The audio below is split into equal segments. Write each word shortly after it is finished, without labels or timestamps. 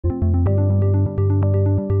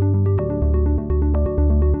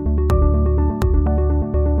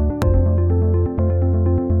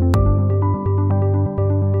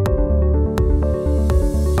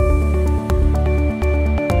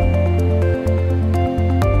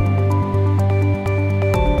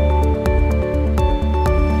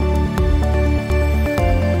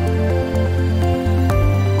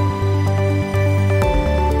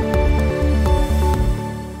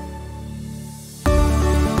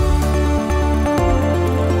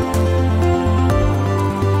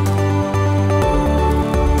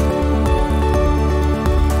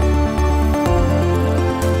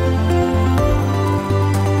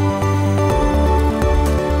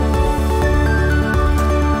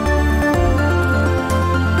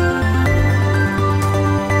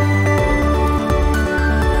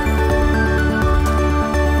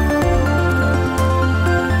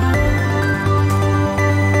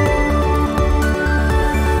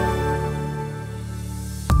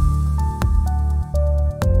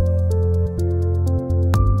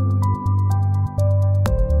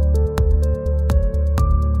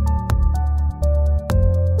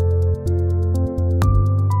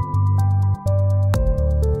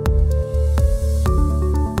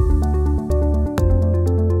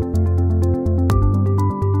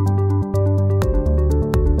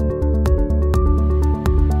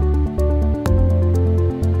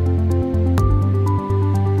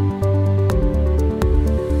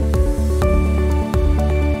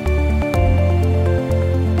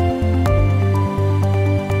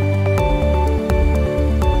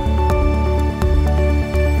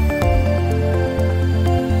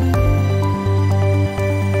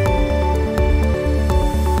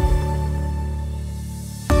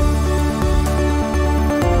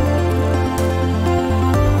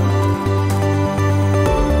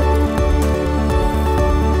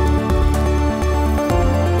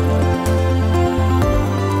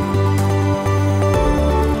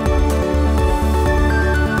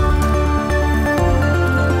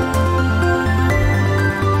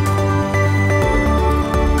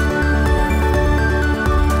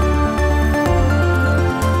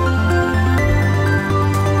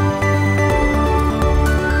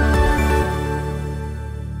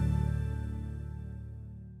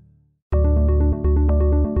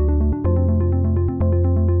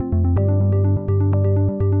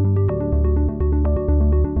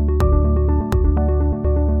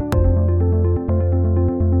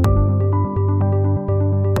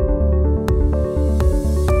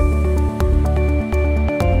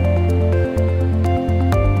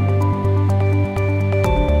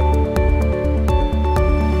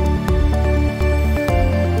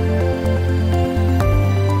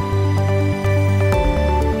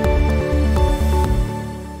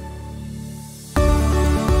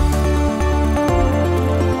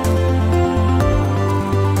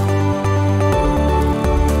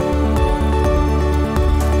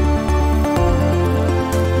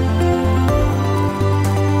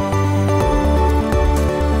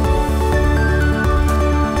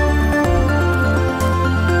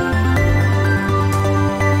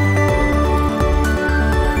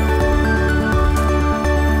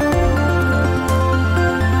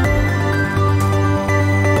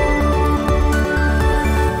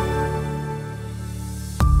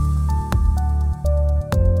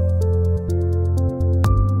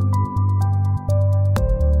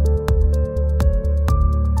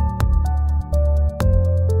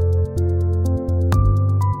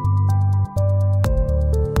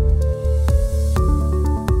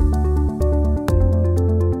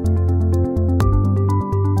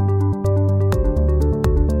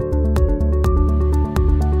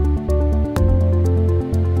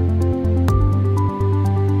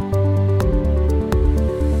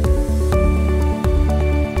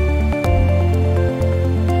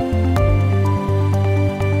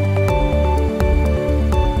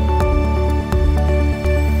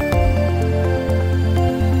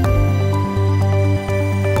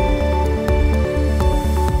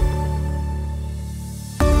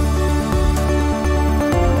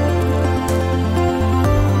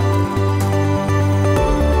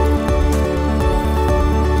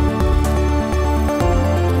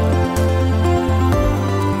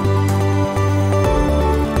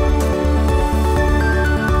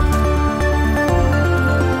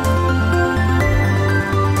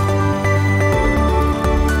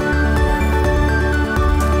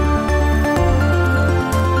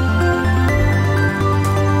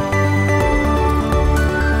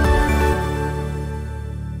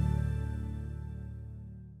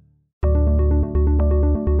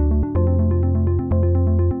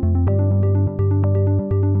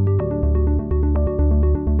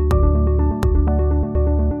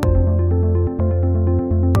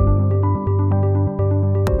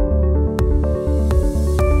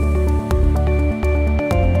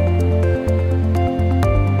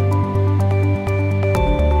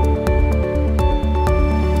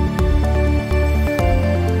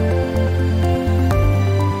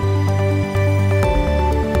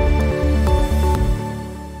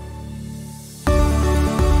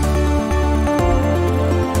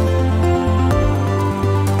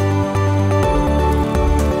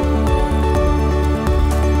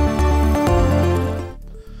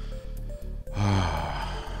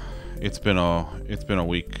been a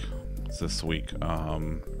week this week,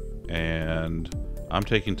 and I'm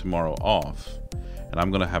taking tomorrow off, and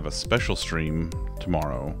I'm gonna have a special stream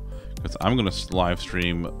tomorrow because I'm gonna live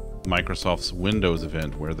stream Microsoft's Windows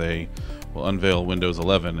event where they will unveil Windows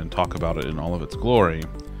 11 and talk about it in all of its glory.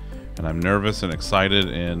 And I'm nervous and excited,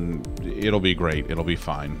 and it'll be great. It'll be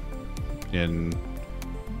fine. And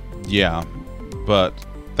yeah, but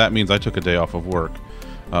that means I took a day off of work,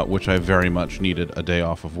 which I very much needed a day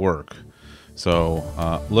off of work. So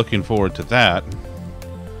looking forward to that.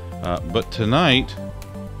 But tonight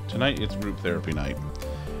it's group therapy night,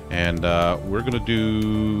 and we're gonna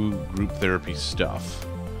do group therapy stuff.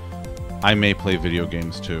 I may play video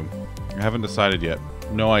games too. I haven't decided yet.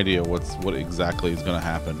 No idea what exactly is gonna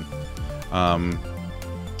happen.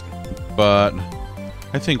 But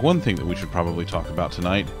I think one thing that we should probably talk about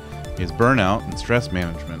tonight is burnout and stress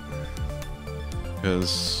management,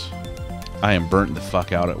 because I am burnt the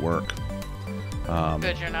fuck out at work.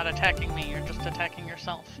 Good, you're not attacking me. You're just attacking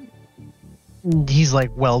yourself. He's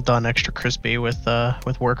like well done, extra crispy with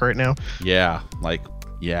work right now. Yeah, like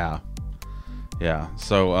yeah.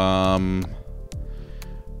 So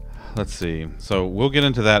let's see. So we'll get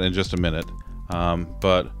into that in just a minute.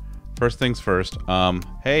 But first things first.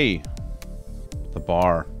 Hey, the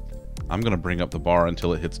bar. I'm gonna bring up the bar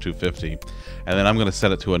until it hits 250, and then I'm gonna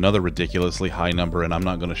set it to another ridiculously high number, and I'm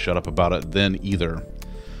not gonna shut up about it then either.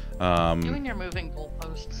 You and your moving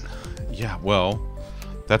goalposts. Yeah, well,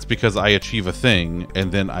 that's because I achieve a thing,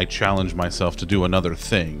 and then I challenge myself to do another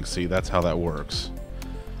thing. See, that's how that works.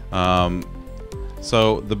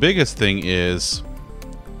 So the biggest thing is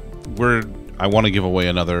I want to give away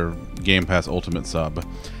another Game Pass Ultimate sub,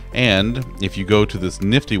 and if you go to this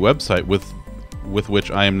nifty website with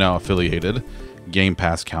which I am now affiliated,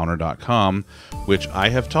 GamePassCounter.com, which I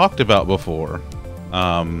have talked about before.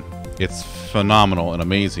 It's phenomenal and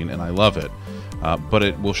amazing, and I love it. But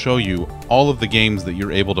it will show you all of the games that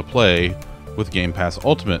you're able to play with Game Pass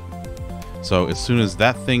Ultimate. So as soon as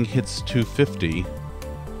that thing hits 250,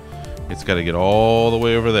 it's got to get all the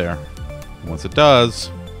way over there. Once it does,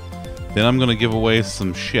 then I'm going to give away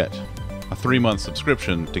some shit. A 3-month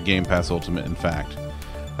subscription to Game Pass Ultimate, in fact.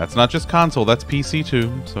 That's not just console, that's PC too,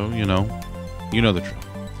 so you know the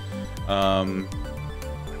drill.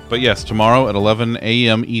 But yes, tomorrow at 11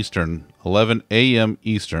 a.m. Eastern,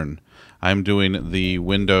 I'm doing the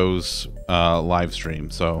Windows live stream.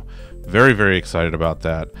 So very, very excited about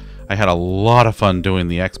that. I had a lot of fun doing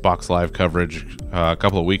the Xbox Live coverage a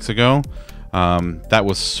couple of weeks ago. That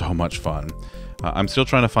was so much fun. I'm still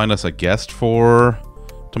trying to find us a guest for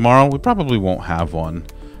tomorrow. We probably won't have one.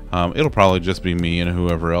 It'll probably just be me and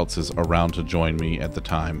whoever else is around to join me at the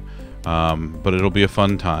time. But it'll be a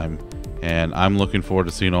fun time, and I'm looking forward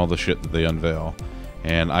to seeing all the shit that they unveil.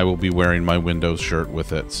 And I will be wearing my Windows shirt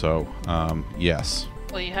with it, so yes.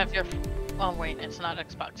 Well, you have your... Oh, wait, it's not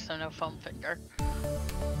Xbox, so no foam finger.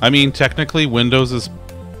 I mean, technically, Windows is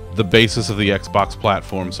the basis of the Xbox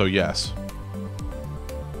platform, so yes.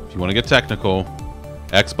 If you want to get technical,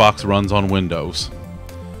 Xbox runs on Windows.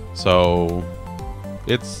 So...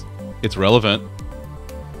 It's relevant.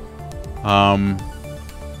 But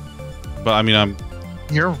I mean,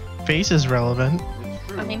 Your face is relevant. It's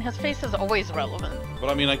true. I mean, his face is always relevant. But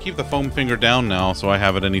I mean, I keep the foam finger down now, so I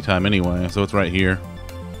have it anytime anyway. So it's right here.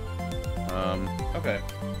 Okay.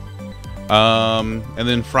 And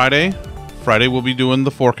then Friday we'll be doing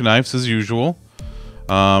the fork knives as usual.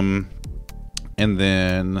 And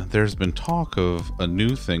then there's been talk of a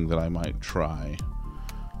new thing that I might try.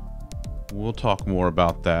 We'll talk more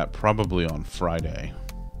about that probably on Friday.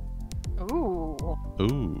 Ooh.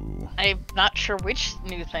 Ooh. I'm not sure which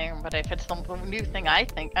new thing, but if it's the new thing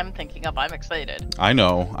I'm thinking of, I'm excited. I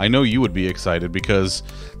know you would be excited because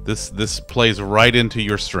this plays right into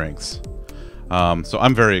your strengths. So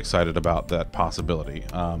I'm very excited about that possibility.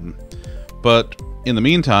 But in the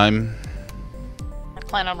meantime, I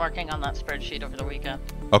plan on working on that spreadsheet over the weekend.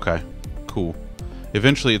 okay, cool.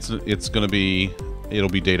 Eventually, it's gonna be. It'll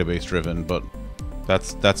be database driven, but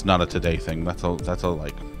that's not a today thing. That's a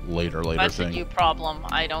like later That's thing. a you problem.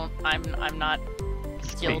 I'm not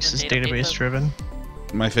skilled Face in is databases. database driven.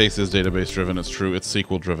 My face is database driven. It's true. It's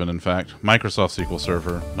SQL driven. In fact, Microsoft SQL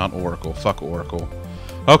Server, not Oracle. Fuck Oracle.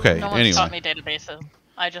 Okay. No one's anyway, taught me databases.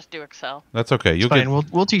 I just do Excel. that's okay. You'll Fine.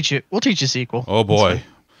 get. We'll teach you. We'll teach you SQL. Oh That's boy, fine.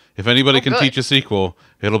 if anybody Oh, can good. teach a sequel,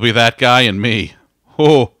 it'll be that guy and me.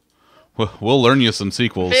 Oh, we'll learn you some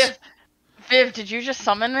sequels. Viv, did you just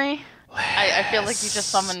summon me? I feel like you just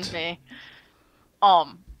summoned me.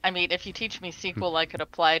 I mean, if you teach me SQL, I could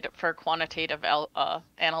apply for quantitative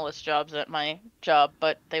analyst jobs at my job,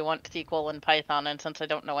 but they want SQL and Python, and since I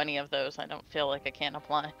don't know any of those, I don't feel like I can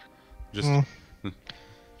apply. Just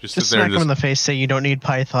just Just sit there smack and him in just the face, say you don't need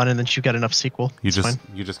Python, and then you've got enough SQL. you It's just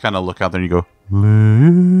fine. you just kind of look out there and you go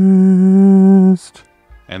list,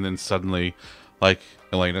 and then suddenly, like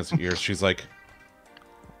Elena's ears, she's like,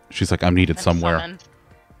 I'm needed And somewhere. summoned.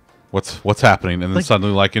 What's happening? And then Like-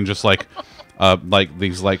 suddenly, like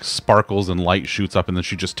these like sparkles and light shoots up, and then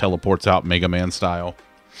she just teleports out Mega Man style.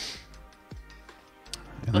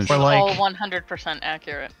 And then This she, is Or like- all 100%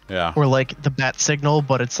 accurate. yeah, Or like the bat signal,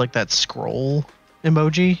 but it's like that scroll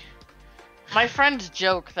emoji. My friends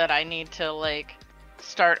joke that I need to like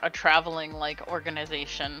start a traveling like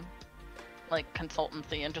organization, like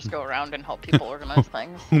consultancy, and just go around and help people organize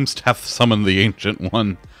things. whomst hath summoned the ancient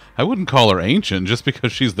one? I wouldn't call her ancient just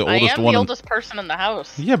because she's the I oldest am one. the in- oldest person in the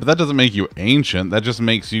house. Yeah, but that doesn't make you ancient. That just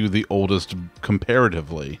makes you the oldest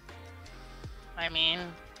comparatively. I mean,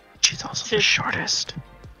 She's also Shit. the shortest.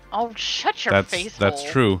 oh, shut your face. That's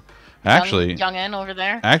hole. true. Actually, youngin over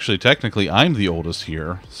there. actually, technically, I'm the oldest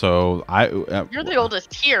here. So You're the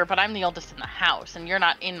oldest here, but I'm the oldest in the house, and you're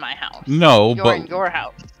not in my house. No, You're but in your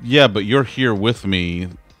house. yeah, but you're here with me.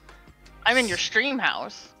 I'm in your stream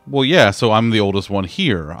house. Well, yeah, so I'm the oldest one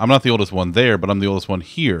here. I'm not the oldest one there, but I'm the oldest one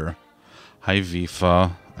here. Hi,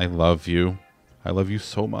 Vifa. I love you. I love you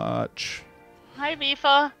so much. Hi,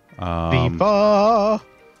 Vifa. Viva!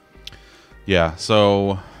 Yeah,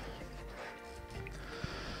 so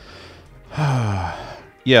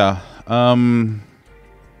yeah,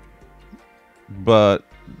 but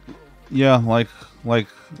yeah, like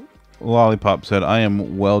Lollipop said, I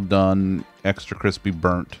am well done, extra crispy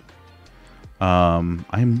burnt. I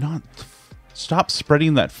am not. Stop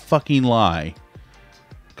spreading that fucking lie.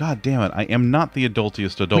 God damn it! I am not the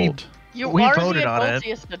adultiest adult. You We are voted the on it.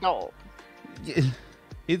 adultiest adult.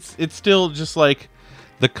 It's still just like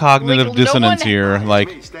the cognitive Like, no dissonance one- here.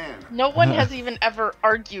 Like, No one has even ever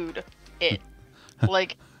argued it.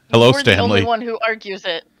 Like, Hello, you're the Stanley. only one who argues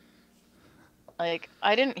it. Like,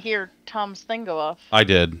 I didn't hear Tom's thing go off. I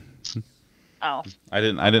did. Oh, I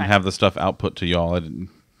didn't have the stuff output to y'all. I didn't.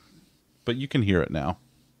 But you can hear it now.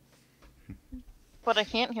 but I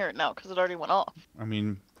can't hear it now because it already went off. I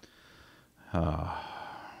mean,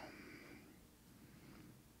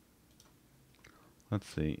 let's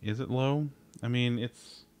see. Is it low? I mean,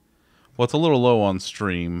 it's a little low on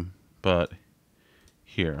stream, but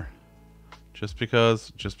here, just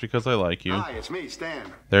because I like you. Hi, it's me, Stan.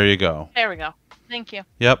 There you go. There we go. Thank you.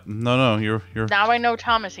 Yep. No, you're Now I know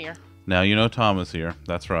Tom is here. now you know Tom is here.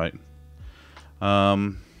 That's right.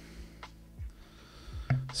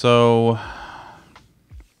 So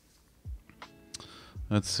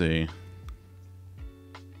let's see.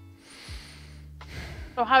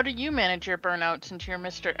 So how do you manage your burnout since you're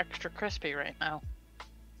Mr. Extra Crispy right now?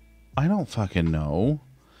 I don't fucking know.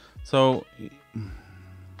 So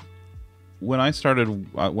when I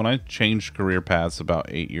changed career paths about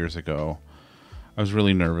 8 years ago, I was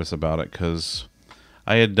really nervous about it because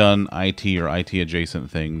I had done IT or IT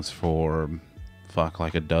adjacent things for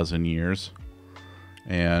like a dozen years,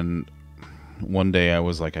 and one day I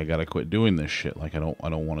was like, I gotta quit doing this shit. Like I don't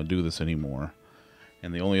want to do this anymore.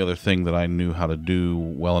 And the only other thing that I knew how to do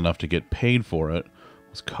well enough to get paid for it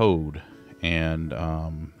was code. And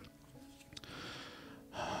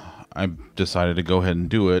I decided to go ahead and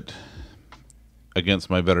do it against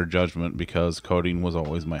my better judgment because coding was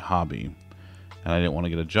always my hobby. And I didn't want to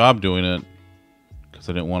get a job doing it because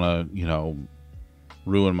I didn't want to,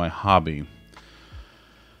 ruin my hobby.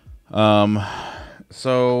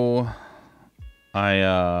 So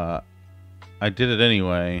I did it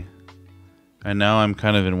anyway. And now I'm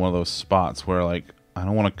kind of in one of those spots where, like, I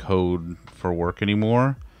don't want to code for work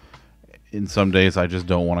anymore. And some days I just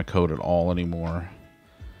don't want to code at all anymore.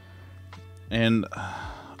 And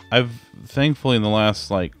I've, thankfully, in the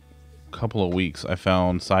last, like, couple of weeks, I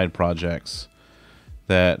found side projects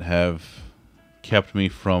that have kept me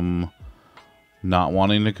from not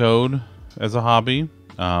wanting to code as a hobby.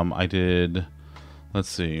 I did, let's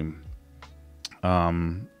see.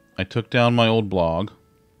 I took down my old blog.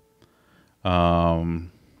 I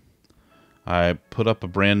put up a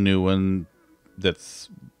brand new one that's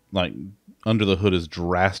like under the hood is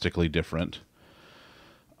drastically different.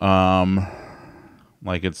 Like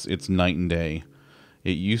it's night and day.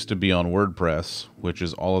 It used to be on WordPress, which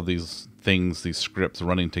is all of these things, these scripts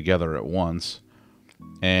running together at once.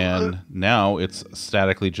 And now it's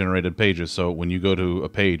statically generated pages. So when you go to a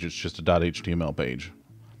page, it's just a .html page.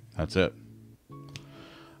 That's it.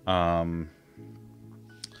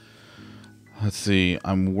 Let's see.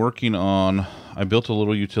 I'm working on. I built a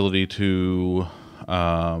little utility to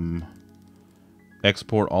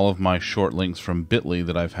export all of my short links from Bitly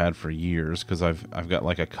that I've had for years, because I've got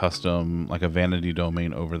like a custom, like a vanity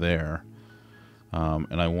domain over there,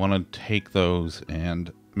 and I want to take those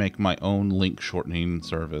and make my own link shortening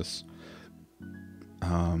service,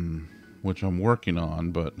 which I'm working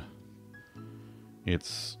on, but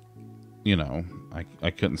it's, you know,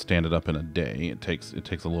 I couldn't stand it up in a day. It takes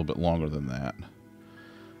a little bit longer than that.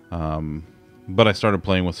 But I started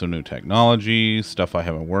playing with some new technology, stuff I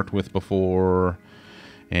haven't worked with before,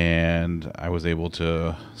 and I was able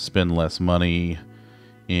to spend less money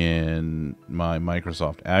in my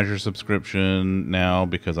Microsoft Azure subscription now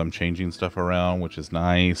because I'm changing stuff around, which is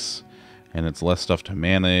nice, and it's less stuff to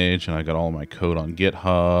manage, and I got all my code on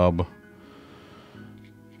GitHub,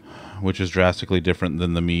 which is drastically different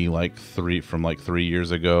than the me from 3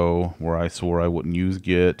 years ago, where I swore I wouldn't use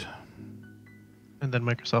Git. And then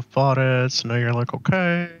Microsoft bought it, so now you're like,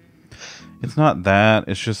 okay. It's not that.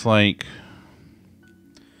 It's just like,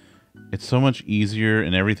 it's so much easier,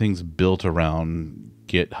 and everything's built around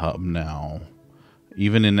GitHub now.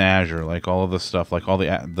 Even in Azure, like all of the stuff, like all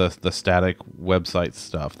the static website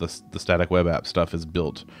stuff, the static web app stuff is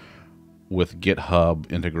built with GitHub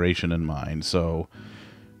integration in mind. So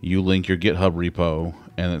you link your GitHub repo,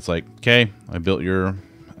 and it's like, okay, I built your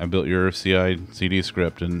CI/CD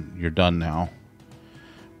script, and you're done now.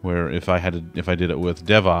 Where if I did it with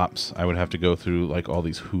DevOps, I would have to go through like all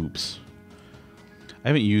these hoops. I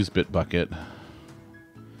haven't used Bitbucket,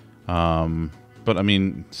 but I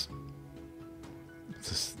mean,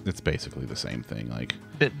 it's basically the same thing. Like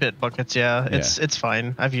Bitbuckets, yeah, it's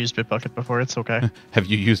fine. I've used Bitbucket before. It's okay. Have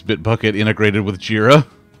you used Bitbucket integrated with Jira?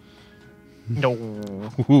 No.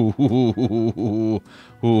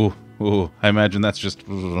 I imagine that's just.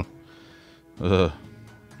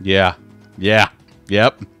 Yeah.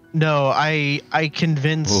 Yep. No, I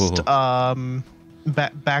convinced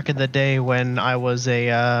back in the day when I was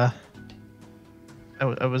a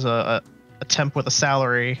temp with a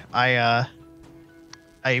salary. I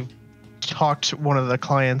talked one of the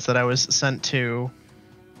clients that I was sent to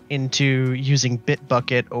into using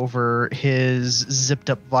Bitbucket over his zipped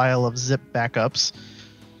up vial of zip backups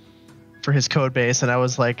for his code base, and I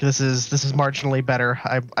was like, this is marginally better.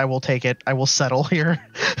 I will take it. I will settle here.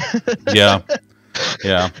 Yeah.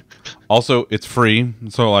 Also, it's free,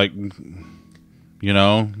 so like, you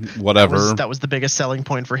know, whatever. That was the biggest selling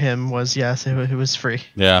point for him. Was yes, it was free.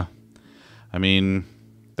 Yeah, I mean,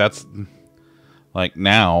 that's like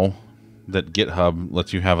now that GitHub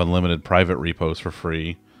lets you have unlimited private repos for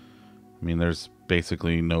free. I mean, there's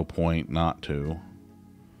basically no point not to.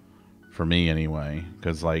 For me, anyway,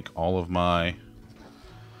 because like all of my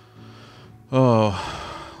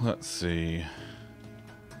let's see.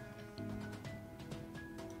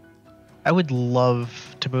 I would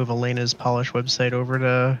love to move Elena's Polish website over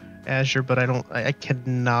to Azure, but I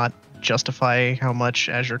cannot justify how much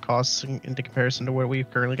Azure costs into comparison to where we've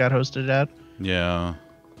currently got hosted at. Yeah.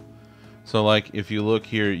 So like if you look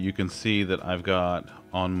here, you can see that I've got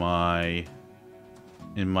in my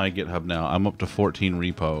GitHub now, I'm up to 14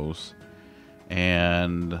 repos.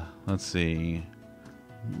 And let's see.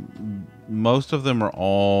 Most of them are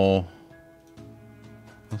all,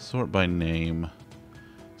 let's sort by name.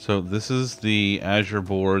 So this is the Azure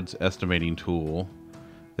Boards estimating tool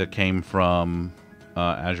that came from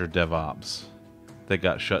Azure DevOps that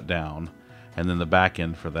got shut down, and then the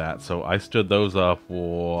backend for that. So I stood those up,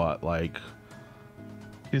 what, like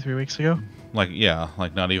 2-3 weeks ago? Like, yeah,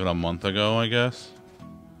 like not even a month ago, I guess.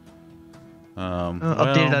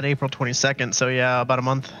 Updated on April 22nd, so yeah, about a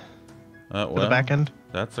month for the backend.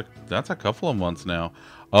 That's a couple of months now.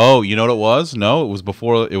 Oh, you know what it was? No, it was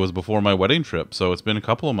before my wedding trip, so it's been a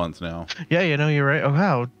couple of months now. Yeah, you know, you're right. Oh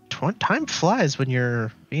wow, time flies when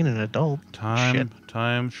you're being an adult.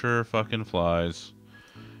 Time sure fucking flies.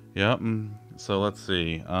 Yep. So let's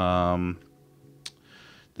see.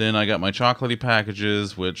 Then I got my chocolatey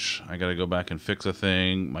packages, which I got to go back and fix a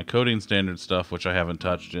thing. My coding standard stuff, which I haven't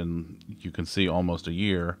touched in, you can see, almost a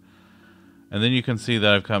year. And then you can see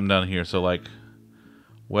that I've come down here. So like,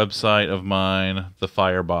 website of mine, the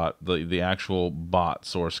Firebot, the actual bot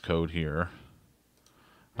source code here.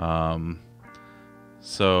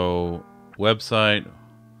 So website,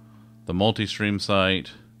 the multi-stream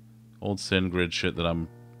site, old SendGrid shit that I'm,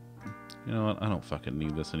 you know what, I don't fucking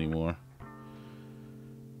need this anymore.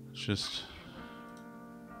 It's just,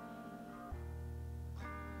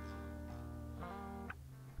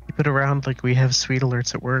 keep it around like we have sweet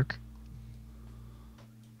alerts at work.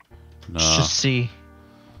 nah. Just to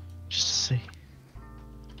see.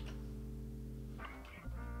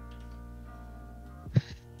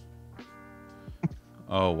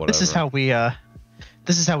 Oh, whatever. This is how we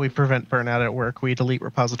This is how we prevent burnout at work. We delete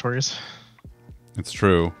repositories. It's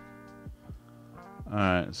true. All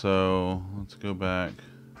right, so let's go back.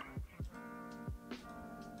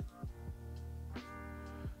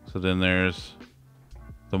 So then there's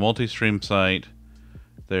the multi-stream site.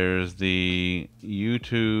 There's the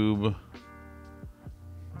YouTube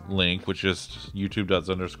link, which is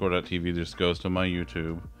youtube.zunderscore.tv. Just goes to my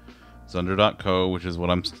YouTube. Zunder.co, which is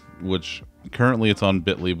which currently it's on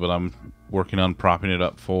Bitly, but I'm working on propping it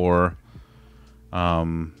up for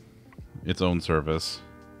its own service.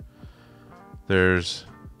 There's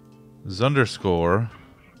Zunderscore,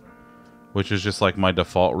 which is just like my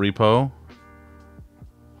default repo.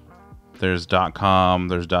 There's .com,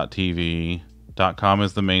 there's .tv. .com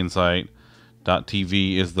is the main site.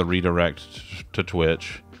 .tv is the redirect to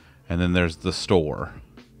Twitch. And then there's the store,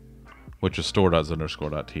 which is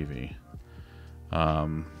store.zunderscore.tv.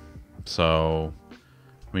 So,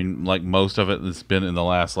 I mean, like most of it has been in the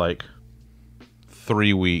last, like,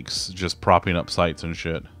 3 weeks just propping up sites and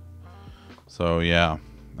shit. So, yeah.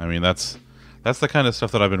 I mean, that's the kind of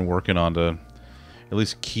stuff that I've been working on to at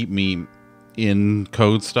least keep me in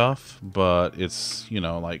code stuff, but it's,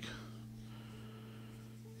 like,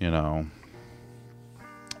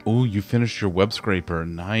 oh, you finished your web scraper.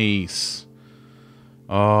 Nice.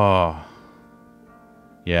 Oh.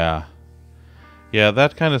 Yeah. Yeah,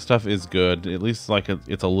 that kind of stuff is good. At least like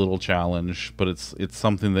it's a little challenge, but it's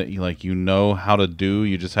something that you know how to do.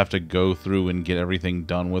 You just have to go through and get everything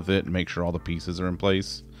done with it and make sure all the pieces are in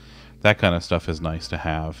place. That kind of stuff is nice to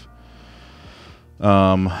have.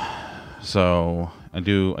 So I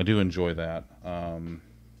do enjoy that.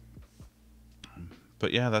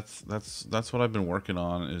 But yeah, that's what I've been working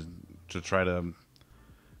on, is to try to,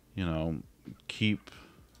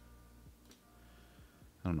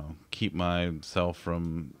 keep myself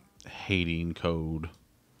from hating code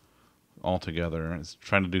altogether. It's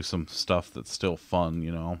trying to do some stuff that's still fun,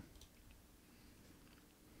 I'm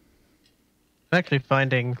actually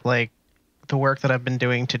finding like the work that I've been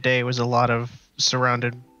doing today was a lot of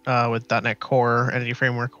surrounded with .NET Core, Entity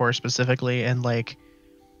Framework Core specifically, and like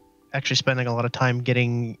actually spending a lot of time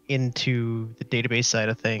getting into the database side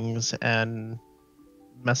of things and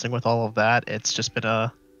messing with all of that. It's just been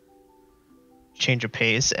a change of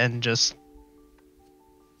pace, and just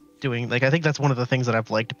doing, like, I think that's one of the things that I've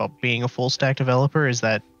liked about being a full stack developer, is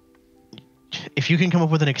that if you can come up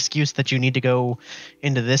with an excuse that you need to go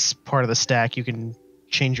into this part of the stack, you can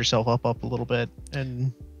change yourself up a little bit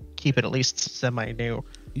and keep it at least semi-new.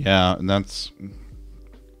 Yeah, and that's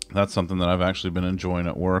something that I've actually been enjoying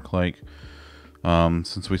at work. Like,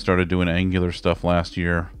 since we started doing Angular stuff last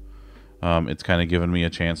year, it's kind of given me a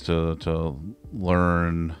chance to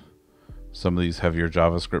learn some of these heavier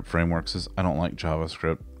JavaScript frameworks. I don't like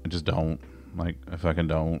JavaScript. I just don't. Like, I fucking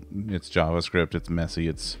don't. It's JavaScript. It's messy.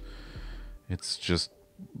 It's a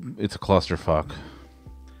clusterfuck.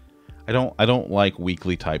 I don't like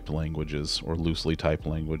weakly typed languages or loosely typed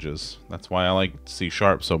languages. That's why I like C#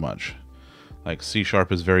 so much. Like, C#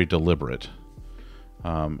 is very deliberate.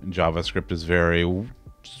 JavaScript is very,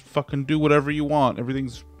 just fucking do whatever you want.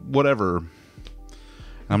 Everything's whatever.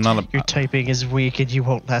 I'm not a... Your typing is weak and you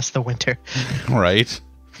won't last the winter. Right?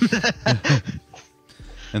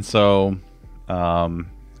 And so,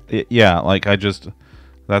 yeah, like,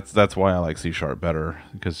 that's why I like C# better,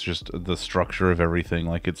 because just the structure of everything,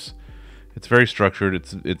 like, it's very structured.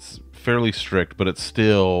 It's fairly strict, but it's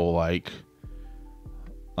still like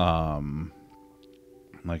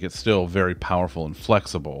it's still very powerful and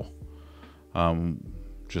flexible.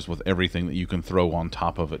 Just with everything that you can throw on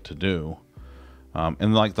top of it to do.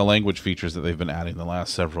 And like the language features that they've been adding the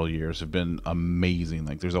last several years have been amazing.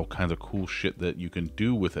 Like, there's all kinds of cool shit that you can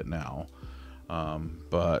do with it now.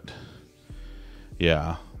 But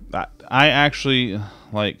yeah, I actually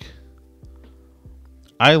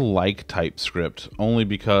I like TypeScript only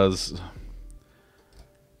because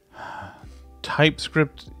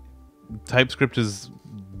TypeScript is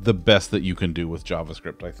the best that you can do with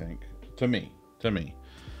JavaScript, I think. To me.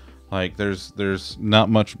 Like, there's not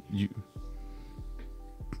much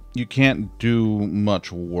you can't do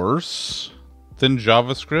much worse than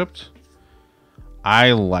JavaScript.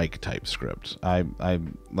 I like TypeScript. I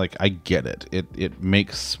get it. It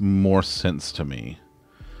makes more sense to me.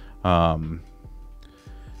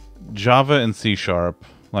 Java and C#,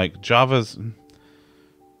 like,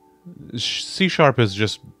 C# is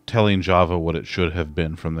just telling Java what it should have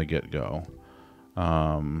been from the get-go.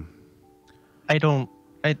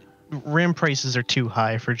 RAM prices are too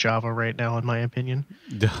high for Java right now, in my opinion.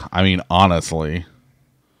 I mean, honestly.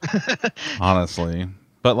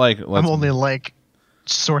 But, like, I'm only like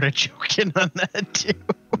sort of joking on that too.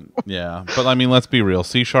 Yeah, but I mean, let's be real.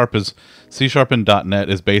 C# and .NET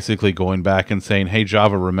is basically going back and saying, "Hey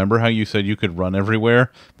Java, remember how you said you could run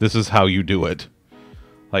everywhere? This is how you do it."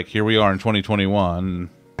 Like, here we are in 2021.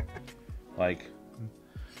 Like,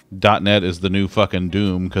 .NET is the new fucking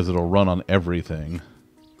Doom because it'll run on everything.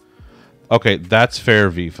 Okay, that's fair,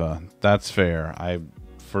 Vifa. That's fair.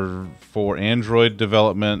 For Android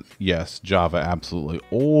development, yes, Java absolutely.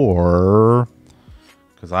 Or,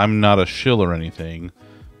 because I'm not a shill or anything,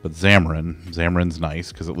 but Xamarin's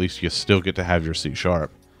nice because at least you still get to have your C#.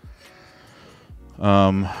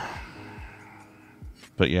 But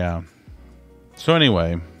yeah. So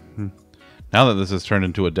anyway, now that this has turned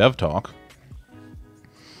into a dev talk,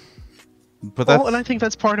 but that's... Well, and I think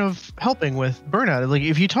that's part of helping with burnout. Like,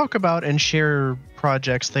 if you talk about and share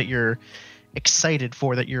projects that you're excited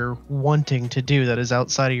for, that you're wanting to do, that is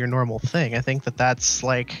outside of your normal thing, I think that's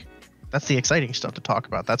the exciting stuff to talk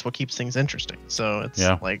about. That's what keeps things interesting. So it's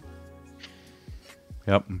like...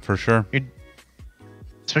 Yep, for sure.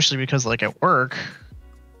 Especially because, like, at work,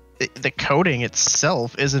 the coding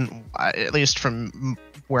itself isn't, at least from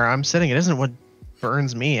where I'm sitting, it isn't what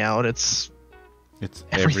burns me out. It's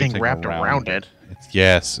everything wrapped around it.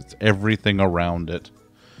 It's everything around it.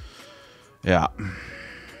 Yeah.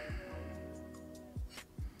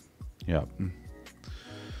 Yeah.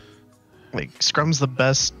 Like, Scrum's the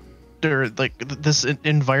best, or like this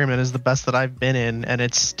environment is the best that I've been in, and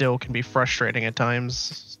it still can be frustrating at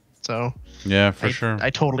times. So yeah, for sure.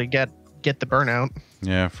 I totally get the burnout.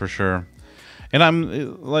 Yeah, for sure. And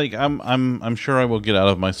I'm sure I will get out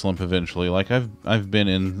of my slump eventually. Like, I've been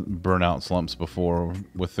in burnout slumps before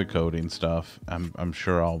with the coding stuff. I'm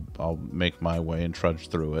sure I'll make my way and trudge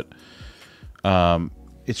through it.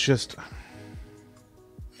 It's just,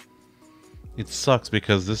 it sucks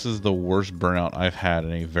because this is the worst burnout I've had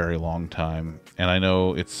in a very long time, and I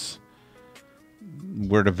know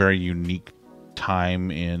we're at a very unique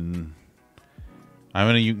time I'm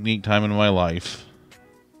in a unique time in my life.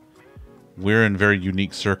 We're in very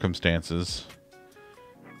unique circumstances,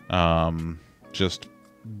 just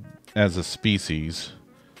as a species.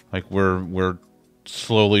 Like, we're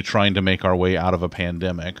slowly trying to make our way out of a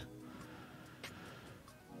pandemic,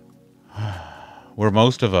 where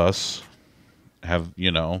most of us have,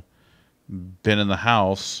 been in the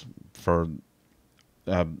house for,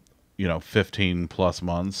 15 plus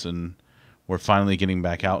months, and we're finally getting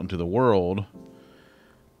back out into the world.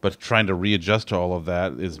 But trying to readjust to all of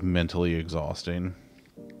that is mentally exhausting.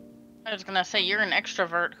 I was gonna say, you're an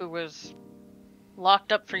extrovert who was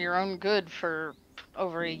locked up for your own good for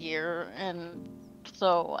over a year, and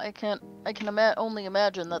so I can only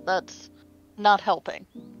imagine that that's not helping.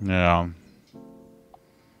 Yeah.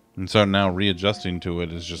 And so now readjusting to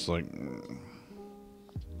it is just like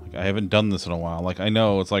I haven't done this in a while. Like, I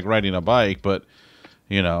know it's like riding a bike, but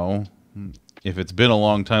if it's been a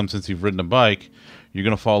long time since you've ridden a bike, you're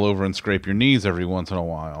going to fall over and scrape your knees every once in a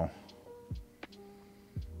while.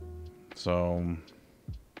 So,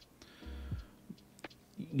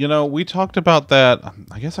 we talked about that,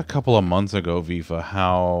 I guess, a couple of months ago, Vifa,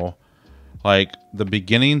 how, like, the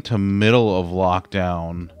beginning to middle of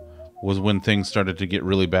lockdown was when things started to get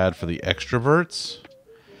really bad for the extroverts.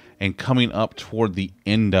 And coming up toward the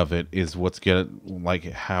end of it is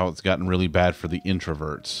how it's gotten really bad for the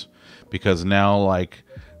introverts. Because now, like,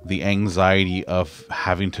 the anxiety of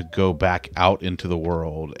having to go back out into the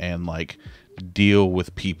world and, like, deal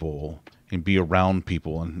with people and be around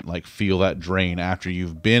people and, like, feel that drain after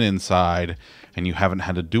you've been inside and you haven't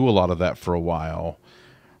had to do a lot of that for a while.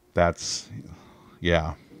 That's,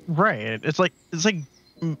 yeah. Right. It's like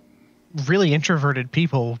really introverted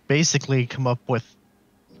people basically come up with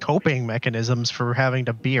coping mechanisms for having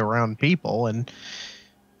to be around people, and,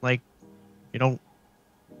 like, you don't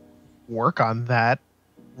work on that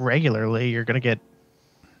regularly, you're gonna get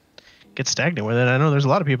stagnant with it. I know there's a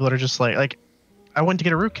lot of people that are just like I went to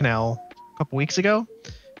get a root canal a couple weeks ago,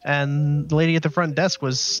 and the lady at the front desk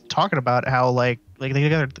was talking about how like they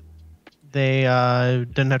didn't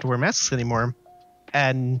have to wear masks anymore,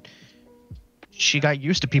 and she got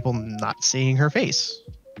used to people not seeing her face.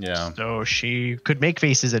 Yeah. So she could make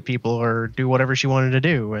faces at people or do whatever she wanted to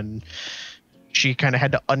do, and she kind of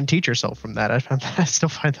had to unteach herself from that. I still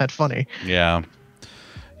find that funny. Yeah.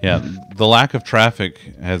 Yeah, the lack of traffic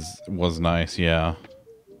was nice, yeah.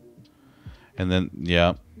 And then,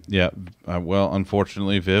 yeah. Well,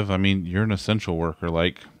 unfortunately, Viv, I mean, you're an essential worker.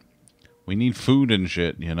 Like, we need food and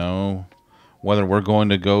shit, whether we're going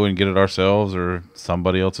to go and get it ourselves or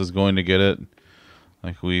somebody else is going to get it.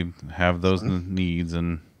 Like, we have those needs,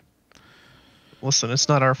 and listen, it's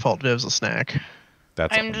not our fault Viv's a snack.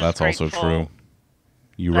 That's also true.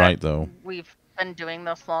 You're that right, though. we've been doing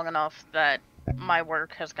this long enough that my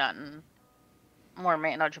work has gotten more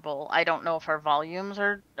manageable. I don't know if our volumes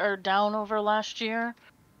are down over last year,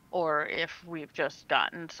 or if we've just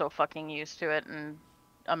gotten so fucking used to it and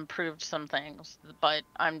improved some things. But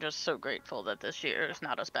I'm just so grateful that this year is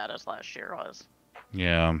not as bad as last year was.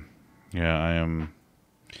 Yeah, yeah, I am.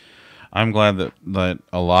 I'm glad that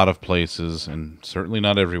a lot of places, and certainly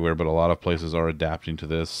not everywhere, but a lot of places are adapting to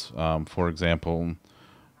this. For example,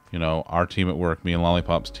 you know, our team at work, me and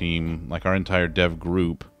Lollipop's team, like our entire dev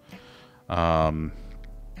group,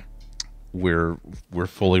 we're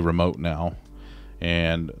fully remote now,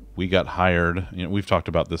 and we got hired. You know, we've talked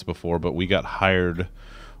about this before, but we got hired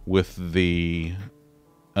with the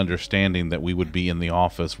understanding that we would be in the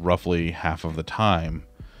office roughly half of the time,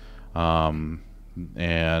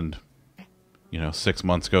 and you know, 6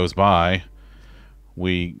 months goes by,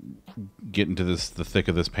 we get into the thick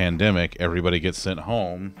of this pandemic, everybody gets sent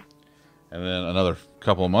home, and then another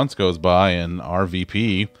couple of months goes by, and our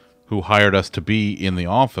VP, who hired us to be in the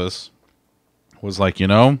office, was like, you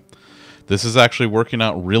know, this is actually working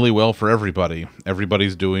out really well for everybody.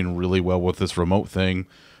 Everybody's doing really well with this remote thing.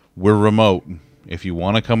 We're remote. If you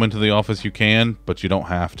want to come into the office, you can, but you don't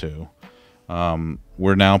have to.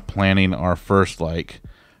 We're now planning our first, like,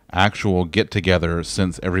 actual get-together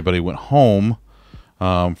since everybody went home,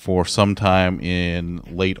 for sometime in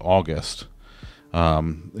late August.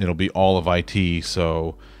 It'll be all of IT,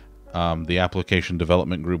 so the application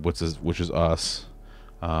development group, which is us,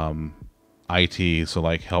 IT, so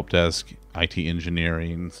like help desk, IT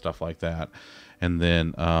engineering, stuff like that, and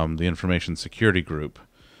then the information security group.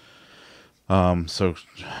 So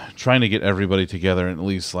trying to get everybody together and at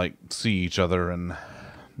least like see each other, and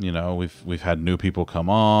you know, we've had new people come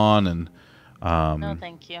on, and No,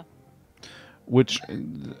 thank you. which,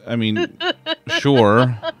 I mean,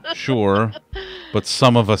 sure, but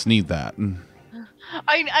some of us need that.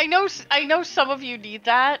 I know some of you need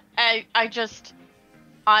that. I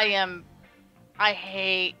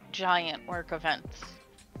hate giant work events.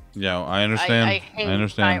 Yeah, I understand. I hate I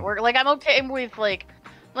understand. giant work. Like, I'm okay with like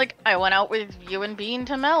I went out with you and Bean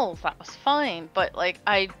to Mel's. That was fine. But like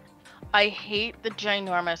I hate the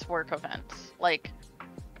ginormous work events. Like,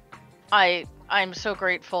 I'm so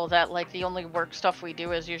grateful that like the only work stuff we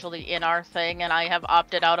do is usually in our thing, and I have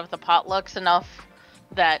opted out of the potlucks enough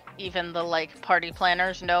that even the like party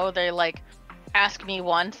planners know. They like ask me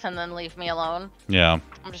once and then leave me alone. Yeah.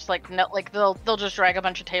 I'm just like, no, like they'll just drag a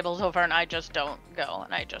bunch of tables over and I just don't go,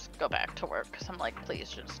 and I just go back to work because I'm like, please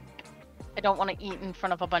just, I don't want to eat in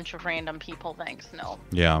front of a bunch of random people. Thanks, no.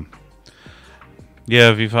 Yeah.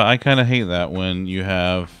 Yeah, Viva, I kind of hate that when you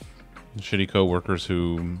have shitty coworkers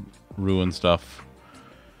who ruin stuff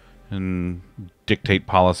and dictate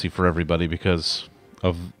policy for everybody because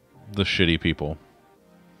of the shitty people.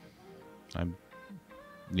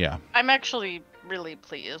 I'm actually really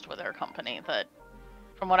pleased with our company that,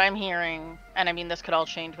 from what I'm hearing, and I mean this could all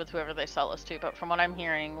change with whoever they sell us to, but from what I'm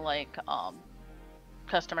hearing, like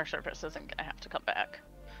customer service isn't gonna have to come back.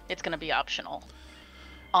 It's gonna be optional.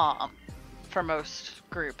 For most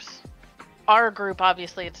groups. Our group,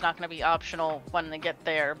 obviously, it's not gonna be optional when they get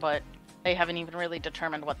there, but they haven't even really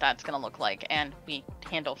determined what that's gonna look like, and we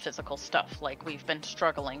handle physical stuff. Like, we've been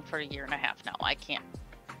struggling for a year and a half now. I can't.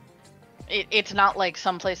 It's not like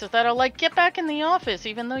some places that are like, get back in the office,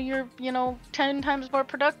 even though you're, 10 times more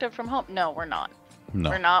productive from home. No, we're not. No.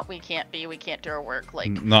 We're not. We can't be. We can't do our work. Like,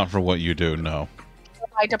 not for what you do, no.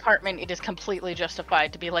 My department, it is completely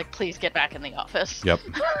justified to be like, please get back in the office. Yep.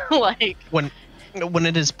 Like, when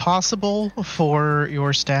it is possible for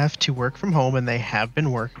your staff to work from home, and they have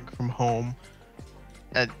been working from home,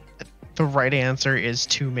 the right answer is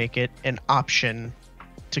to make it an option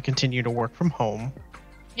to continue to work from home.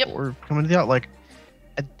 Yep. Or come into the like,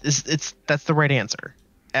 that's the right answer,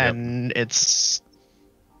 and it's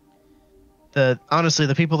honestly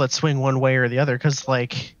the people that swing one way or the other, because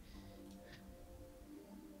like,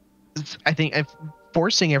 I think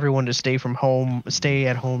forcing everyone to stay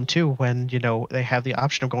at home too, when they have the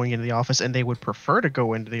option of going into the office and they would prefer to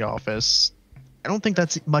go into the office. I don't think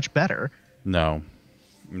that's much better. No,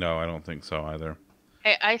 I don't think so either.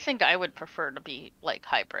 I think I would prefer to be like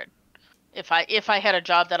hybrid. If I had a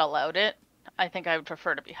job that allowed it, I think I would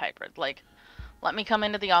prefer to be hybrid. Like, let me come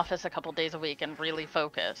into the office a couple days a week and really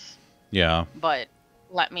focus. Yeah. But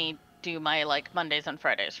let me do my like Mondays and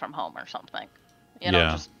Fridays from home or something.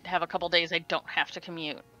 Just have a couple days I don't have to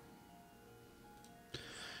commute.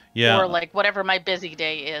 Yeah. Or like whatever my busy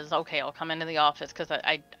day is, okay, I'll come into the office, because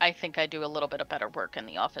I think I do a little bit of better work in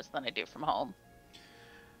the office than I do from home.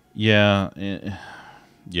 Yeah.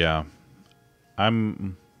 Yeah.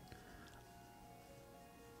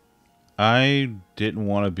 I didn't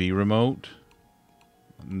want to be remote.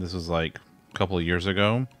 And this was like a couple of years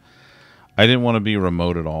ago. I didn't want to be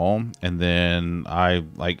remote at all, and then I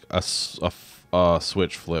like a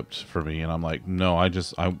switch flipped for me, and I'm like, no,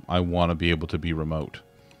 I want to be able to be remote.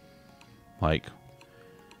 Like,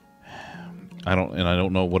 I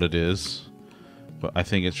don't know what it is, but I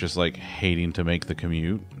think it's just like hating to make the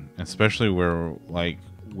commute, especially where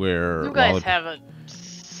You guys have a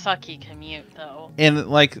sucky commute though. and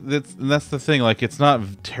like that's the thing, like it's not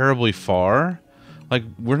terribly far. Like,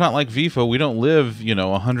 we're not like VIFO. We don't live,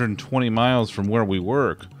 120 miles from where we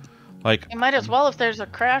work. Like, You might as well if there's a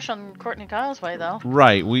crash on Courtney Causeway, though.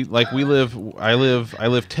 right. I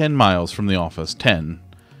live 10 miles from the office. 10.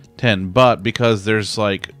 But because there's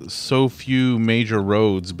like so few major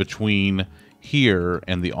roads between here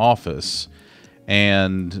and the office,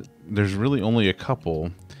 and there's really only a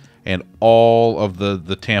couple, and all of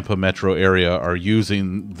the Tampa metro area are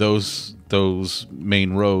using those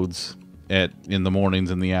main roads in the mornings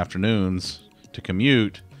and the afternoons to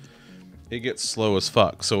commute, it gets slow as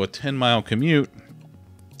fuck. So a 10-mile commute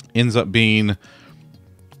ends up being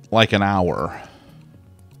like an hour.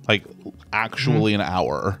 Like, actually an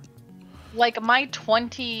hour. Like my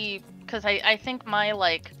 20, because I think my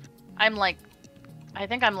I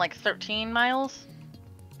think I'm like 13 miles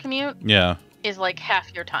commute. Yeah. Is like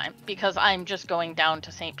half your time because I'm just going down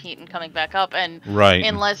to St. Pete and coming back up, and Right.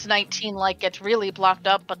 unless 19 like gets really blocked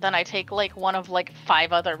up, but then I take like one of like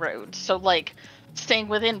 5 other roads. So like staying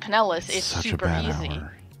within Pinellas is Such super a bad easy.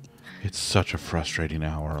 hour. It's such a frustrating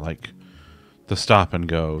hour. Like, the stop and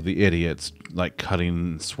go, the idiots like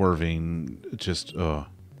cutting, swerving, just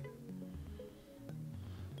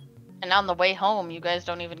And on the way home, you guys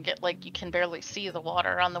don't even get like you can barely see the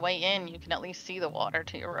water. On the way in, you can at least see the water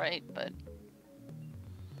to your right, but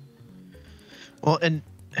Well, and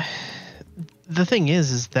the thing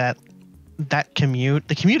is that the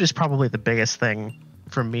commute is probably the biggest thing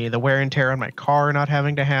for me. The wear and tear on my car not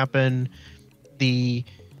having to happen, the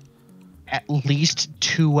at least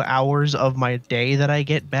 2 hours of my day that I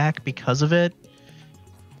get back because of it.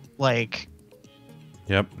 Like,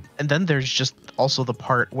 Yep. and then there's just also the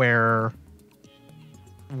part where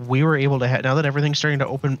we were able to now that everything's starting to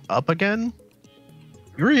open up again,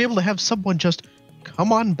 we were able to have someone just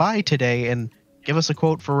come on by today and give us a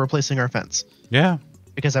quote for replacing our fence. Yeah.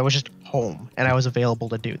 Because I was just home and I was available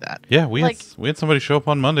to do that. Yeah, we Like- had somebody show up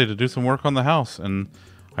on Monday to do some work on the house, and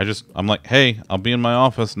I'm like, hey, I'll be in my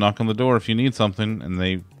office, knock on the door if you need something, and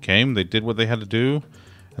they came, they did what they had to do,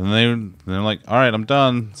 and they're like, all right, I'm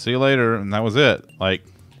done, see you later, and that was it. Like,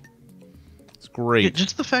 it's great. Yeah,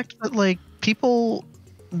 just the fact that like people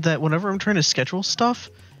that whenever I'm trying to schedule stuff,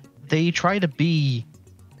 they try to be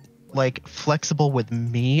like flexible with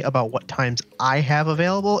me about what times I have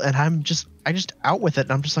available, and I just out with it,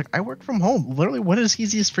 and I'm just like, I work from home. Literally, what is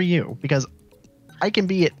easiest for you? Because I can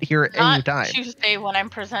be here at any not time. Tuesday when I'm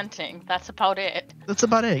presenting. That's about it. That's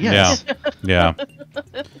about it. Yes. Yeah.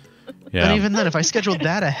 Yeah. But even then, if I scheduled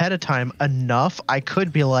that ahead of time enough, I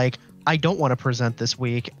could be like, I don't want to present this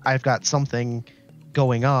week. I've got something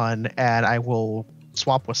going on, and I will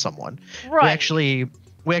swap with someone. Right.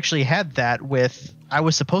 We actually had that with. I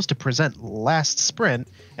was supposed to present last sprint,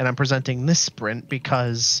 and I'm presenting this sprint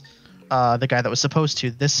because the guy that was supposed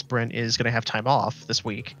to this sprint is going to have time off this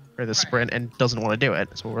week or this sprint and doesn't want to do it.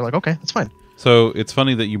 So we're like, okay, that's fine. So it's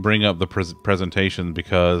funny that you bring up the presentation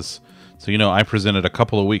because, so I presented a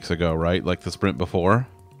couple of weeks ago, right? Like the sprint before.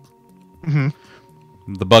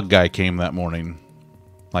 Mm-hmm. The bug guy came that morning.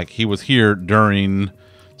 Like, he was here during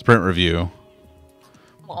sprint review.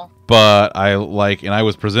 Well, But I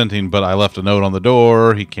was presenting, but I left a note on the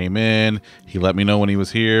door. He came in. He let me know when he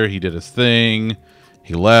was here. He did his thing.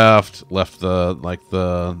 He left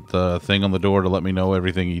the thing on the door to let me know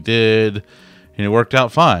everything he did, and it worked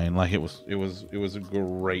out fine. Like, it was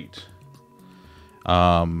great.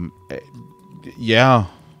 Yeah.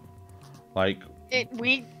 Like,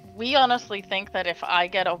 we honestly think that if I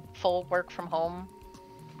get a full work from home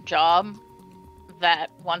job, that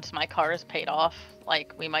once my car is paid off,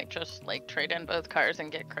 like, we might just like trade in both cars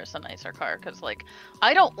and get Chris a nicer car, because like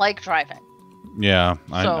I don't like driving. yeah,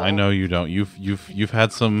 I know you don't. You've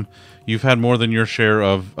had more than your share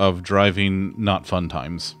of driving not fun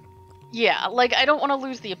times. Yeah, like I don't want to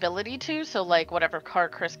lose the ability to, so like whatever car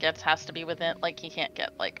Chris gets has to be within, like he can't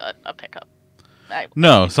get like a pickup.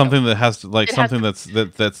 No, something that has to, like, It something has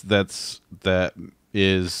that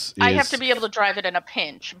is I have to be able to drive it in a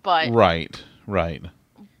pinch, but right.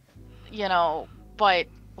 But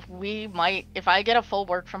we might, if I get a full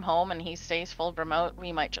work from home and he stays full remote,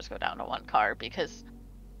 we might just go down to one car, because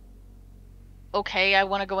okay, I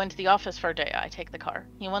want to go into the office for a day. I take the car.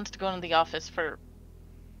 He wants to go into the office for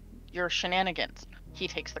your shenanigans. He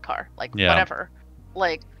takes the car. Like, Yeah. whatever.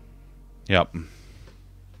 Like, Yep.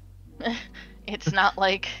 it's not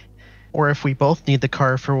like... Or if we both need the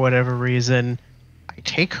car for whatever reason, I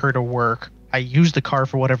take her to work, I use the car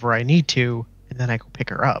for whatever I need to, and then I go pick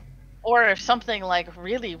her up. Or if something, like,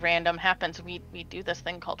 really random happens, we do this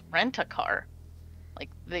thing called rent a car. Like,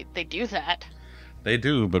 they do that. They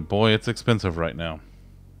do, but boy, it's expensive right now.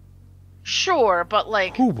 Sure, but,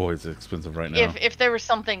 like... Oh boy, it's expensive right now. If there was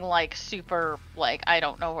something, like, super, like, I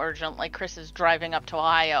don't know, urgent, like Chris is driving up to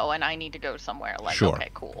Ohio and I need to go somewhere, like, Sure.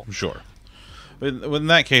 okay, cool. Sure. In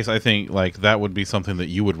that case, I think like that would be something that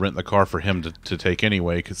you would rent the car for him to take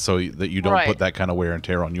anyway, so that you don't Right. put that kind of wear and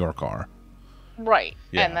tear on your car. Right.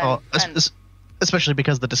 Yeah. And then... Well, and- especially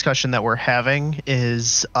because the discussion that we're having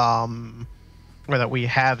is, or that we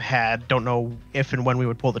have had, don't know if and when we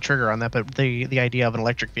would pull the trigger on that, but the idea of an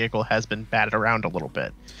electric vehicle has been batted around a little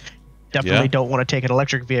bit. Definitely Yeah. don't want to take an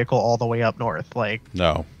electric vehicle all the way up north. Like,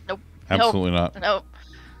 No. Nope. Absolutely not. Nope.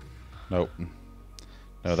 Nope.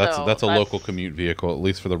 No, that's So, a local commute vehicle, at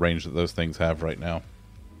least for the range that those things have right now.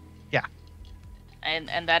 yeah.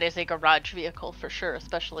 And that is a garage vehicle for sure,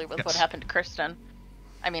 especially with what Yes. happened to Kristen.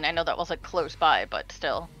 I mean, I know that wasn't close by, but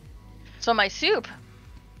still. So my soup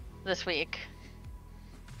this week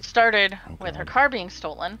started with her God. car being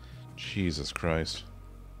stolen. Jesus Christ.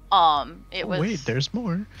 It was... Wait, there's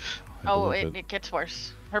more. Oh, Beloved. it gets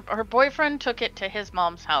worse. Her boyfriend took it to his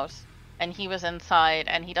mom's house, and he was inside,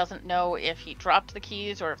 and he doesn't know if he dropped the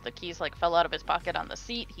keys or if the keys like fell out of his pocket on the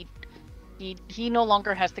seat. He no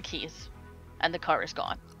longer has the keys, and the car is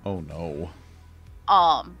gone. Oh no.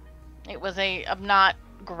 It was a not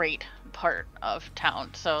great part of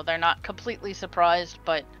town, so they're not completely surprised,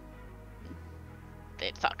 but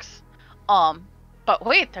it sucks. But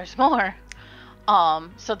wait, there's more.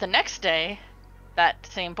 So the next day, that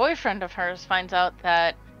same boyfriend of hers finds out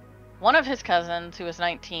that one of his cousins, who was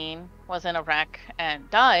 19, was in a wreck and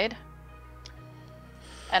died.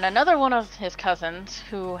 And another one of his cousins,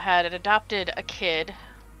 who had adopted a kid,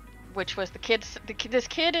 which was this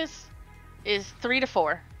kid is 3 to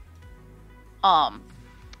 4.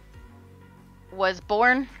 Was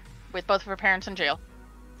born with both of her parents in jail.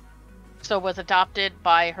 So was adopted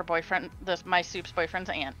by her boyfriend, my soup's boyfriend's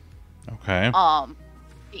aunt. Okay.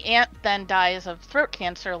 The aunt then dies of throat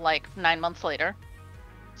cancer like 9 months later.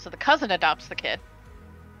 So the cousin adopts the kid.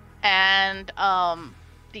 And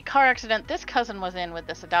the car accident this cousin was in with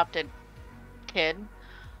this adopted kid,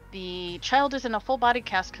 the child is in a full body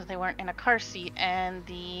cast because they weren't in a car seat, and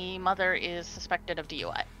the mother is suspected of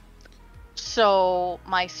DUI. So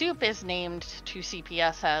my soup is named to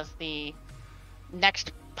CPS as the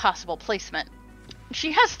next possible placement.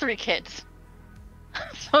 She has 3 kids.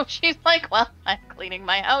 So she's like, well, I'm cleaning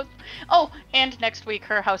my house. Oh, and next week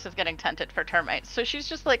her house is getting tented for termites. So she's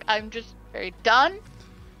just like, I'm just very done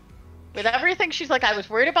with everything. She's like, I was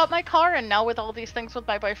worried about my car, and now with all these things with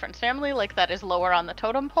my boyfriend's family, like, that is lower on the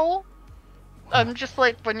totem pole. I'm just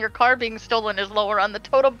like, when your car being stolen is lower on the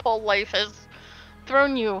totem pole, life has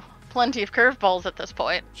thrown you plenty of curveballs at this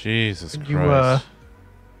point. Jesus You, Christ.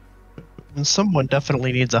 Someone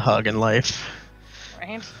definitely needs a hug in life.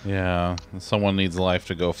 Right? Yeah. Someone needs life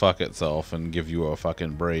to go fuck itself and give you a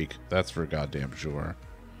fucking break. That's for goddamn sure.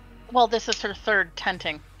 Well, this is her 3rd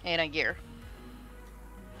tenting in a year.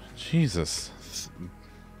 Jesus.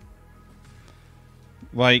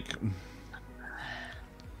 Like,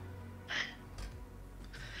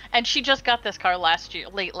 And she just got this car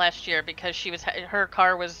late last year, because her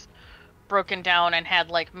car was broken down and had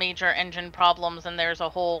like major engine problems, and there's a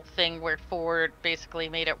whole thing where Ford basically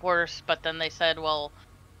made it worse, but then they said, well,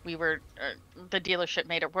 the dealership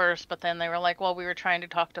made it worse, but then they were like, well, we were trying to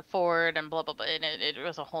talk to Ford and blah blah blah, and it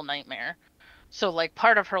was a whole nightmare. So like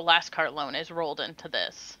part of her last car loan is rolled into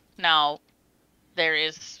this. Now there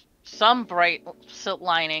is some bright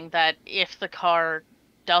lining that if the car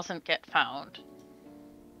doesn't get found,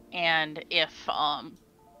 and if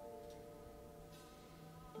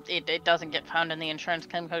it doesn't get found in the insurance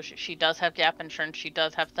claim, because she does have gap insurance, she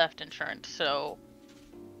does have theft insurance, so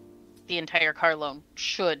the entire car loan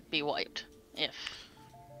should be wiped if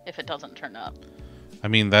it doesn't turn up. I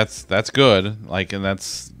mean, that's good. Like, and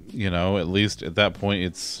that's, at least at that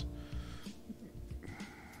point,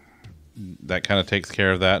 that kind of takes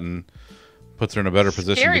care of that and puts her in a better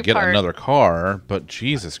position to Scary get part another car. But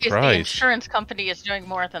Jesus is the Christ. insurance company is doing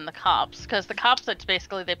more than the cops, because the cops, it's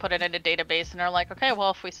basically they put it in a database and are like, okay,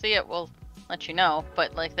 well, if we see it, we'll let you know.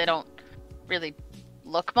 But like, they don't really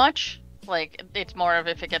look much. Like, it's more of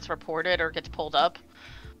if it gets reported or gets pulled up,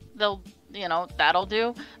 they'll you know, that'll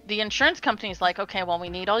do. The insurance company's like, okay, well, we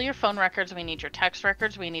need all your phone records, we need your text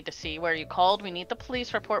records, we need to see where you called, we need the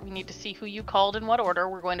police report, we need to see who you called in what order.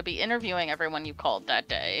 We're going to be interviewing everyone you called that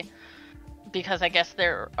day. Because I guess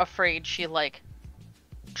they're afraid she, like,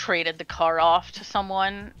 traded the car off to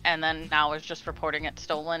someone and then now is just reporting it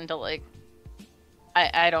stolen to, like,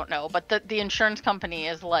 I don't know. But the insurance company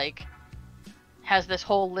is, like, has this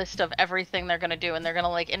whole list of everything they're going to do, and they're going to,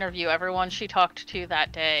 like, interview everyone she talked to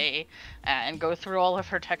that day and go through all of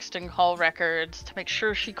her text and call records to make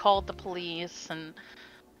sure she called the police. And,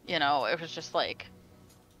 you know, it was just like,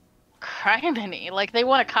 criminy. Like, they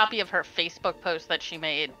want a copy of her Facebook post that she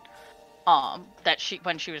made,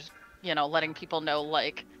 when she was, you know, letting people know,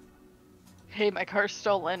 like, hey, my car's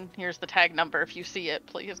stolen, here's the tag number, if you see it,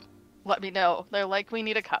 please let me know. They're like, we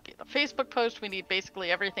need a copy of the Facebook post, we need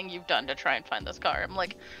basically everything you've done to try and find this car. I'm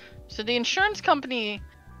like, so the insurance company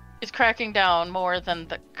is cracking down more than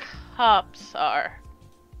the cops are.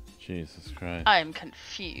 Jesus Christ. I'm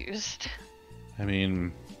confused. I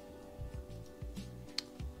mean,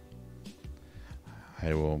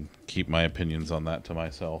 I will keep my opinions on that to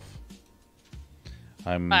myself.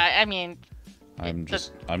 I'm not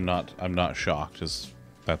shocked,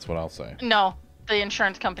 that's what I'll say. No, the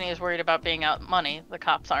insurance company is worried about being out money. The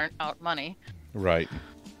cops aren't out money. Right.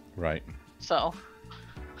 So,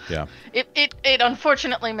 yeah. It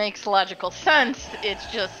unfortunately makes logical sense.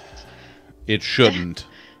 It's just... It shouldn't.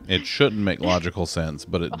 It shouldn't make logical sense,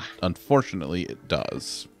 but unfortunately it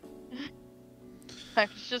does.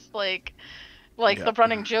 It's just like Yeah. The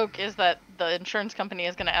running joke is that the insurance company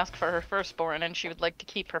is going to ask for her firstborn, and she would like to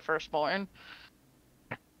keep her firstborn.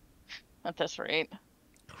 At this rate.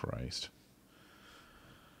 Christ.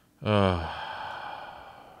 Yep.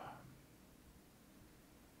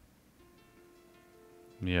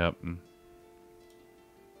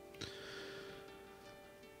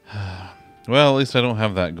 Well, at least I don't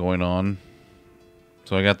have that going on.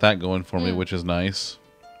 So I got that going for me, which is nice.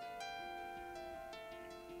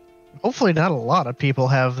 Hopefully not a lot of people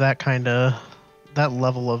have that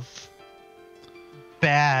level of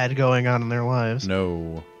bad going on in their lives.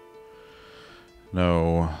 No.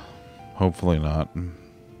 Hopefully not.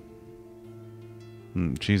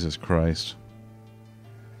 Jesus Christ.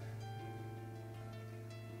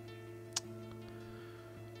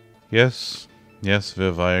 Yes,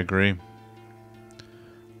 Viv, I agree.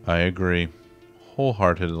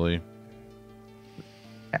 Wholeheartedly.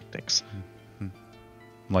 Tactics.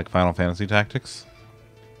 Like Final Fantasy Tactics?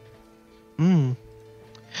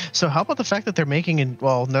 So how about the fact that they're making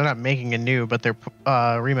they're not making a new, but they're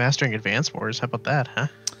remastering Advance Wars. How about that, huh?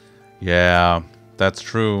 Yeah, that's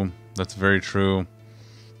true. That's very true.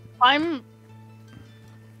 My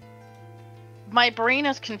brain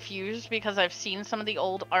is confused because I've seen some of the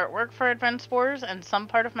old artwork for Advance Wars, and some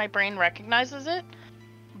part of my brain recognizes it,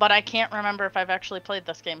 but I can't remember if I've actually played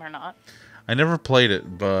this game or not. I never played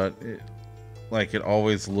it, but it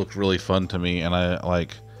always looked really fun to me, and I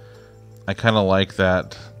kind of like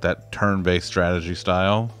that turn-based strategy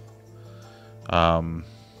style.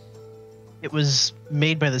 It was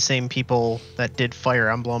made by the same people that did Fire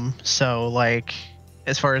Emblem, so like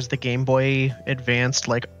as far as the Game Boy Advanced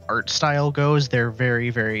art style goes, they're very,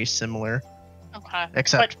 very similar. Okay.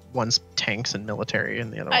 Except one's tanks and military,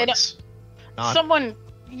 and the other one's not.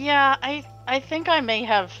 I think I may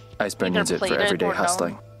have Iceburn needs it for everyday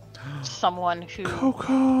hustling. Someone who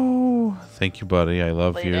Coco. Thank you, buddy. I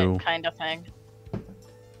love you. Kind of thing.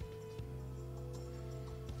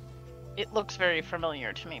 It looks very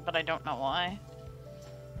familiar to me, but I don't know why.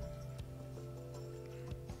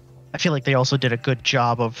 I feel like they also did a good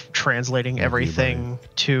job of translating everything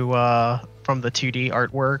to from the 2D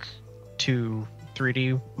artwork to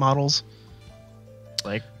 3D models.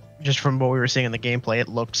 Like, just from what we were seeing in the gameplay, it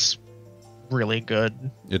looks really good.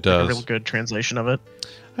 It does. Like a real good translation of it.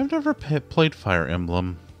 I've never played Fire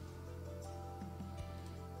Emblem.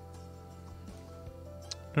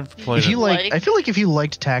 Never played I feel like if you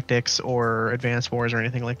liked Tactics or Advance Wars or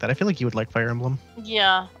anything like that, I feel like you would like Fire Emblem.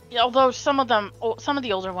 Yeah, although some of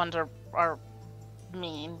the older ones are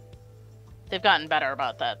mean. They've gotten better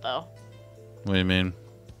about that, though. What do you mean?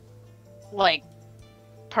 Like,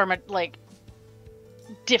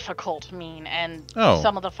 difficult mean, and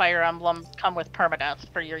some of the Fire Emblems come with permadeath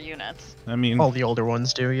for your units. I mean, all the older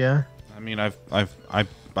ones do, yeah. I mean, I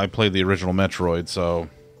played the original Metroid, so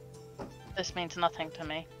this means nothing to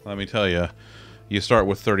me. Let me tell you, you start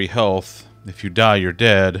with 30 health. If you die, you're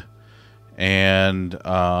dead, and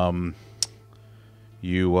the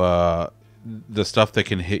stuff that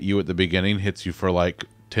can hit you at the beginning hits you for like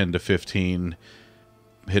 10 to 15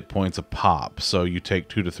 hit points a pop. So you take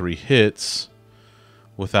 2 to 3 hits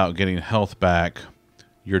without getting health back,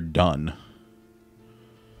 you're done.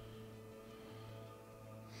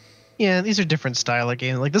 Yeah, these are different style of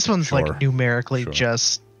games. Like this one's Sure. like numerically Sure.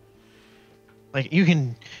 just like you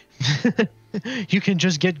can you can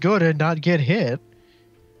just get good and not get hit.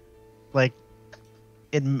 Like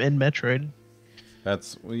in Metroid.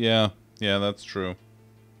 That's that's true.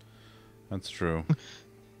 That's true.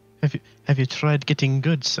 Have you tried getting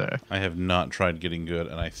good, sir? I have not tried getting good,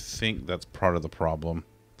 and I think that's part of the problem.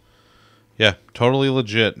 Yeah, totally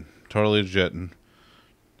legit. Totally legit.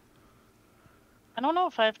 I don't know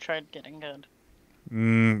if I've tried getting good.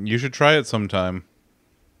 You should try it sometime.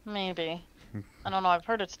 Maybe. I don't know. I've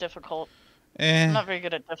heard it's difficult. I'm Eh, not very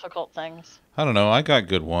good at difficult things. I don't know. I got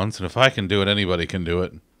good once, and if I can do it, anybody can do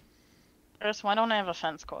it. Chris, why don't I have a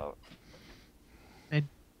fence quote? I-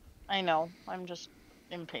 I know. I'm just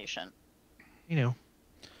impatient. You know.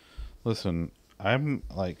 Listen, I've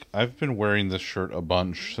been wearing this shirt a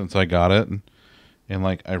bunch since I got it, and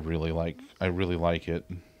like I really like it.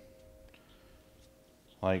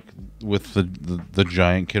 Like with the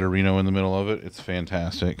giant Kitterino in the middle of it, it's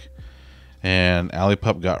fantastic. And Allie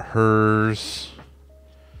Pup got hers.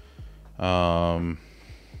 Vifa,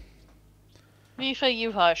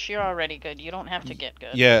 you hush. You're already good. You don't have to get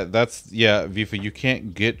good. Yeah, Vifa, you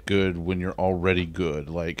can't get good when you're already good.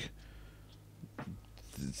 Like,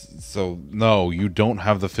 so no, you don't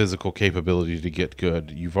have the physical capability to get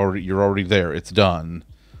good. You're already there. It's done.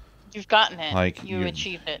 You've gotten it. Like you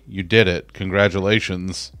achieved it. You did it.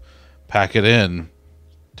 Congratulations. Pack it in.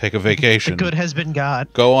 Take a vacation. The good has been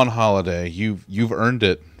got. Go on holiday. You've earned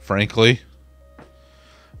it, frankly.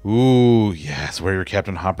 Ooh, yes. Wear your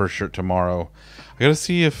Captain Hopper shirt tomorrow. I gotta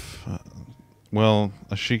see if,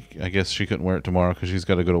 I guess she couldn't wear it tomorrow because she's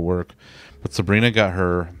got to go to work. But Sabrina got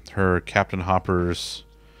her Captain Hopper's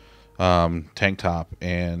tank top,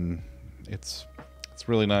 and it's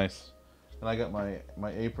really nice. And I got my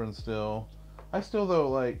apron still. I still, though,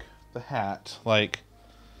 like the hat. Like,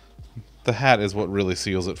 the hat is what really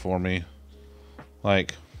seals it for me.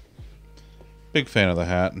 Like, big fan of the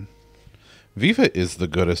hat. Viva is the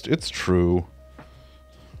goodest. It's true.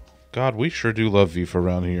 God, we sure do love Viva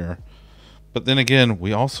around here. But then again,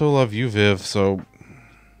 we also love you, Viv, so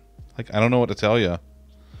like I don't know what to tell you.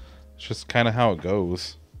 It's just kind of how it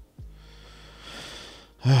goes.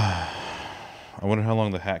 I wonder how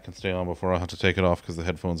long the hat can stay on before I have to take it off because the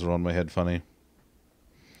headphones are on my head funny.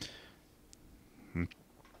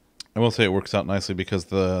 I will say it works out nicely because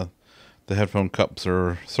the headphone cups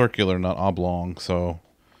are circular, not oblong, so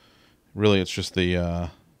really it's just the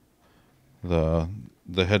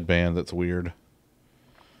headband that's weird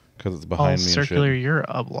because it's behind me. Circular, and shit. you're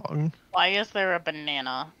oblong. Why is there a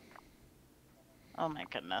banana? Oh my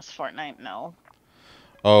goodness, Fortnite, no.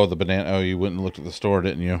 Oh, the banana. Oh, you went and looked at the store,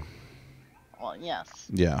 didn't you? Well, yes.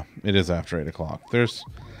 Yeah, it is after 8 o'clock. There's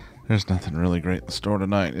nothing really great in the store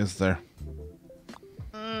tonight, is there?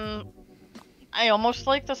 I almost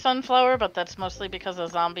like the sunflower, but that's mostly because of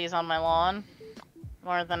zombies on my lawn,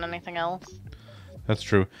 more than anything else. That's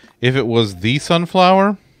true. If it was the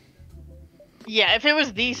sunflower... Yeah, if it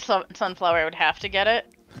was the sunflower, I would have to get it.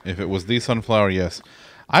 If it was the sunflower, yes.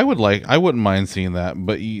 I wouldn't mind seeing that,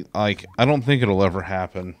 but I don't think it'll ever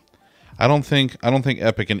happen. I don't think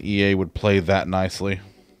Epic and EA would play that nicely.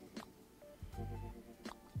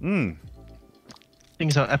 Things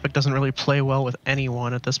out Epic doesn't really play well with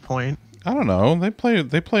anyone at this point. I don't know. They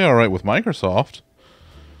play all right with Microsoft.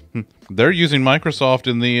 They're using Microsoft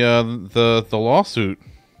in the lawsuit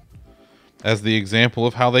as the example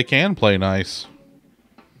of how they can play nice.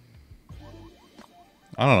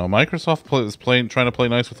 I don't know. Microsoft is trying to play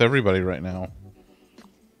nice with everybody right now.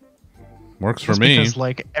 Works for me. Because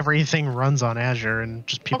like everything runs on Azure and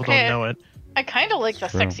just people don't know it. I kind of like the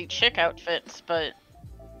true. sexy chick outfits, but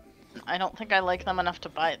I don't think I like them enough to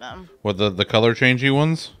buy them. What, the color changey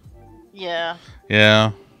ones? Yeah.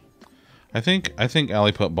 Yeah. I think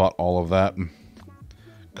Aliput bought all of that.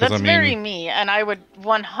 That's very me, and I would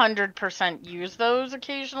 100% use those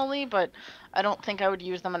occasionally, but I don't think I would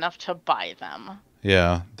use them enough to buy them.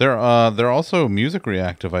 Yeah, they're also music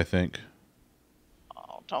reactive, I think.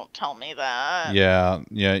 Oh, don't tell me that. Yeah,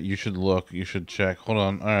 you should look. You should check. Hold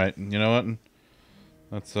on. All right, you know what?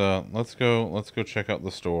 Let's go check out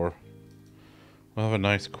the store. We'll have a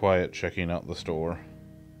nice quiet checking out the store.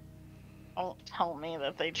 Don't tell me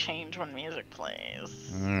that they change when music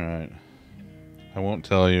plays. All right. I won't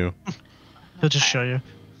tell you. He'll just show you.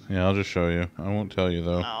 Yeah, I'll just show you. I won't tell you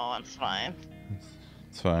though. No, that's fine.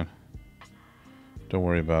 It's fine. Don't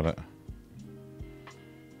worry about it.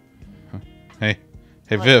 Huh. Hey,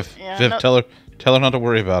 Viv. Yeah, Viv, no. tell her not to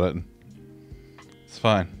worry about it. It's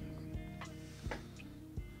fine.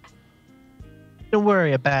 Don't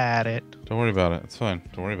worry about it. Don't worry about it. It's fine.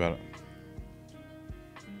 Don't worry about it.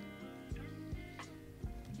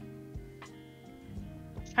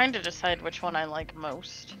 Trying to decide which one I like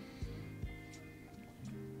most.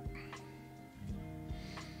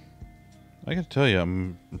 I gotta tell you,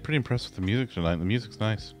 I'm pretty impressed with the music tonight. The music's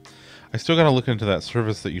nice. I still gotta look into that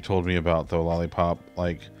service that you told me about, though, Lollipop.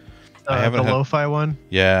 Like, I haven't the had... lo-fi one?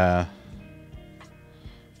 Yeah.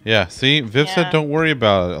 Yeah, see? Viv said don't worry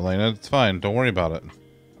about it, Elena. It's fine. Don't worry about it.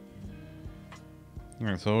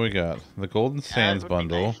 Alright, so what we got? The Golden Sands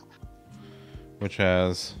bundle, nice. Which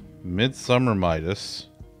has Midsummer Midas.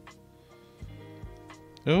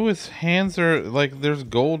 Oh, his hands are, like, there's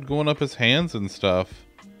gold going up his hands and stuff.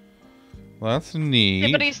 Well, that's neat.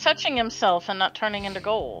 Yeah, but he's touching himself and not turning into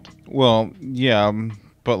gold. Well, yeah,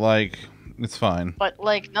 but, like, it's fine. But,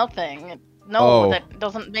 like, nothing. No, that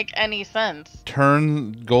doesn't make any sense.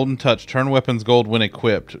 Turn Golden Touch. Turn weapons gold when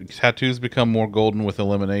equipped. Tattoos become more golden with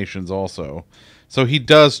eliminations also. So he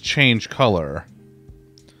does change color.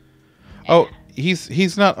 Yeah. Oh,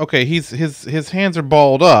 he's not... Okay, his hands are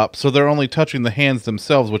balled up, so they're only touching the hands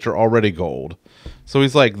themselves, which are already gold. So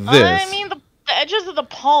he's like this. I mean, the edges of the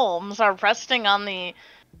palms are resting on the...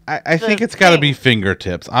 I think it's got to be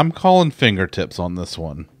fingertips. I'm calling fingertips on this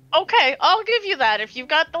one. Okay, I'll give you that if you've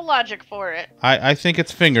got the logic for it. I think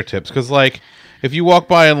it's fingertips, because, like, if you walk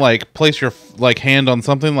by and, like, place your, like, hand on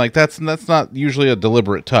something, like, that's not usually a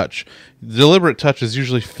deliberate touch. Deliberate touch is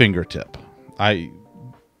usually fingertip. Okay,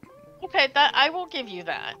 that I will give you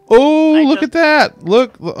that. Oh, look at that!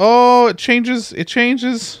 Look, oh, it changes. It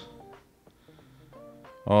changes.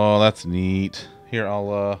 Oh, that's neat. Here,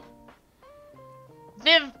 I'll,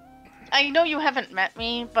 Viv, I know you haven't met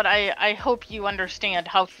me, but I hope you understand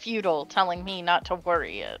how futile telling me not to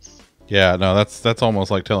worry is. Yeah, no, that's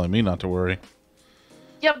almost like telling me not to worry.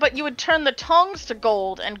 Yeah, but you would turn the tongs to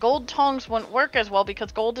gold, and gold tongs wouldn't work as well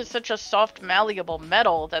because gold is such a soft, malleable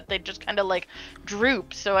metal that they just kind of, like,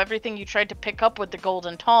 droop. So everything you tried to pick up with the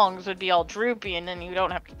golden tongs would be all droopy, and then you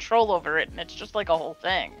don't have control over it, and it's just like a whole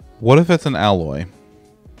thing. What if it's an alloy?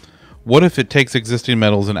 What if it takes existing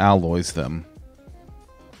metals and alloys them?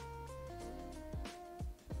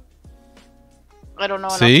 I don't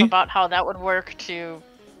know enough about how that would work to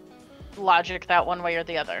logic that one way or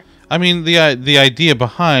the other. I mean, the idea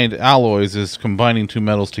behind alloys is combining two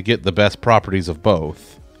metals to get the best properties of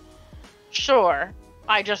both. Sure.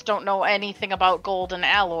 I just don't know anything about gold and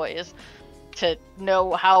alloys to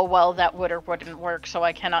know how well that would or wouldn't work, so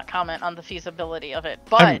I cannot comment on the feasibility of it.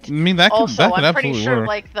 But I mean, that could, also, that could I'm pretty absolutely sure, work.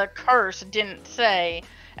 like, the curse didn't say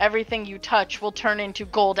everything you touch will turn into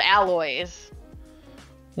gold alloys.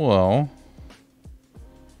 Well...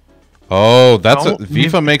 Oh, that's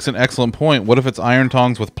Viva makes an excellent point. What if it's iron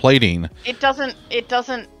tongs with plating? It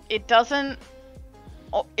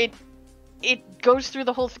goes through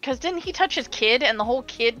the whole... Because didn't he touch his kid and the whole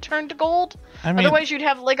kid turned to gold? I mean, otherwise you'd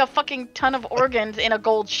have like a fucking ton of organs in a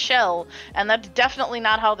gold shell, and that's definitely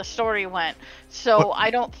not how the story went. So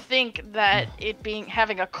I don't think that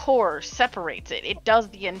having a core separates it. It does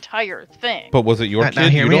the entire thing. But was it your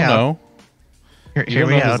kid? You don't know. Hear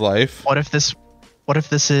me out. Life. What if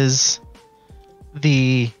this is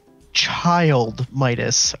the child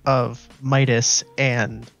Midas of Midas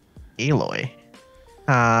and Aloy?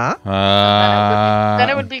 Then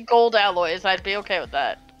it would be gold alloys. I'd be okay with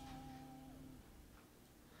that.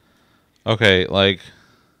 Okay, like...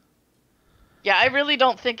 Yeah, I really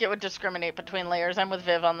don't think it would discriminate between layers. I'm with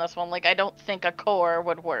Viv on this one. Like, I don't think a core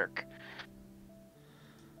would work.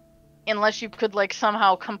 Unless you could, like,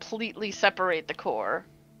 somehow completely separate the core.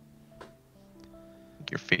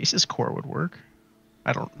 Your face's core would work.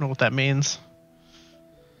 I don't know what that means.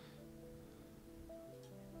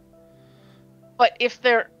 But if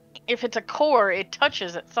it's a core, it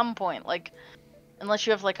touches at some point. Like, unless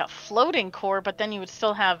you have like a floating core, but then you would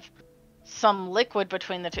still have some liquid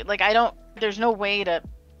between the two. Like, there's no way to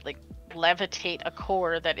like levitate a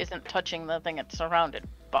core that isn't touching the thing it's surrounded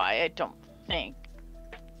by. I don't think.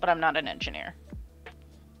 But I'm not an engineer.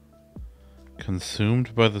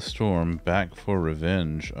 Consumed by the storm, back for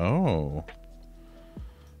revenge. Oh.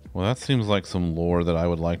 Well, that seems like some lore that I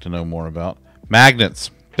would like to know more about.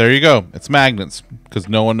 Magnets. There you go. It's magnets, because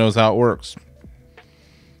no one knows how it works.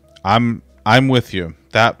 I'm with you.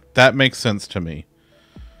 That makes sense to me.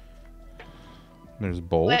 There's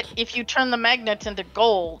bolt. But if you turn the magnets into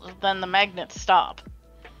gold, then the magnets stop.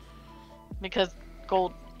 Because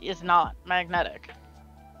gold is not magnetic.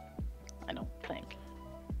 I don't think.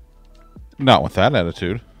 Not with that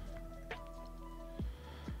attitude.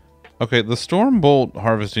 Okay, the storm bolt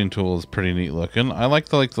harvesting tool is pretty neat looking. I like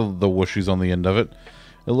the whooshies on the end of it.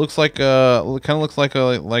 It looks like it kind of looks like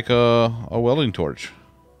a welding torch.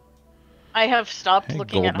 I have stopped Hey,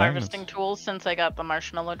 looking at gold magnets. harvesting tools since I got the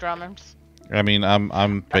marshmallow drummers. I mean, I'm I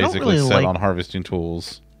don't basically really set like- on harvesting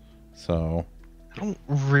tools, so I don't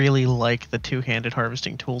really like the two-handed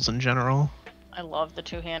harvesting tools in general. I love the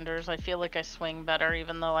two-handers. I feel like I swing better,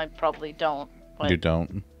 even though I probably don't. But you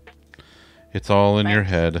don't. It's all in your Thanks.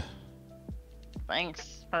 head.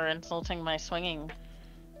 thanks for insulting my swinging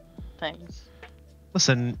things.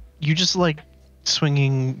 Listen, you just like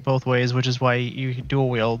swinging both ways, which is why you dual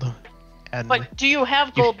wield. And But do you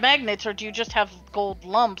have gold magnets, or do you just have gold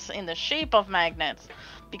lumps in the shape of magnets?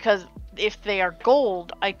 Because if they are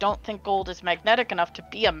gold, I don't think gold is magnetic enough to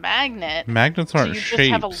be a magnet. Magnets So aren't you shapes.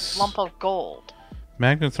 just have a lump of gold.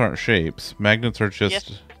 Magnets aren't shapes. Magnets are just.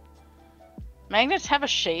 Yes. Magnets have a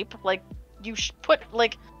shape. Like, you put,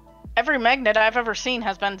 like, every magnet I've ever seen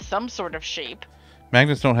has been some sort of shape.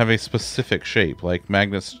 Magnets don't have a specific shape. Like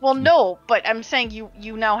magnets. Well, no, but I'm saying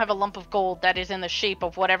you now have a lump of gold that is in the shape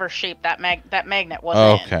of whatever shape that magnet was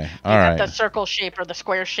in. Okay, You all got right. the circle shape or the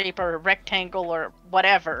square shape or rectangle or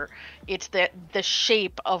whatever. It's the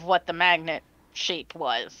shape of what the magnet shape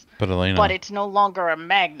was. But Elena. But it's no longer a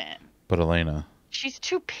magnet. But Elena. She's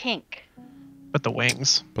too pink. but the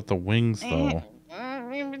wings. But the wings though.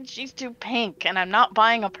 She's too pink, and I'm not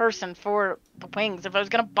buying a person for the wings. If I was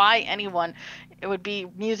gonna buy anyone, it would be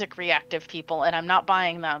music reactive people, and I'm not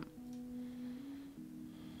buying them.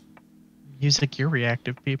 Music, you're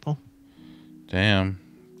reactive people. Damn.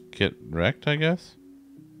 Get wrecked, I guess.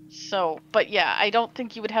 So, but yeah, I don't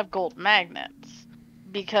think you would have gold magnets,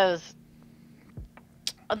 because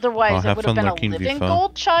otherwise Well, it have would have fun been a looking, living Vifa.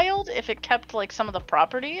 gold child if it kept like some of the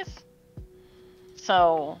properties.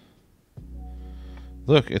 So,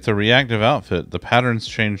 Look, it's a reactive outfit. The patterns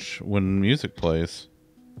change when music plays.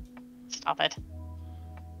 stop it.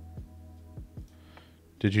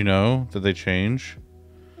 Did you know that they change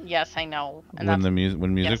Yes, I know. And when that's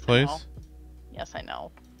when music yes, I plays? know. Yes, I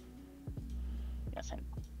know. Yes, I know.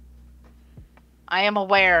 I am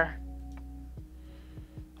aware.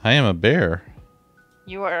 I am a bear.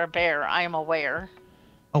 You are a bear. I am aware.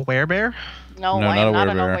 A werebear? No, No, I not am a not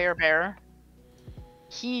an werebear. aware bear.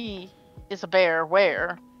 He is a bear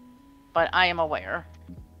where, but I am aware.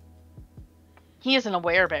 He is an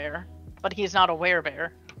aware bear, but he is not a werebear.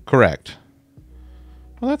 Correct.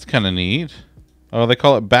 Well, that's kind of neat. Oh, they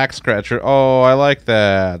call it back scratcher. Oh, I like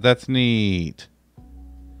that. That's neat.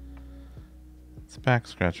 It's back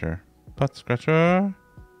scratcher. Butt scratcher.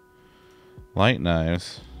 Light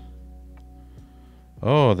knives.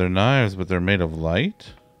 Oh, they're knives, but they're made of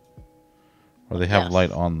light? Or they have Yes.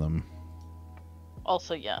 light on them?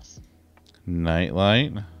 Also, yes. Night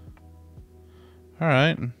light.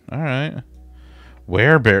 Alright, alright.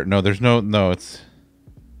 Werebear. No, there's no, it's...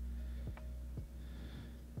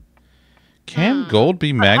 Can gold be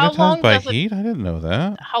How magnetized long by does it- heat? I didn't know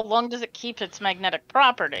that. How long does it keep its magnetic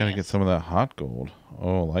properties? Gotta get some of that hot gold.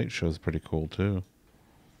 Oh, light show's pretty cool too.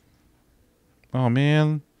 Oh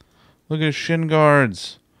man, look at his shin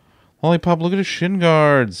guards. Lollipop, look at his shin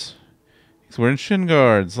guards. He's wearing shin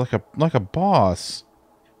guards like a boss.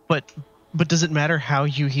 But does it matter how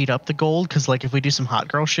you heat up the gold? Because like if we do some hot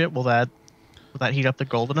girl shit, will that heat up the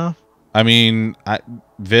gold enough? I mean,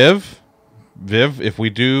 Viv, if we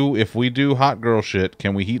do hot girl shit,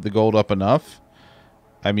 can we heat the gold up enough?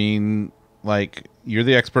 I mean, like, you're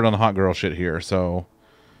the expert on the hot girl shit here, so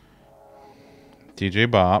DJ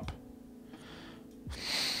Bop.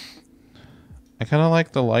 I kind of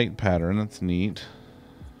like the light pattern. That's neat.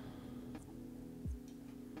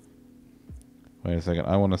 Wait a second.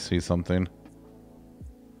 I want to see something.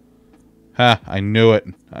 Ha! I knew it.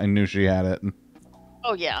 I knew she had it.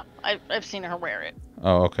 Oh yeah, I've seen her wear it.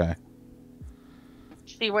 Oh, okay.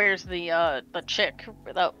 She wears the chick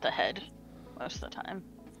without the head most of the time.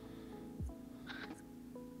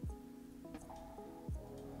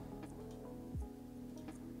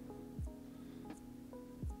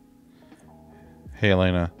 Hey,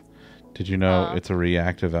 Elena. Did you know it's a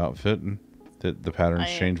reactive outfit? That the patterns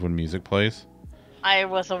I- change when music plays? I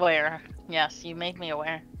was aware. Yes, you made me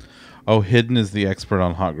aware. Oh, Hidden is the expert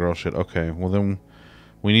on hot girl shit. Okay, well then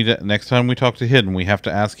we need to, next time we talk to Hidden, we have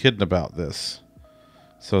to ask Hidden about this,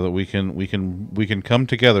 so that we can come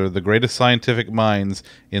together, the greatest scientific minds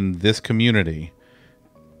in this community,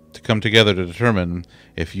 to come together to determine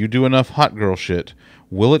if you do enough hot girl shit,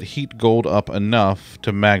 will it heat gold up enough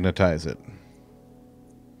to magnetize it?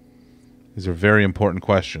 These are very important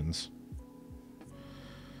questions.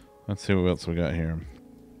 Let's see what else we got here.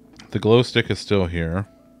 The glow stick is still here.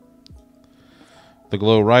 The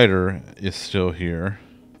glow rider is still here.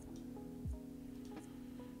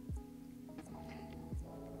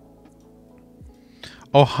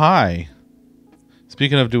 Oh, hi.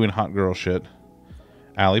 Speaking of doing hot girl shit,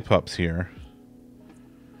 Allie Pup's here.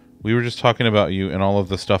 We were just talking about you and all of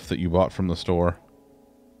the stuff that you bought from the store.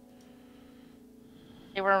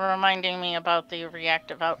 They were reminding me about the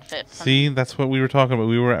reactive outfits. See, that's what we were talking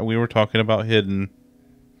about. We were talking about Hidden.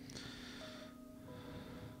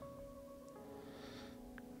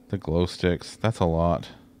 The glow sticks. That's a lot.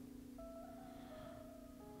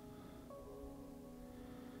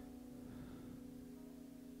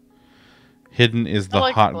 Hidden is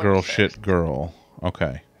the hot girl shit girl.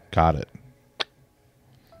 Okay, got it.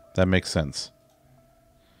 That makes sense.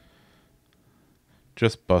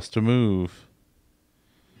 Just bust a move.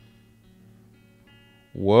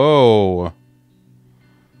 Whoa.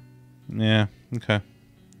 Yeah, okay.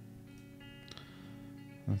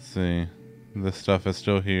 Let's see. This stuff is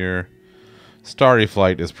still here. Starry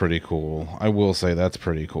Flight is pretty cool. I will say that's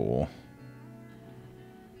pretty cool.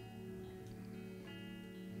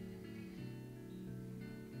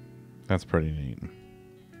 That's pretty neat.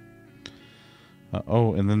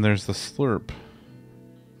 Oh, and then there's the slurp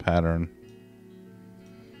pattern.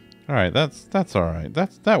 All right, that's all right.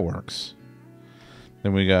 That works.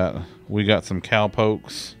 Then we got some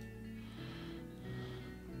cowpokes.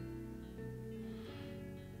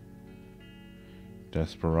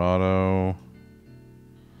 Desperado.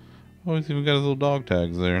 Oh, he's even got his little dog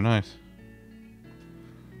tags there. Nice.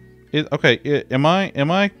 Okay, am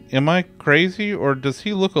I crazy, or does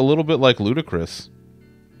he look a little bit like Ludacris?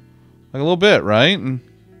 Like a little bit, right?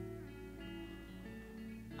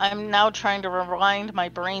 I'm now trying to rewind my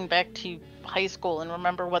brain back to high school and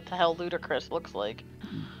remember what the hell Ludacris looks like.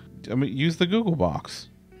 I mean, use the Google box.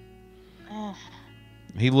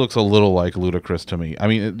 He looks a little like Ludacris to me. I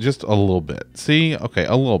mean, just a little bit. See? Okay,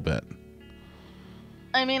 a little bit.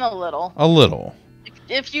 I mean, a little. A little.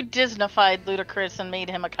 If you Disneyfied Ludacris and made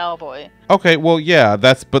him a cowboy. Okay, well, yeah,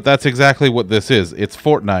 that's exactly what this is. It's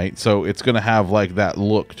Fortnite, so it's gonna have like that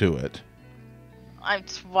look to it.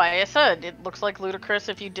 That's why I said it looks like Ludacris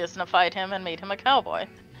if you Disneyfied him and made him a cowboy.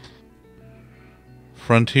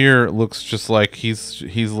 Frontier looks just like he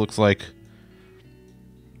looks like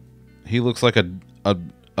a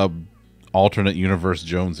alternate universe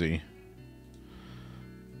Jonesy.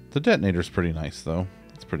 The detonator's pretty nice though.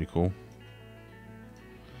 It's pretty cool.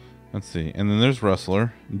 Let's see. And then there's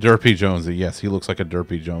Rustler. Derpy Jonesy. Yes, he looks like a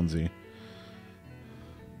Derpy Jonesy.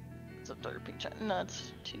 It's a Derpy Jonesy. No,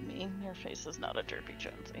 it's too mean. Your face is not a Derpy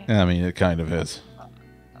Jonesy. I mean, it kind of is.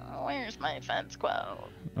 Where's my fence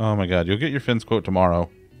quote? Oh my god, you'll get your fence quote tomorrow.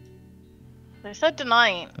 They said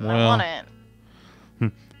tonight. And Well, I want it.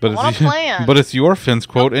 But I want a plan. But it's your fence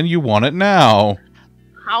quote and you want it now.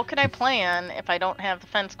 How can I plan if I don't have the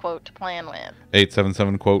fence quote to plan with?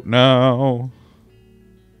 877 quote now.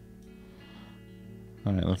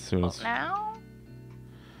 Alright, let's see what it's... Now?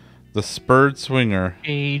 The Spurred Swinger.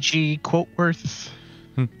 A.G. Quoteworth.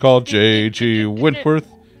 Call J.G. Wentworth.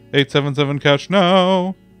 877 cash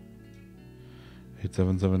now.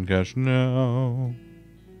 877 cash now.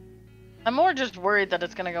 I'm more just worried that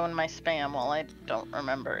it's gonna go in my spam while I don't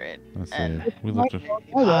remember it. Let's see. And We looked at...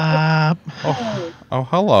 Oh,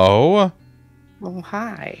 hello. Oh,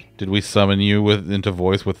 hi. Did we summon you into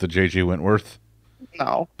voice with the J.G. Wentworth?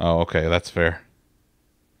 No. Oh, okay, that's fair.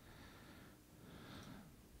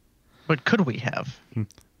 but could we have?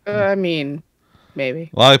 I mean,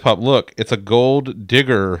 maybe. Lollipop, look, it's a gold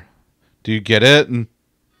digger. Do you get it? Is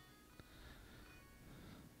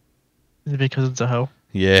it because it's a hoe?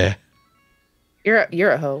 Yeah.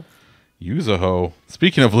 You're a hoe. Use a hoe.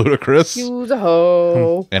 Speaking of Ludacris. Use a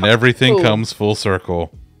hoe. And everything Ooh. comes full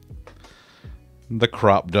circle. The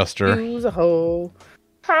crop duster. Use a hoe.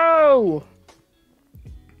 Hoe.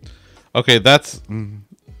 Okay, that's...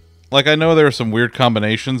 Like, I know there are some weird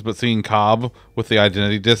combinations, but seeing Cobb with the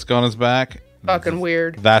identity disc on his back... Fucking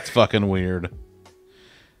weird. That's fucking weird.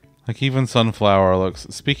 Like, even Sunflower looks...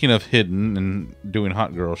 Speaking of hidden and doing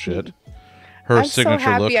hot girl shit... Her I'm signature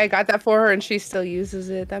so happy look... I got that for her and she still uses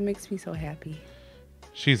it. That makes me so happy.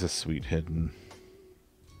 She's a sweet hidden.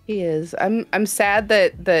 He is. I'm sad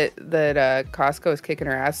that Costco is kicking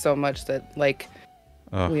her ass so much that like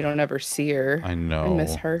we don't ever see her. I know. I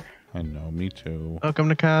miss her. I know. Me too. Welcome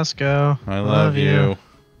to Costco. I love you.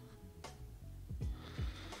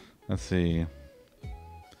 Let's see.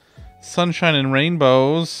 Sunshine and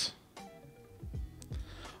rainbows.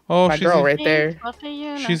 Oh, My girl right there.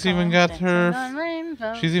 She's even got her.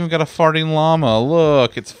 She's even got a farting llama.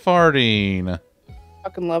 Look, it's farting.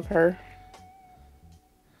 Fucking love her.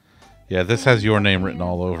 Yeah, this has your name written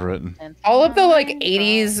all over it. All of the like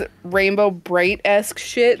 80s Rainbow Bright-esque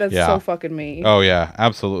shit. That's so fucking me. Oh yeah,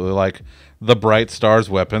 absolutely. Like the Bright Stars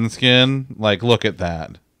weapon skin. Like, look at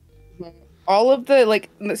that. All of the, like,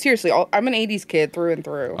 seriously, I'm an 80s kid through and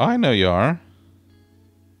through. Oh, I know you are.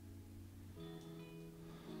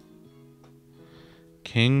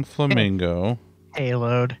 King Flamingo.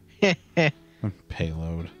 Payload.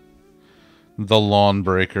 Payload. The Lawn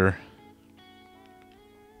Breaker.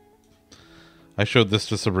 I showed this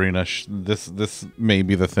to Sabrina. This may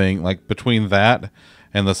be the thing. Like, between that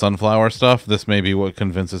and the sunflower stuff, this may be what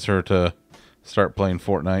convinces her to start playing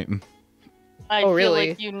Fortnite. I feel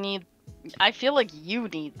like you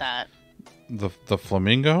need that. The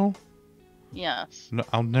flamingo? Yes. No,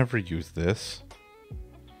 I'll never use this.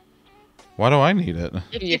 Why do I need it?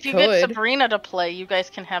 If you get Sabrina to play, you guys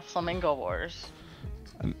can have Flamingo Wars.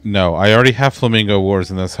 No, I already have Flamingo Wars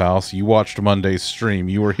in this house. You watched Monday's stream.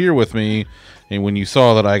 You were here with me, and when you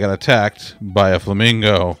saw that I got attacked by a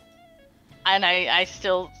flamingo. And I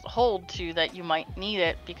still hold to that you might need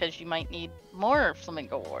it, because you might need more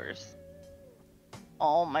Flamingo Wars.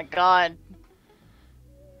 Oh my god.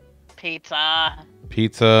 Pizza.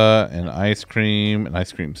 Pizza and ice cream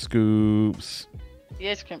scoops. The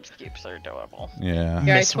ice cream scoops are adorable. Yeah.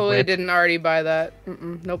 Yeah, I totally didn't already buy that.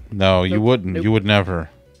 Nope. No, you wouldn't. Nope. You would never.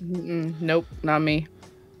 Nope, not me.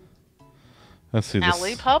 Let's see this.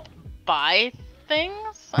 Alley Pup buy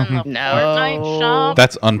things in the No. Fortnite shop?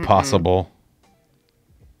 That's impossible.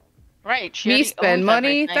 Right. She Me already spend owns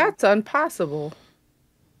money? everything. That's impossible.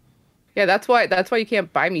 Yeah, that's why you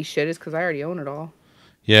can't buy me shit, is because I already own it all.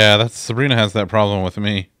 Yeah, Sabrina has that problem with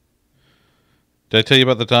me. Did I tell you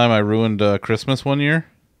about the time I ruined Christmas one year?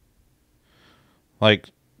 Like,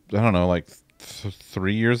 I don't know, like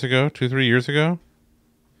 3 years ago? 2-3 years ago?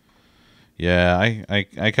 Yeah,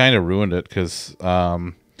 I kind of ruined it because,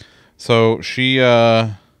 so she,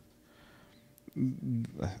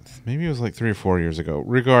 maybe it was like 3 or 4 years ago.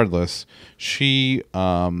 Regardless, she,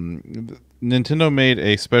 Nintendo made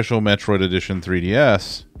a special Metroid Edition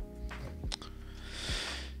 3DS.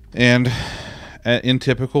 And in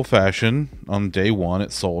typical fashion, on day one,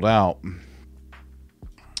 it sold out.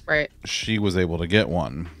 Right. She was able to get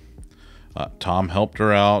one. Tom helped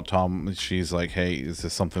her out. She's like, hey, is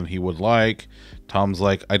this something he would like? Tom's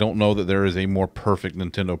like, I don't know that there is a more perfect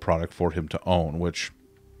Nintendo product for him to own, which,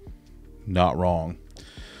 not wrong.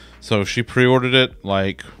 So she pre-ordered it,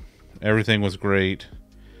 like, everything was great.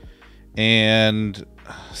 And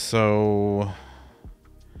so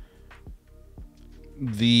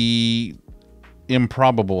the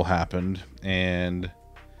improbable happened, and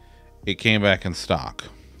it came back in stock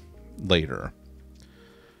later.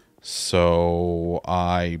 So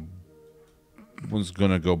I was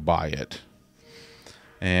gonna go buy it,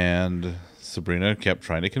 and Sabrina kept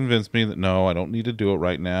trying to convince me that no, I don't need to do it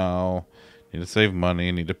right now. I need to save money,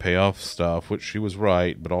 I need to pay off stuff, which she was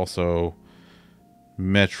right, but also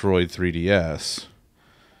Metroid 3DS.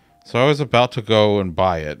 So I was about to go and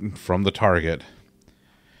buy it from the Target,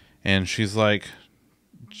 and she's like,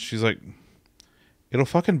 it'll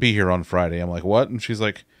fucking be here on Friday. I'm like, what? And she's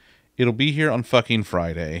like, it'll be here on fucking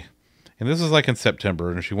Friday. And this is like in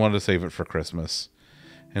September, and she wanted to save it for Christmas.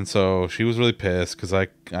 And so she was really pissed because I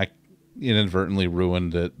inadvertently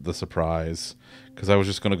ruined the surprise, because I was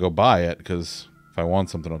just going to go buy it, because if I want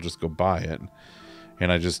something, I'll just go buy it.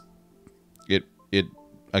 And I just, it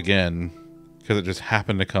again, because it just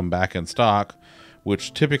happened to come back in stock,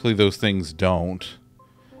 which typically those things don't.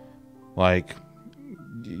 Like,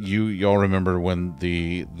 y'all remember when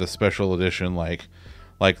the special edition, like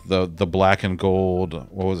the black and gold,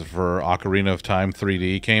 what was it, for Ocarina of Time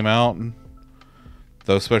 3D came out?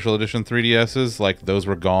 Those special edition 3DSs, like, those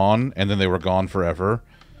were gone, and then they were gone forever,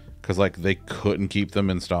 because, like, they couldn't keep them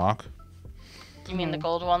in stock. You mean the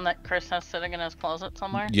gold one that Chris has sitting in his closet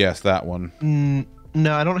somewhere? Yes, that one.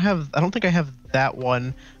 No, I don't think I have that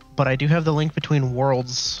one, but I do have the Link Between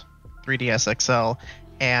Worlds 3DS XL,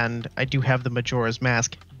 and I do have the Majora's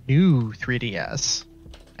Mask new 3DS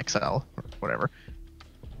XL, or whatever.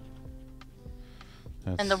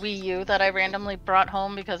 And the Wii U that I randomly brought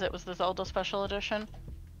home because it was the Zelda Special Edition.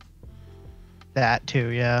 That too,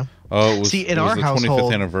 yeah. Oh, it was, See, in it was our the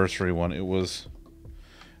household, 25th anniversary one. It was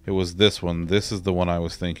this one. This is the one I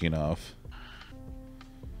was thinking of.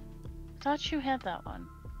 I thought you had that one.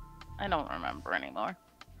 I don't remember anymore.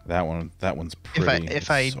 That one's pretty. If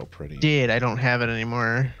I so pretty. did, I don't have it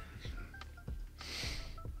anymore.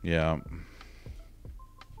 Yeah.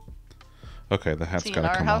 Okay, the hat's See, gotta in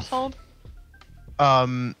our come household,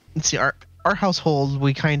 Let's see, our household,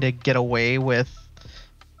 we kind of get away with,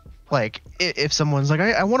 like, if someone's like,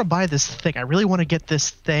 I want to buy this thing, I really want to get this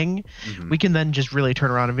thing, we can then just really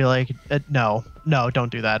turn around and be like, no,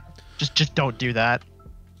 don't do that. Just don't do that.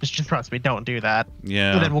 Just trust me, don't do that.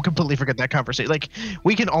 Yeah. And then we'll completely forget that conversation. Like,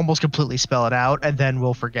 we can almost completely spell it out, and then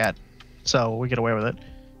we'll forget. So we get away with it.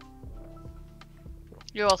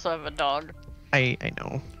 You also have a dog. I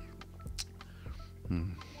know.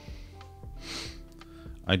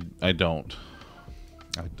 I don't.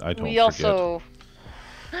 I don't.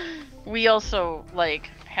 We also like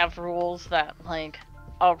have rules that like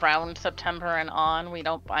around September and on we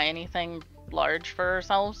don't buy anything large for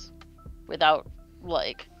ourselves without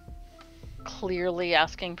like clearly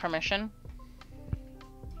asking permission,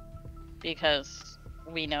 because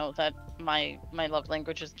we know that my love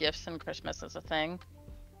language is gifts and Christmas is a thing.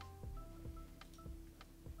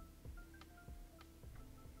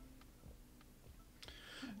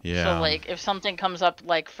 Yeah. So like if something comes up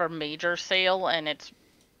like for major sale and it's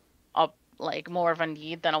up like more of a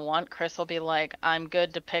need than a want, Chris will be like, I'm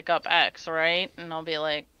good to pick up X, right? And I'll be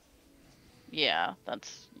like, yeah,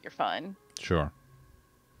 you're fine. Sure.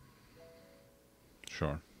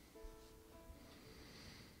 Sure.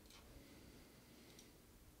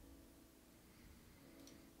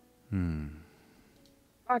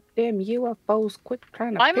 Goddamn UFOs, quit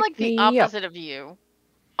trying to I'm pick like the me up. opposite of you.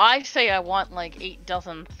 I say I want like 8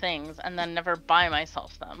 dozen things and then never buy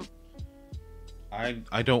myself them.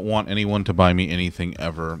 I don't want anyone to buy me anything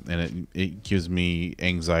ever, and it gives me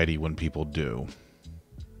anxiety when people do.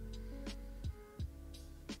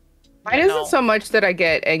 Mine isn't so much that I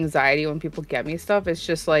get anxiety when people get me stuff. It's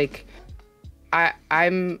just like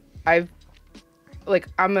I'm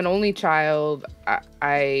an only child.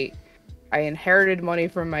 I inherited money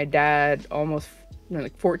from my dad almost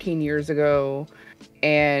like 14 years ago,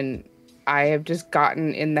 and I have just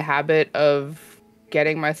gotten in the habit of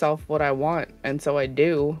getting myself what I want, and so I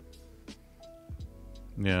do.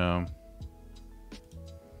 Yeah.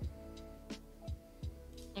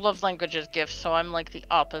 Love language is gifts, so I'm like the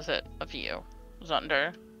opposite of you,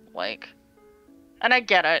 Zunder. Like, and I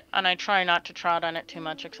get it, and I try not to trot on it too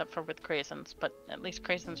much, except for with craisins. But at least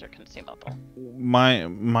craisins are consumable. My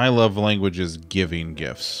love language is giving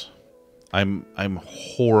gifts. I'm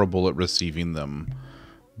horrible at receiving them,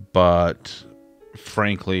 but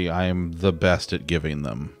frankly, I am the best at giving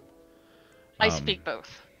them. I speak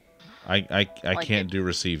both. I can't do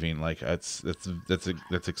receiving. Like that's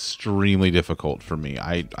extremely difficult for me.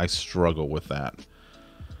 I struggle with that.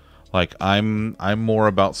 Like I'm more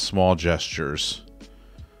about small gestures.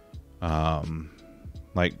 Little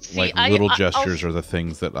gestures are the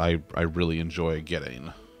things that I really enjoy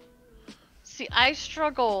getting. See, I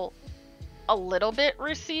struggle a little bit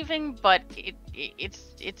receiving, but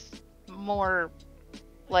it's more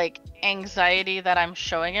like anxiety that I'm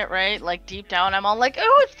showing it, right? Like deep down I'm all like,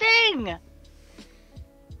 oh, a thing.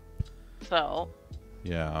 So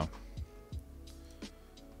yeah.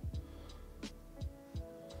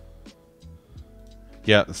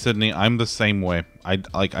 Yeah, Sydney, I'm the same way. I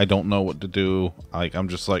don't know what to do. Like I'm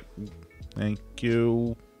just like, thank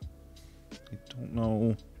you. I don't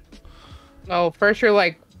know. Oh, first you're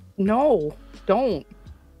like, no, don't.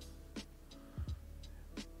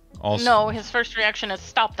 Also, no, his first reaction is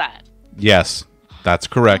stop that. Yes, that's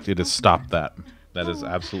correct. It is stop that. That is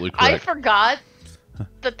absolutely correct. I forgot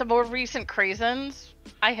that the more recent craisins,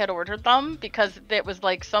 I had ordered them because it was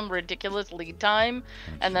like some ridiculous lead time,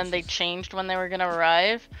 and then they changed when they were gonna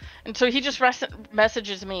arrive. And so he just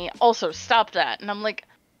messages me, also stop that, and I'm like,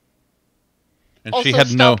 and she had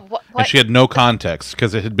she had no context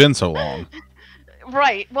because it had been so long.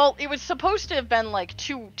 Right. Well, it was supposed to have been like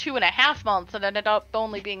 2.5 months, and ended up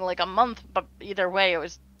only being like a month. But either way, it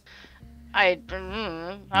was. I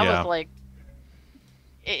was like,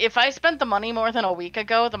 if I spent the money more than a week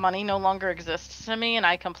ago, the money no longer exists to me, and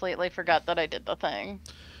I completely forgot that I did the thing.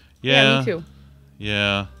 Yeah, me too.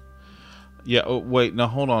 Yeah. Yeah. Oh, wait. No.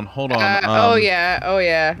 Hold on. Oh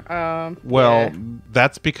yeah. Well,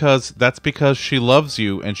 that's because she loves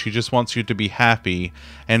you and she just wants you to be happy.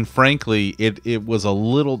 And frankly, it was a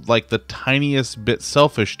little like the tiniest bit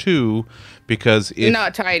selfish too, because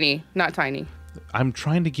not tiny. I'm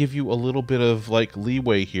trying to give you a little bit of like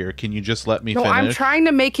leeway here. Can you just let me finish? I'm trying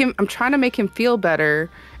to make him feel better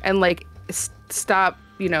and like stop,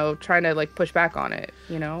 trying to like push back on it,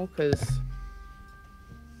 because.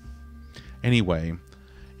 Anyway,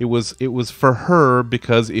 it was for her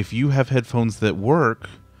because if you have headphones that work,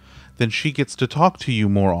 then she gets to talk to you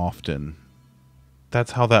more often.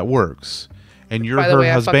 That's how that works. And you're her husbando.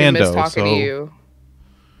 I fucking miss talking to you.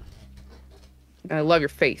 And I love your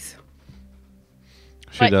face.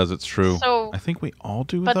 She does. It's true. So, I think we all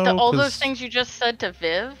do. But though, all those things you just said to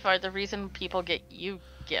Viv are the reason people get you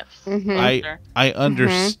gifts. I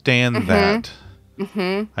understand that.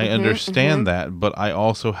 I understand that, but I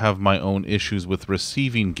also have my own issues with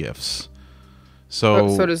receiving gifts.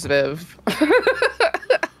 So does Viv.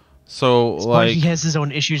 So, It's like, why he has his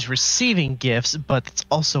own issues receiving gifts, but it's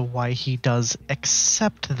also why he does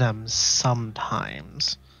accept them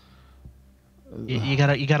sometimes. You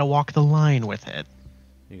gotta walk the line with it.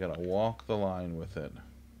 you gotta walk the line with it. I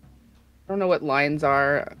don't know what lines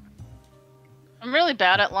are. I'm really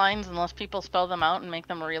bad at lines unless people spell them out and make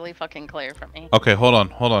them really fucking clear for me. Okay, hold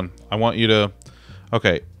on. I want you to...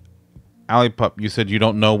 Okay, Allie Pup, you said you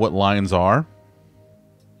don't know what lines are?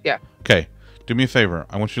 Yeah. Okay, do me a favor.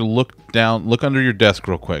 I want you to look under your desk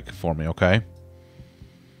real quick for me, okay?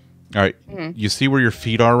 All right, you see where your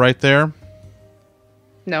feet are right there?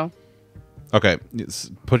 No. Okay,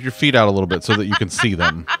 put your feet out a little bit so that you can see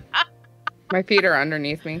them. My feet are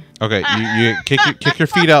underneath me. Okay, you kick your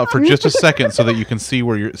feet out for just a second so that you can see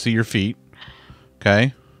your feet.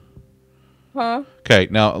 Okay? Huh? Okay,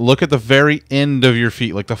 now look at the very end of your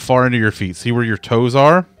feet, like the far end of your feet. See where your toes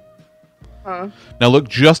are? Huh? Now look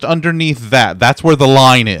just underneath that. That's where the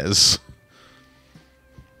line is.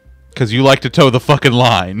 Because you like to toe the fucking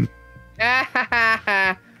line.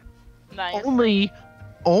 Nice.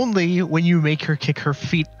 Only when you make her kick her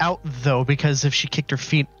feet out, though, because if she kicked her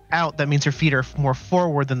feet out, that means her feet are more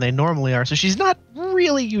forward than they normally are, so she's not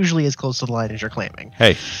really usually as close to the line as you're claiming.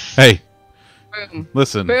 Hey. Boom.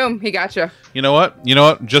 Listen. Boom. He gotcha. You know what?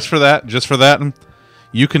 Just for that,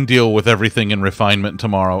 you can deal with everything in refinement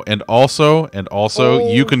tomorrow. And also,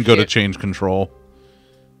 you can go to change control.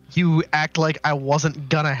 You act like I wasn't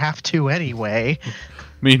gonna have to anyway. I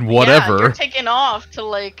mean, whatever. Yeah, you're taking off to,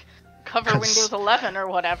 like, cover Windows 11 or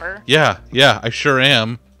whatever. Yeah, I sure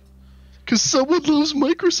am. Because someone loves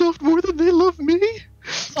Microsoft more than they love me.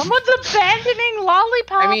 Someone's abandoning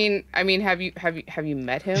Lollipop. I mean, have you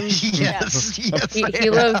met him? Yes. He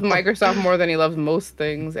loves Microsoft more than he loves most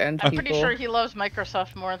things and I'm people. pretty sure he loves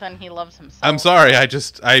Microsoft more than he loves himself. I'm sorry.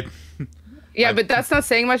 Yeah, but that's not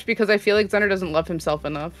saying much because I feel like Zunder doesn't love himself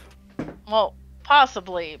enough. Well,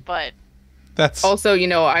 possibly, but That's Also,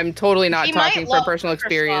 I'm totally not He might talking from love personal Microsoft.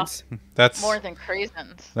 experience. that's more than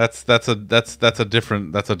craisins. that's a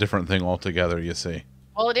different thing altogether. You see.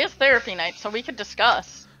 Well, it is therapy night, so we could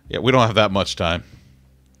discuss. Yeah, we don't have that much time.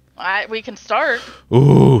 We can start.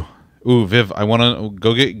 Ooh, Viv, I want to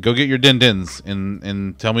go get your din-dins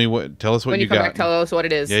and tell us what When you come got. back, tell us what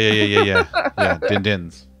it is. Yeah. Yeah,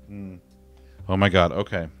 din-dins. Oh my God.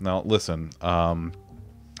 Okay, now listen.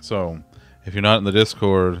 So if you're not in the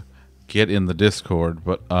Discord, get in the Discord.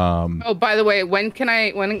 But Oh, by the way, when can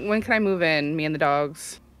I move in? Me and the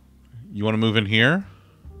dogs. you want to move in here?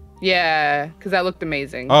 Yeah, because that looked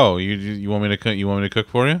amazing. Oh, you want me to cook? You want me to cook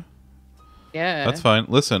for you? Yeah. That's fine.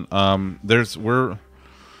 Listen, I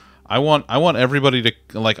want everybody to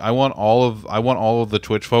I want all of the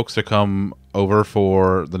Twitch folks to come over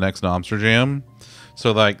for the next Nomster Jam.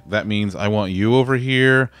 So that means I want you over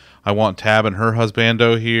here. I want Tab and her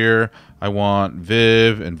husbando here. I want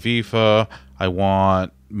Viv and Vifa. I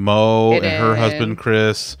want Mo and her husband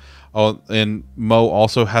Chris. Oh, and Mo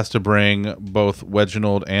also has to bring both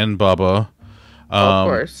Reginald and Bubba. Of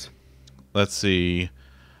course. Let's see.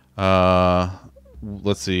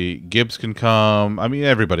 Gibbs can come. I mean,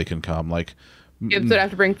 everybody can come. Gibbs would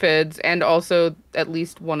have to bring Fids and also at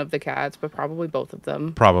least one of the cats, but probably both of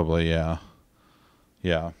them. Probably, yeah.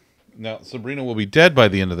 Yeah. Now, Sabrina will be dead by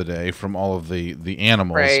the end of the day from all of the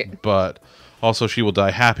animals, right. But also she will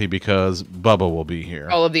die happy because Bubba will be here.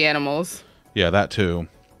 All of the animals. Yeah, that too.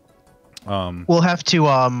 We'll have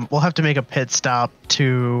to make a pit stop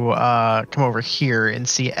to come over here and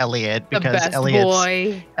see Elliot because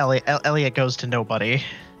Elliot goes to nobody.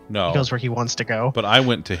 No, he goes where he wants to go. But I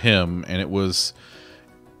went to him, and it was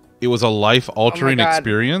a life-altering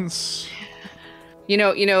experience.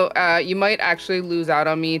 You might actually lose out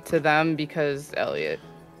on me to them because Elliot.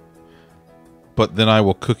 But then I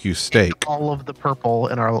will cook you steak. All of the purple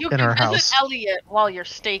in our house. You can visit Elliot while your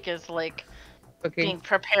steak is being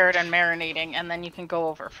prepared and marinating, and then you can go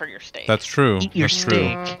over for your steak. That's true. Eat your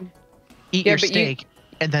steak. Eat your steak,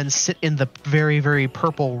 and then sit in the very, very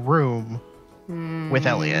purple room with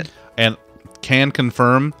Elliot. And can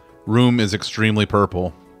confirm, room is extremely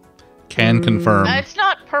purple. Can confirm. It's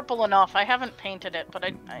not purple enough. I haven't painted it, but I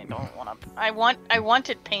don't want to. I want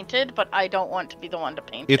it painted, but I don't want to be the one to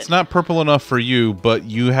paint it. It's not purple enough for you, but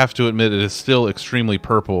you have to admit it is still extremely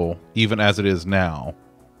purple, even as it is now.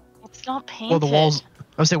 It's not painted. Well, the walls.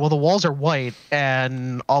 I would say, well, the walls are white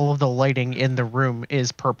and all of the lighting in the room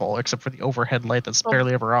is purple, except for the overhead light that's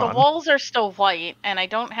barely ever on. The walls are still white, and I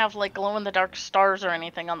don't have like glow-in-the-dark stars or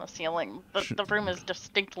anything on the ceiling. The room is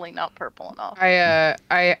distinctly not purple enough. I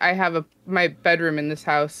have my bedroom in this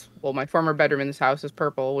house. Well, my former bedroom in this house is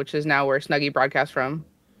purple, which is now where Snuggie broadcasts from.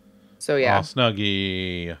 So yeah. Oh,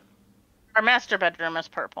 Snuggie. Our master bedroom is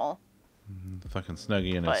purple. Fucking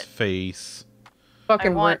Snuggie in his face.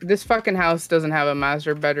 This fucking house doesn't have a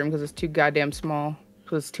master bedroom because it's too goddamn small.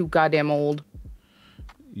 Because it's too goddamn old.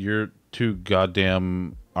 You're too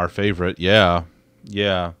goddamn our favorite. Yeah.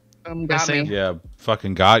 Yeah. Got me. Yeah.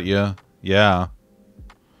 Fucking got ya. Yeah.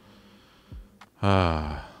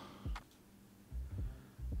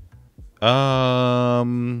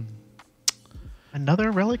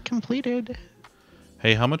 Another relic completed.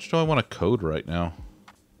 Hey, how much do I want to code right now?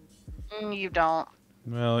 You don't.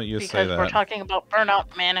 Well, you say that. Because we're talking about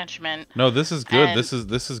burnout management. No, this is good. This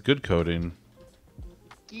is good coding.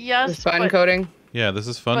 Yes, this fun coding. Yeah, this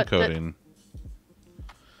is fun coding.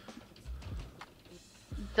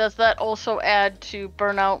 Does that also add to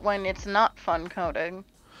burnout when it's not fun coding?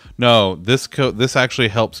 No, this actually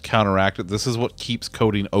helps counteract it. This is what keeps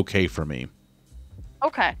coding okay for me.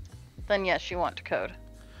 Okay, then yes, you want to code.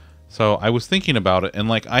 So I was thinking about it, and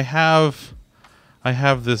like I have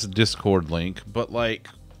this Discord link, but like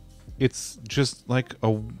it's just like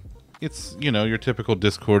it's your typical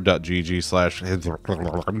discord.gg/.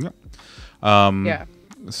 Yeah.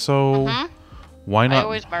 So why not? I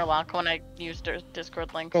always Murloc when I use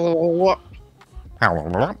Discord links.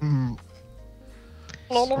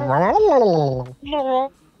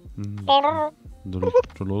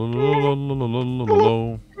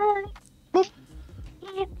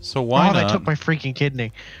 So why not? I took my freaking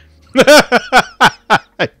kidney.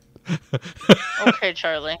 Okay,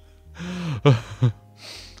 Charlie.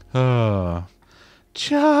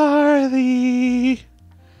 Charlie.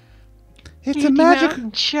 It's a magical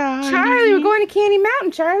Charlie, we're going to Candy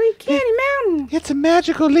Mountain, Charlie. Candy Mountain. It's a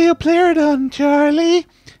magical Leopleurodon, Charlie.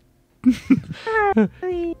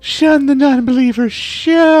 Shun the non-believer.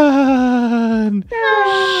 Shun.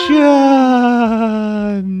 Shun.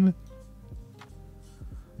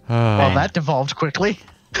 Well, that devolved quickly.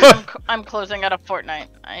 I'm closing out of Fortnite.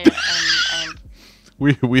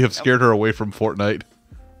 We have scared her away from Fortnite.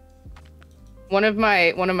 One of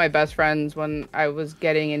my best friends when I was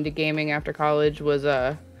getting into gaming after college was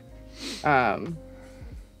his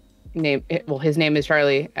name is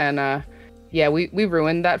Charlie, and yeah, we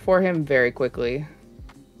ruined that for him very quickly.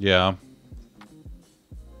 Yeah.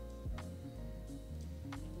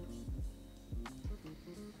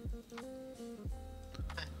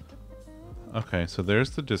 Okay, so there's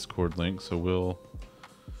the Discord link, so we'll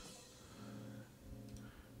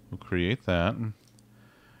create that.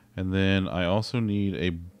 And then I also need a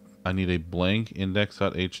blank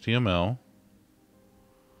index.html.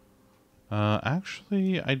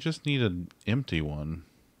 Actually, I just need an empty one.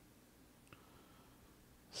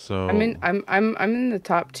 So I'm in the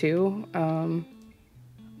top 2. On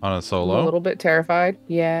a solo? I'm a little bit terrified.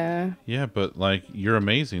 Yeah. Yeah, but like you're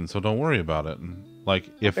amazing, so don't worry about it.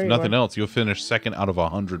 Like if nothing else, you'll finish second out of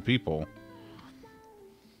 100 people.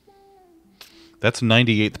 That's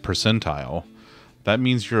 98th percentile. That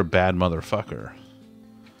means you're a bad motherfucker.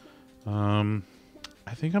 I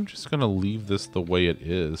think I'm just gonna leave this the way it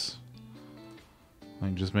is. I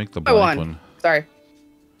can just make the blank one. Sorry.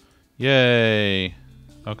 Yay!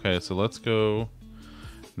 Okay, so let's go.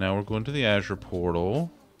 Now we're going to the Azure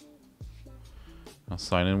portal. I'll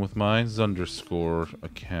sign in with my Zunderscore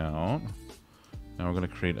account. Now we're going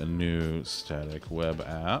to create a new static web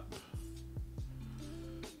app.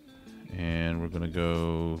 And we're going to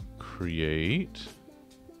go create.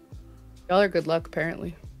 Y'all are good luck,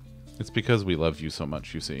 apparently. It's because we love you so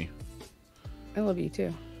much, you see. I love you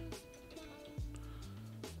too.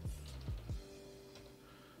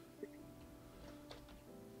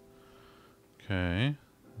 Okay.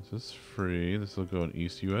 This is free. This will go in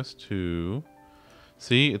East US 2.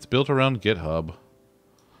 See, it's built around GitHub.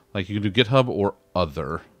 Like you can do GitHub or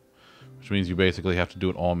other, which means you basically have to do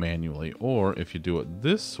it all manually. Or if you do it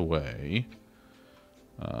this way,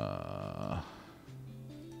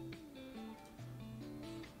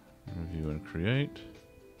 review and create.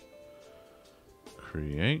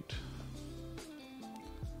 Create.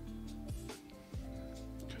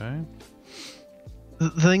 Okay. The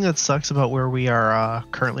thing that sucks about where we are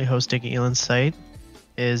currently hosting Elon's site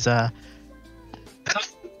is that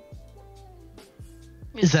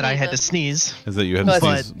I had to sneeze. Is that you had to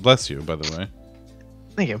sneeze? Bless you, by the way.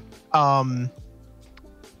 Thank you.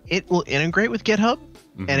 It will integrate with GitHub,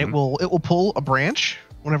 and it will pull a branch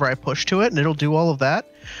whenever I push to it, and it'll do all of that,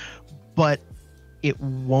 but it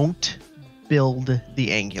won't build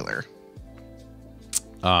the angular.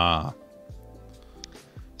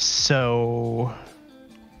 So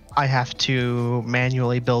I have to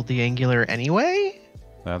manually build the angular anyway?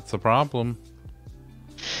 That's the problem.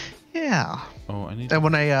 Yeah. Oh, I need. And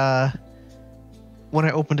when I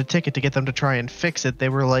opened a ticket to get them to try and fix it, they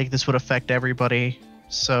were like, "This would affect everybody,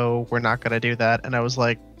 so we're not going to do that." And I was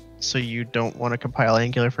like, "So you don't want to compile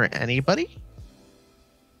Angular for anybody?"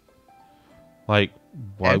 Like,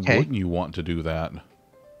 why wouldn't you want to do that?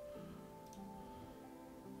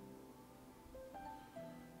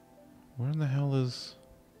 Where in the hell is...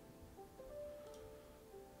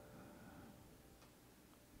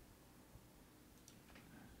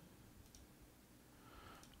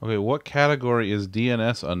 Okay, what category is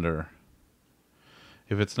DNS under?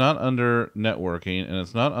 If it's not under networking and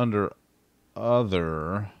it's not under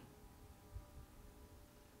other...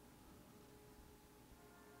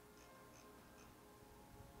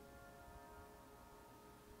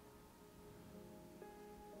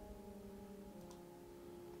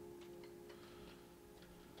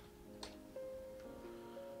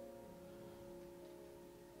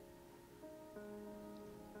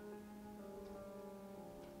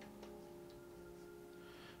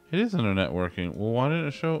 It is under networking. Well, why didn't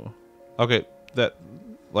it show? Okay, that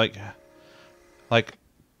like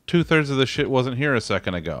 2/3 of the shit wasn't here a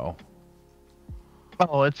second ago.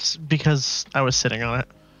 Oh, it's because I was sitting on it.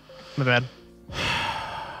 My bad.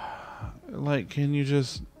 Like, can you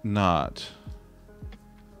just not?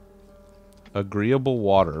 Agreeable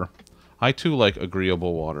water. I too like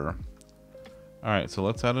agreeable water. Alright, so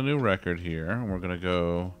let's add a new record here. And we're going to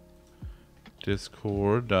go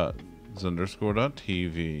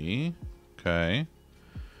discord.zunderstream.tv. Okay.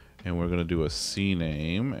 And we're going to do a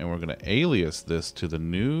CNAME. And we're going to alias this to the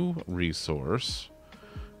new resource,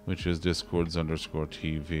 which is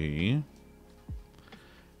discords_TV.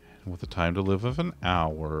 With a time to live of an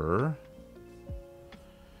hour.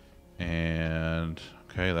 And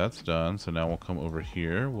okay, that's done. So now we'll come over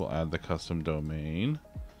here. We'll add the custom domain.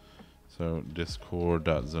 So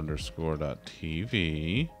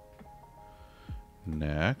discord.zunderstream.tv.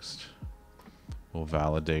 Next. We'll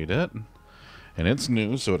validate it. And it's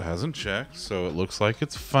new, so it hasn't checked. So it looks like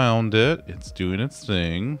it's found it. It's doing its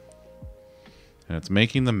thing. And it's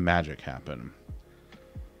making the magic happen.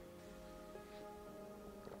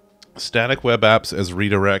 Static web apps as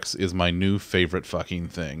redirects is my new favorite fucking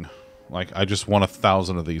thing. Like, I just want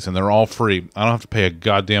 1,000 of these, and they're all free. I don't have to pay a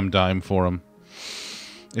goddamn dime for them.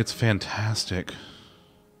 It's fantastic.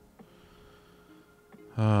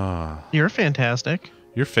 You're fantastic.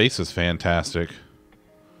 Your face is fantastic.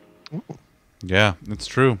 Ooh. Yeah, it's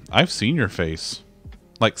true. I've seen your face.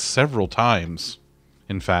 Like, several times,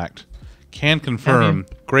 in fact. Can confirm.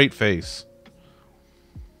 Great face.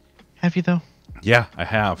 Have you, though? Yeah, I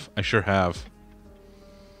have. I sure have.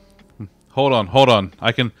 Hold on.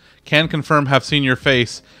 I can confirm have seen your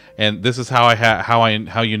face, and this is how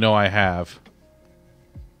how you know I have.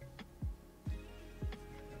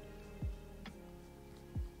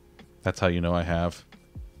 That's how you know I have.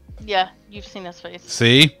 Yeah, you've seen his face.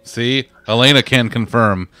 See, Elena can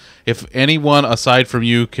confirm. If anyone aside from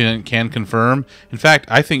you can confirm, in fact,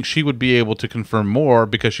 I think she would be able to confirm more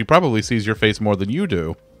because she probably sees your face more than you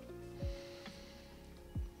do.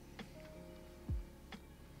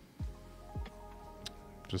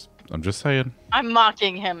 I'm just saying. I'm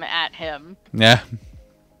mocking him at him. Yeah.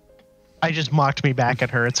 I just mocked me back at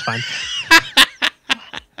her. It's fine.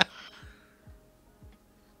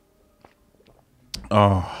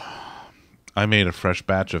 Oh, I made a fresh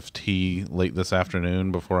batch of tea late this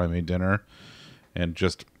afternoon before I made dinner. And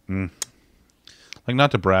just, like,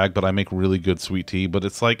 not to brag, but I make really good sweet tea. But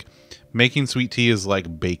it's like, making sweet tea is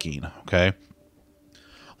like baking, okay?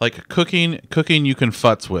 Like, cooking you can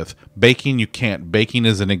futz with. Baking you can't. Baking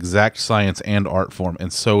is an exact science and art form,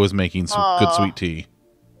 and so is making good sweet tea.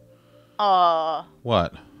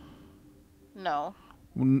 What? No.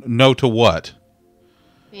 No to what?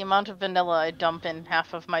 The amount of vanilla I dump in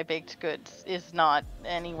half of my baked goods is not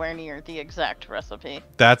anywhere near the exact recipe.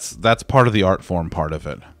 That's part of the art form part of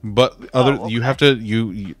it. But you have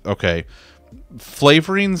to okay.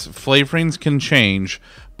 Flavorings can change,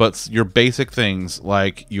 but your basic things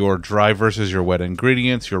like your dry versus your wet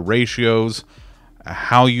ingredients, your ratios,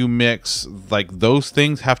 how you mix, like those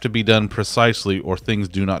things have to be done precisely or things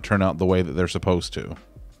do not turn out the way that they're supposed to.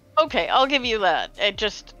 Okay, I'll give you that. It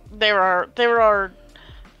just there are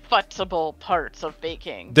futzable parts of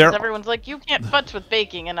baking. Everyone's like, you can't futz with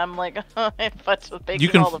baking, and I'm like, I futz with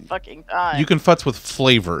baking all the fucking time. You can futz with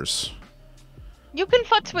flavors. You can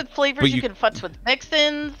futz with flavors. But You can futz with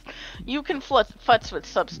mix-ins. You can futz with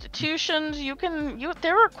substitutions.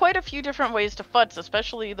 There are quite a few different ways to futz,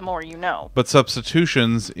 especially the more you know. But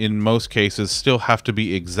substitutions, in most cases, still have to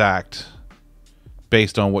be exact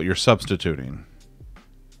based on what you're substituting.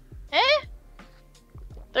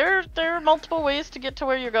 There are multiple ways to get to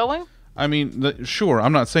where you're going. I mean, sure,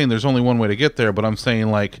 I'm not saying there's only one way to get there, but I'm saying,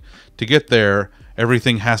 like, to get there,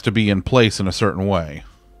 everything has to be in place in a certain way.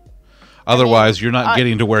 Otherwise, you're not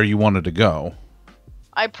getting to where you wanted to go.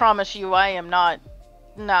 I promise you, I am not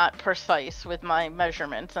precise with my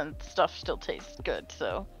measurements, and stuff still tastes good,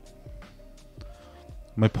 so.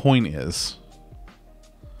 My point is,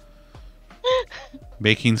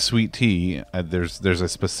 making sweet tea, there's a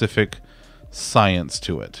specific science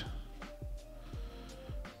to it.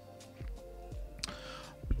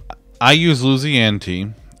 I use Louisiana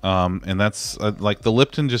tea, and that's like the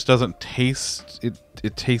Lipton just doesn't taste it.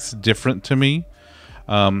 It tastes different to me.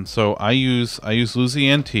 So I use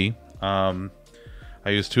Louisiana tea. I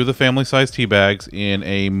use 2 of the family size tea bags in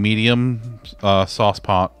a medium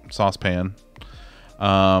saucepan.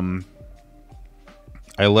 I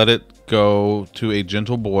let it go to a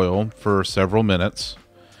gentle boil for several minutes.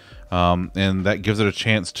 And that gives it a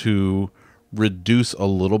chance to reduce a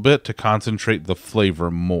little bit to concentrate the flavor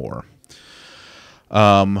more.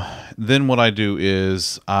 Then what I do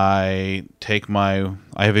is I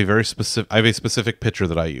have a specific pitcher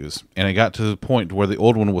that I use, and it got to the point where the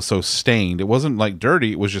old one was so stained. It wasn't like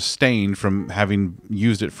dirty, it was just stained from having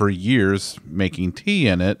used it for years making tea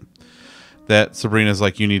in it, that Sabrina's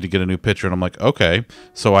like, you need to get a new pitcher. And I'm like, okay.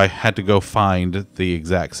 So I had to go find the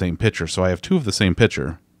exact same pitcher. So I have 2 of the same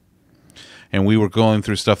pitcher. And we were going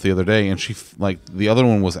through stuff the other day, and she, like, the other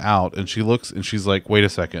one was out, and she looks, and she's like, wait a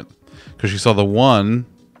second. Because she saw the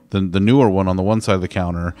newer one on the one side of the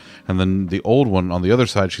counter, and then the old one on the other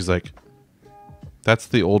side. She's like, that's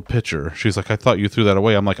the old pitcher. She's like, I thought you threw that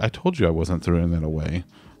away. I'm like, I told you I wasn't throwing that away.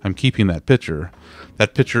 I'm keeping that pitcher.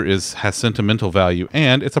 That pitcher has sentimental value,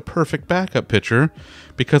 and it's a perfect backup pitcher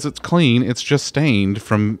because it's clean. It's just stained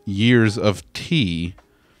from years of tea.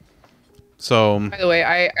 So, by the way,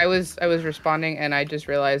 I was responding, and I just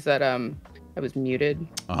realized that I was muted.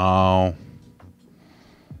 Oh,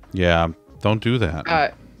 yeah, don't do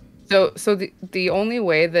that. So the only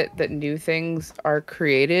way that new things are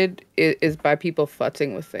created is by people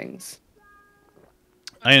futzing with things.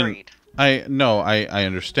 Agreed. I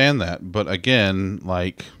understand that, but again,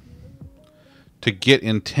 like, to get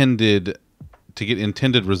intended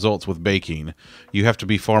results with baking, you have to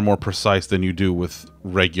be far more precise than you do with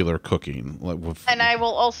regular cooking. And I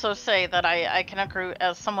will also say that I can agree,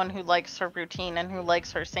 as someone who likes her routine and who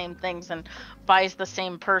likes her same things and buys the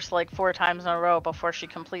same purse like 4 times in a row before she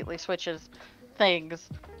completely switches things.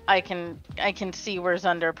 I can see where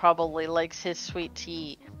Zunder probably likes his sweet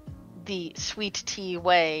tea the sweet tea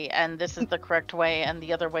way, and this is the correct way, and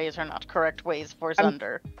the other ways are not correct ways for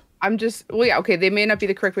Zunder. I'm just, well, yeah, okay, they may not be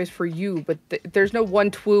the correct ways for you, but there's no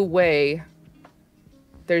one true way.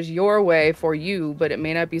 There's your way for you, but it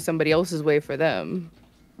may not be somebody else's way for them.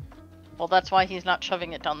 Well, that's why he's not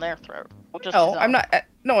shoving it down their throat. No, I'm not.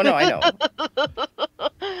 No, I know.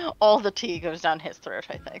 All the tea goes down his throat,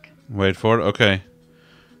 I think. Wait for it. Okay.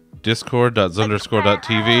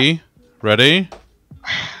 Discord.zunderscore.tv. Ready?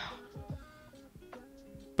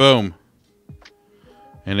 Boom.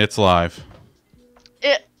 And it's live.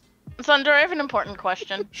 Zunder, I have an important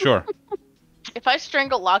question. Sure. If I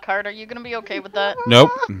strangle Lockhart, are you going to be okay with that? Nope.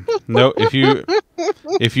 No, if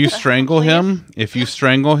you strangle him,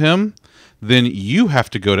 then you have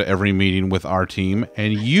to go to every meeting with our team,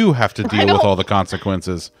 and you have to deal with all the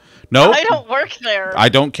consequences. Nope. I don't work there. I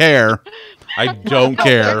don't care. I don't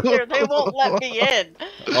care. They won't let me in.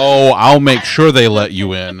 Oh, I'll make sure they let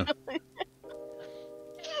you in.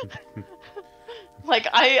 Like,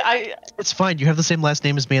 I... It's fine. You have the same last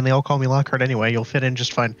name as me, and they all call me Lockhart anyway. You'll fit in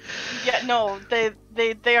just fine. Yeah, no, they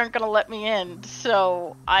aren't going to let me in.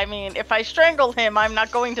 So, I mean, if I strangle him, I'm not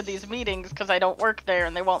going to these meetings because I don't work there,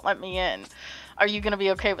 and they won't let me in. Are you going to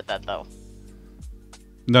be okay with that, though?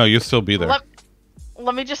 No, you'll still be there.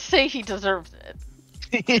 Let me just say he deserves it.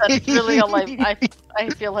 That's really all I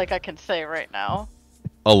feel like I can say right now.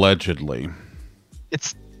 Allegedly.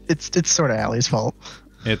 It's sort of Allie's fault.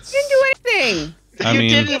 You didn't do anything.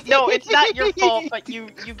 Didn't. No, it's not your fault, but you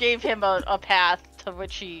gave him a path to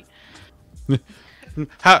which he.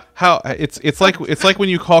 How it's like when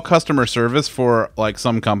you call customer service for like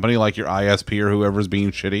some company like your ISP or whoever's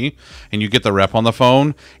being shitty, and you get the rep on the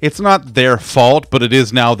phone. It's not their fault, but it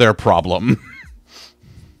is now their problem.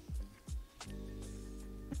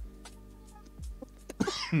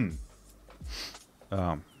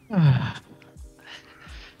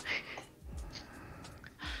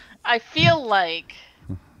 I feel like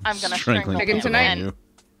I'm gonna strangle chicken him, tonight?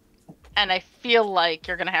 and I feel like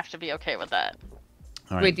you're gonna have to be okay with that.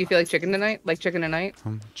 Right. Wait, do you feel like chicken tonight? Like chicken tonight?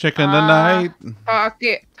 Chicken tonight.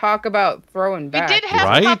 Talk about throwing back. We did have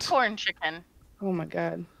Right? popcorn chicken. Oh my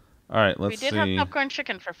god. All right, let's see. We did have popcorn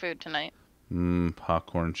chicken for food tonight.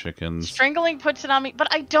 Popcorn chickens. Strangling puts it on me, but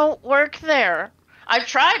I don't work there. I've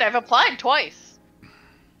tried. I've applied twice.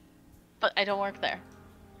 But I don't work there.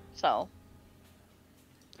 So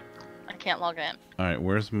I can't log in. All right,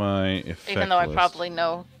 where's my effect Even though I list? probably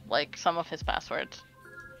know like some of his passwords.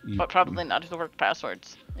 But probably not his work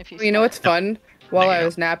passwords. If You know what's fun? While I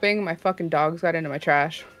was napping, my fucking dogs got into my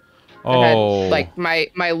trash. Oh. I had, like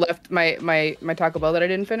my Taco Bell that I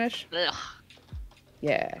didn't finish. Ugh.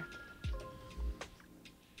 Yeah.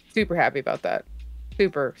 Super happy about that.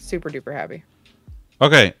 Super duper happy.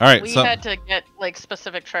 Okay, all right. We So had to get like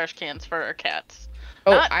specific trash cans for our cats.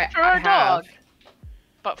 Oh, Not for our have. dog,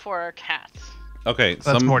 but for our cats. okay,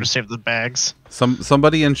 That's more to save the bags.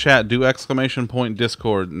 somebody in chat do !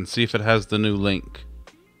 Discord and see if it has the new link.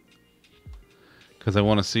 Cuz I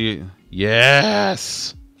want to see.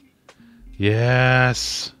 Yes.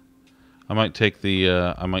 Yes. I might take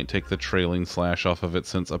the trailing slash off of it,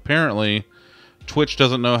 since apparently Twitch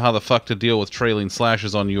doesn't know how the fuck to deal with trailing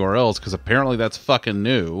slashes on URLs, because apparently that's fucking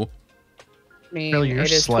new. I mean, Really, your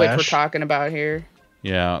it is slash? Twitch we're talking about here.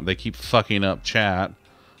 Yeah, they keep fucking up chat,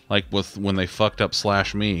 like with when they fucked up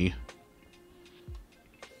slash me.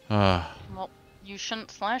 Well, you shouldn't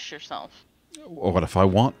slash yourself. What if I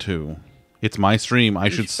want to? It's my stream. I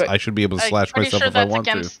should be able to slash myself if I want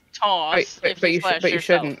to. I'm pretty sure that's against TOS. But you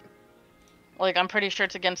shouldn't. Like, I'm pretty sure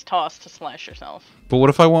it's against TOS to slash yourself. But what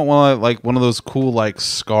if I want one of those cool like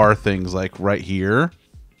scar things, like right here?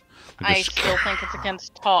 I still think it's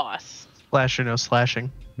against TOS. Slash or no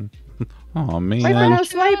slashing. Oh man. Why no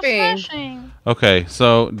Slashing. swiping? Okay,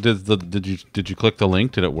 so did you click the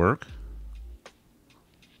link? Did it work?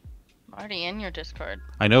 I'm already in your Discord.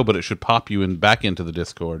 I know, but it should pop you back into the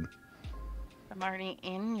Discord. I'm already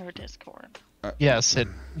in your Discord. Yes, it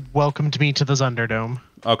welcomed me to the Zunderdome.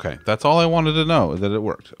 Okay, that's all I wanted to know, that it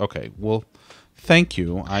worked. Okay, well, thank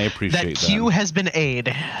you. I appreciate that. That Q has been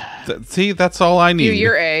A'd. See, that's all I need.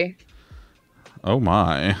 You're A. Oh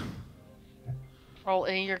my. Roll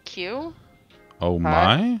A your Q? Oh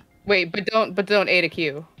my. Wait, but don't A to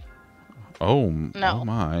Q. Oh, No. Oh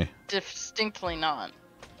my. Distinctly not.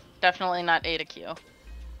 Definitely not A to Q.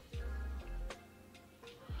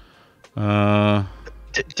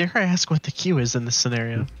 Dare I ask what the Q is in this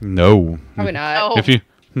scenario? No. Probably not. Oh,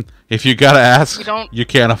 If you gotta ask, You you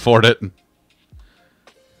can't afford it.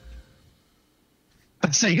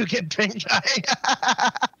 So you get pink eye.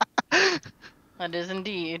 that is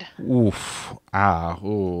indeed. Oof. Ah.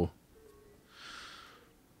 Ooh.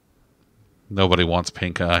 Nobody wants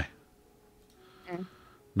pink eye.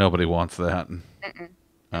 Nobody wants that.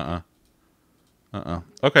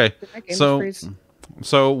 Okay.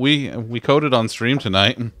 So we coded on stream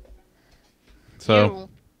tonight. So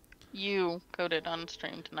you coded on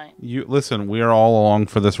stream tonight. you listen. We are all along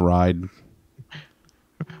for this ride.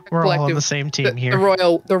 We're all on the same team here.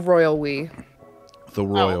 The royal we. The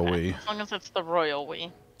royal okay. we. As long as it's the royal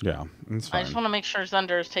we. Yeah, it's fine. I just want to make sure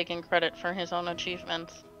Zunder is taking credit for his own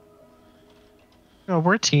achievements. No,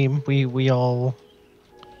 we're a team. We all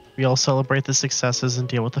celebrate the successes and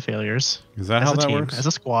deal with the failures. Is that as how a that team, works? as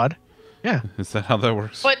a squad. Yeah. Is that how that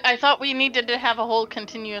works? But I thought we needed to have a whole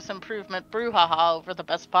continuous improvement brouhaha over the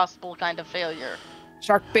best possible kind of failure.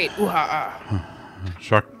 Shark bait. Ooh-ha-ha.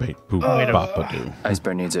 Shark bait. Boop. Bop-a-doo. Ice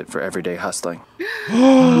Bear needs it for everyday hustling.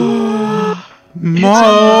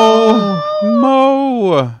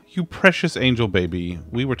 Mo, you precious angel baby.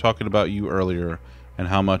 We were talking about you earlier and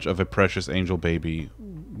how much of a precious angel baby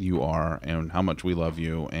you are, and how much we love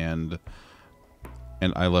you, and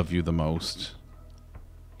I love you the most.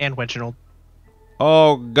 And Reginald.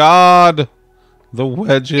 Oh God, the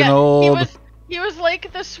Reginald. Yeah, he was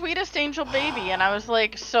like the sweetest angel baby, and I was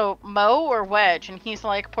like, so Mo or Wedge? And he's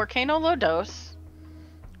like, ¿Por qué no lo dos?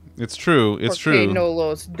 It's true. It's true. No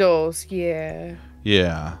los dos. Yeah.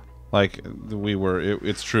 Yeah. Like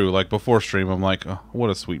it's true. Like before stream, I'm like, oh, what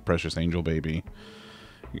a sweet, precious angel baby.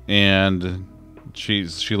 And she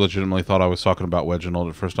legitimately thought I was talking about Reginald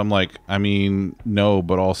at first. I'm like, I mean, no,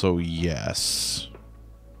 but also yes.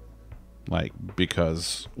 Like,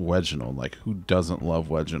 because Reginald, like, who doesn't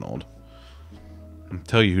love Reginald? I'll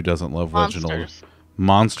tell you who doesn't love Reginald.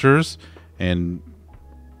 Monsters and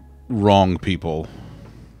wrong people.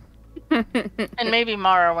 And maybe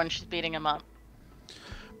Mara when she's beating him up.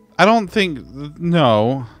 I don't think...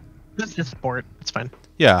 No. This is sport. It's fine.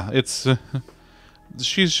 Yeah, it's...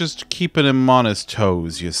 She's just keeping him on his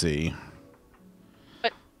toes, you see.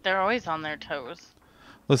 But they're always on their toes.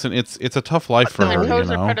 Listen, it's a tough life for Their her, toes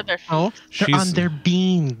you are know. part of their feet, Oh, they're on their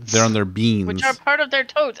beans. They're on their beans. which are part of their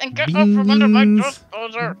toes. And get up from under my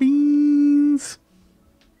toes. Beans.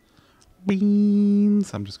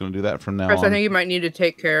 Beans. I'm just gonna do that from now Chris, on. I think you might need to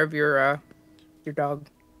take care of your dog.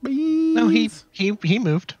 Beans. No, he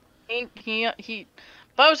moved. He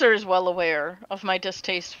Bowser is well aware of my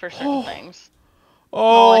distaste for certain things.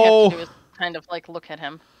 All I have Oh. to do is kind of like look at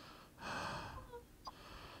him.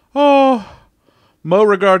 Oh.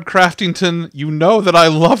 Beauregard Craftington, you know that I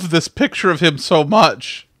love this picture of him so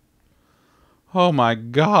much. Oh my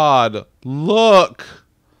god. Look.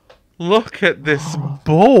 Look at this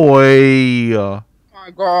boy. Oh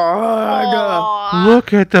my god. Aw.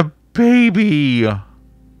 Look at the baby.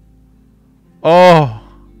 Oh.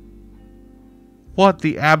 What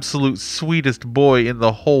the absolute sweetest boy in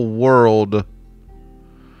the whole world.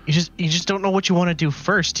 You just don't know what you want to do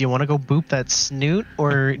first. Do you want to go boop that snoot,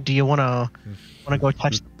 or do you want to go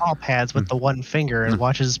touch the paw pads with the one finger and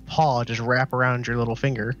watch his paw just wrap around your little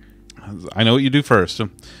finger? I know what you do first.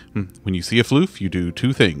 When you see a floof, you do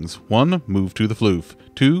two things. One, move to the floof.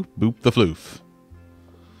 Two, boop the floof.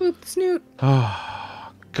 Boop the snoot.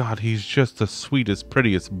 Oh, God, he's just the sweetest,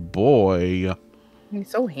 prettiest boy. He's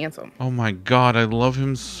so handsome. Oh my God, I love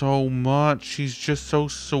him so much. He's just so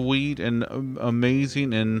sweet and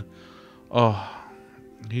amazing, and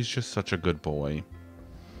he's just such a good boy.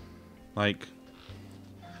 Like,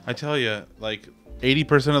 I tell you, like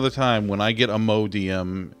 80% of the time when I get a Mo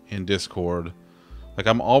DM in Discord, like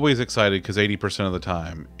I'm always excited because 80% of the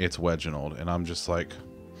time it's Reginald, and I'm just like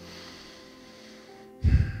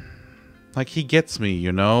he gets me,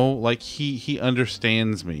 you know? Like he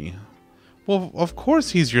understands me. Well, of course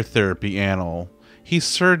he's your therapy animal. He's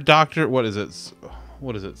Sir Doctor... What is it?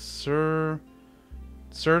 What is it? Sir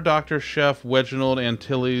Dr. Chef Reginald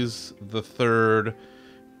Antilles III,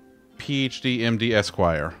 PhD, MD,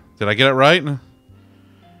 Esquire. Did I get it right?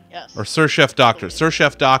 Yes. Or Sir Chef Doctor. Sir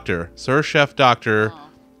Chef Doctor. Sir Chef Doctor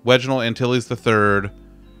Reginald Antilles III,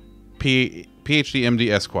 PhD, MD,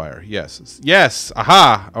 Esquire. Yes. Yes!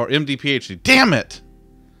 Aha! Or MD, PhD. Damn it!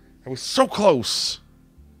 I was so close.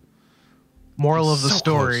 Moral of the So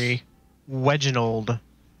story, Reginald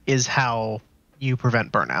is how you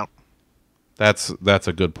prevent burnout. That's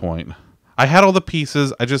a good point. I had all the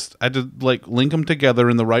pieces. I had to like link them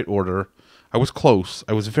together in the right order. I was close.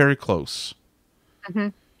 I was very close. Mm-hmm.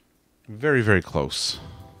 Very, very close.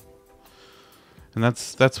 And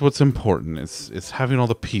that's what's important. It's having all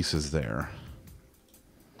the pieces there.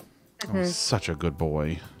 Mm-hmm. Oh, such a good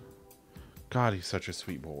boy. God, he's such a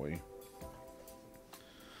sweet boy.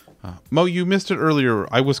 Mo, you missed it earlier.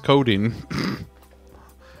 I was coding.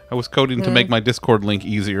 I was coding to make my Discord link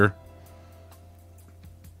easier.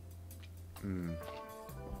 You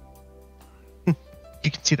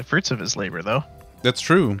can see the fruits of his labor, though. That's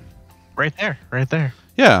true. Right there, right there.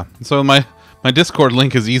 Yeah, so my Discord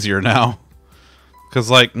link is easier now.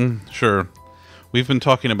 Because, like, sure, we've been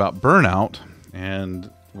talking about burnout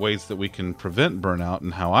and ways that we can prevent burnout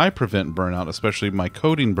and how I prevent burnout, especially my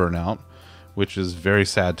coding burnout, which is very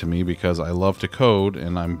sad to me because I love to code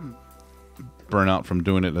and I'm burnout from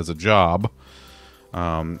doing it as a job,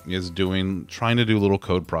 is trying to do little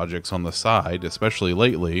code projects on the side, especially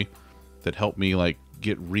lately, that help me, like,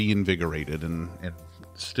 get reinvigorated and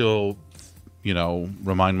still, you know,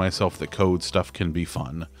 remind myself that code stuff can be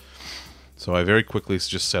fun. So I very quickly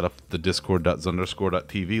just set up the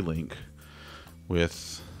discord.zunderstream.tv link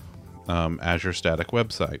with Azure Static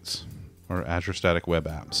websites or Azure Static web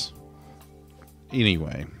apps.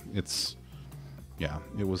 Anyway, it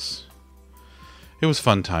was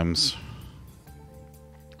fun times.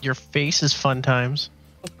 Your face is fun times.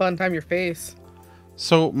 A fun time, your face.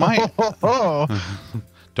 So my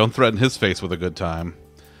don't threaten his face with a good time.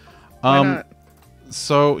 Why not?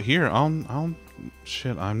 So here, I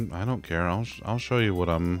don't care. I'll show you what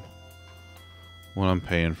I'm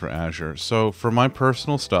paying for Azure. So for my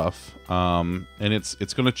personal stuff, and it's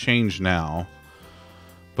going to change now,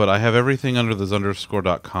 but I have everything under the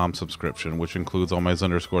zunderstream.com subscription, which includes all my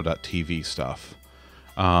zunderstream.tv stuff.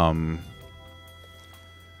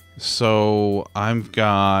 So I've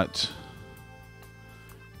got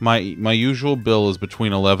my usual bill is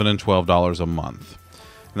between $11 and $12 a month.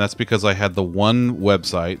 And that's because I had the one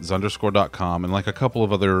website, zunderstream.com, and like a couple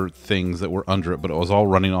of other things that were under it, but it was all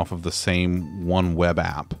running off of the same one web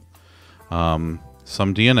app. Some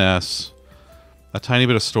DNS, a tiny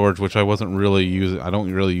bit of storage, which I wasn't really using. I don't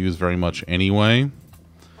really use very much anyway.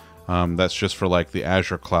 That's just for like the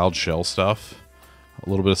Azure Cloud Shell stuff. A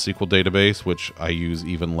little bit of SQL database, which I use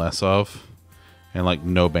even less of. and like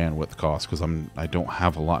no bandwidth cost because I don't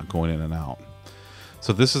have a lot going in and out.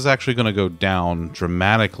 So this is actually going to go down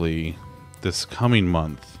dramatically this coming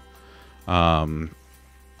month,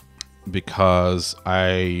 because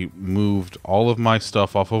I moved all of my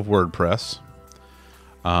stuff off of WordPress.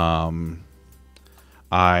 I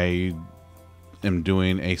am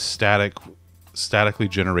doing a statically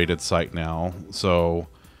generated site now. So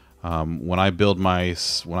when I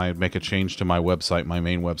make a change to my website, my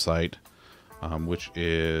main website, which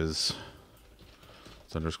is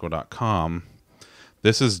zunderstream.com,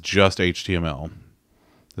 this is just HTML.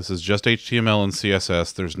 This is just HTML and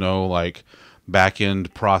CSS. There's no like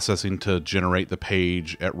back-end processing to generate the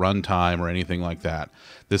page at runtime or anything like that.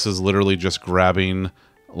 This is literally just grabbing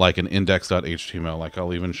like an index.html. Like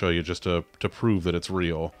I'll even show you just to prove that it's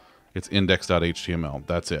real. It's index.html.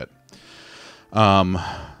 That's it.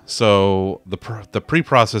 So the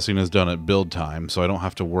pre-processing is done at build time, so I don't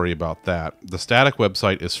have to worry about that. The static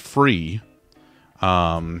website is free,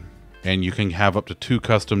 and you can have up to 2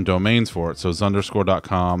 custom domains for it. So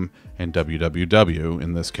zunderscore.com and www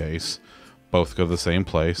in this case both go to the same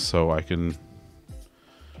place. So I can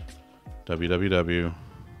www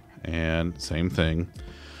and same thing.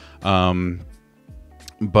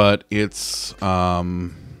 But it's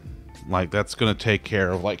like that's going to take care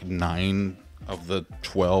of like 9 to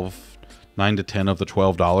 10 of the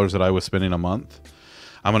 $12 that I was spending a month.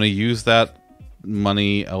 I'm going to use that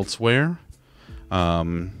money elsewhere,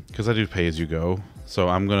 because I do pay as you go. So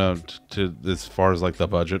I'm going to as far as like the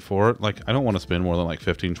budget for it, like I don't want to spend more than like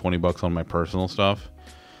 15-20 bucks on my personal stuff.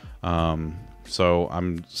 So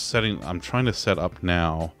I'm trying to set up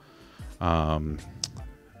now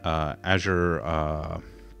Azure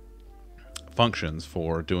functions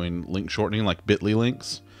for doing link shortening, like bit.ly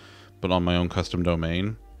links, but on my own custom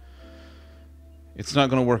domain. It's not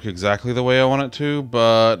going to work exactly the way I want it to,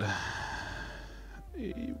 but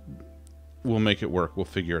we'll make it work. We'll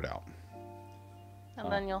figure it out. And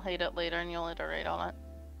then you'll hate it later and you'll iterate on it.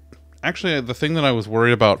 Actually, the thing that I was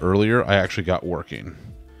worried about earlier, I actually got working.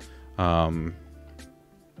 The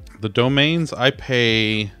domains I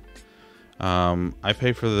pay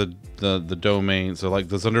for the domain. So like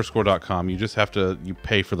the zunderscore.com, you just have to, you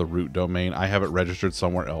pay for the root domain. I have it registered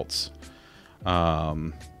somewhere else. I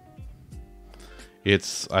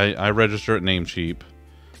register at Namecheap.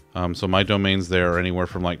 So my domains there are anywhere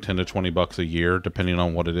from like 10 to 20 bucks a year, depending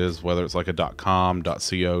on what it is, whether it's like a .com, .co,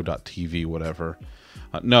 .tv, whatever.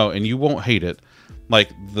 No, and you won't hate it.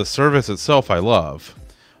 Like the service itself I love.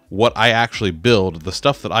 What I actually build, the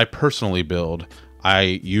stuff that I personally build,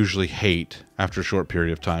 I usually hate after a short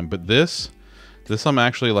period of time. But this I'm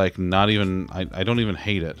actually like not even, I don't even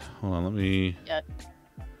hate it. Hold on, let me... Yeah.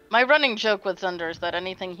 My running joke with Zunder is that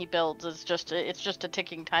anything he builds is just a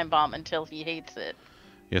ticking time bomb until he hates it.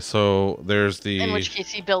 Yeah, so there's the... In which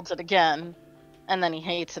case he builds it again, and then he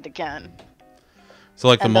hates it again. So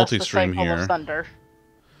like the and multi-stream the cycle here. Of Thunder.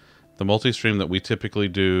 The multi-stream that we typically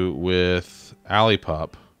do with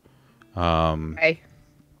Alipup. Hey.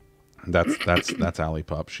 That's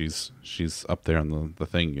Alipup. She's up there on the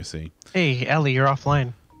thing you see. Hey, Ellie, you're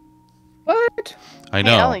offline. What? I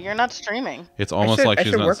know. Hey, Ellie, you're not streaming. It's almost like I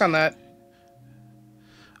she's should not... work on that.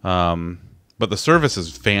 But the service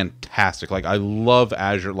is fantastic. Like I love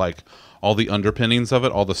Azure, like all the underpinnings of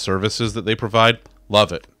it, all the services that they provide.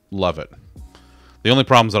 Love it. Love it. The only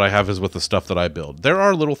problems that I have is with the stuff that I build. There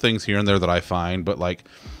are little things here and there that I find, but like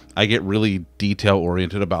I get really detail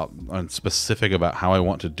oriented and specific about how I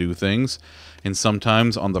want to do things. And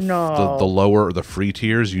sometimes on the lower or the free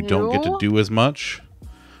tiers, you don't get to do as much.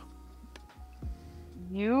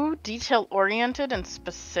 You detail oriented and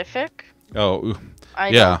specific? Oh,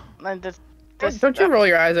 yeah. Don't you roll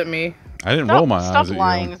your eyes at me. I didn't roll my eyes at Stop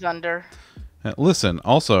lying, you. Zunder. Listen,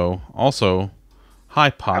 also,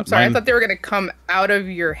 hi, Pot. I'm sorry, I thought they were going to come out of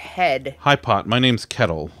your head. Hi, Pot. My name's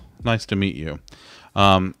Kettle. Nice to meet you.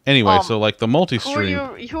 Anyway, so like the multi-stream...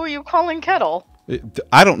 Who are you calling Kettle?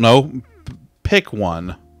 I don't know. Pick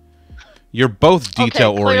one. You're both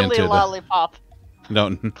detail-oriented. Clearly Lollipop.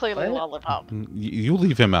 No. Clearly Lollipop. You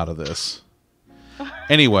leave him out of this.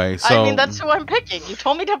 Anyway, so... I mean, that's who I'm picking. You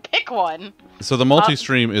told me to pick one. So the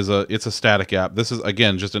multi-stream is a static app. This is,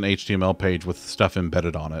 again, just an HTML page with stuff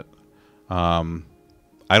embedded on it.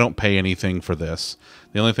 I don't pay anything for this.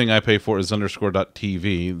 The only thing I pay for is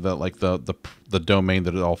zunderscore.tv, the domain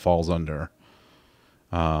that it all falls under.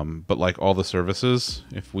 But like all the services,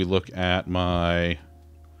 if we look at my...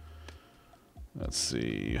 Let's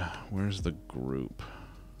see. Where's the group?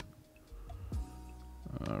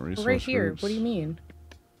 Resource Right here. groups. What do you mean?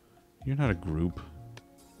 You're not a group.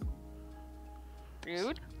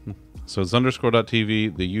 Rude? So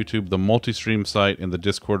zunderscore.tv, the YouTube, the multi-stream site, and the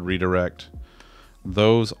Discord redirect.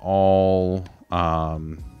 Those all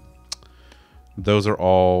free.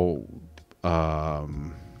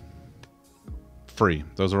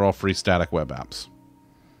 Those are all free static web apps.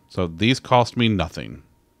 So these cost me nothing.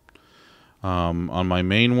 On my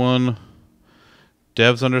main one,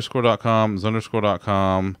 devzunderscore.com,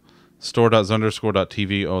 zunderscore.com,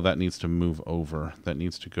 store.zunderscore.tv. Oh, that needs to move over. That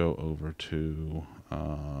needs to go over to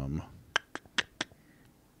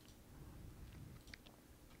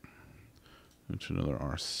another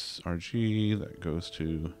RG that goes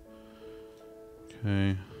to,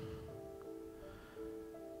 okay.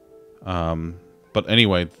 But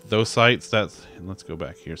anyway, those sites, that's, let's go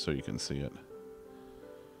back here so you can see it.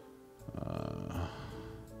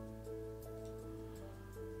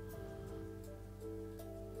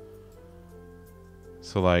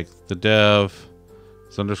 So like the dev,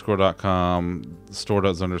 zunderscore.com,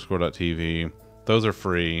 store.zunderscore.tv, those are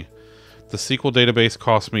free. The SQL database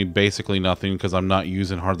costs me basically nothing because I'm not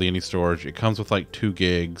using hardly any storage. It comes with like 2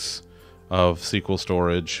 gigs of SQL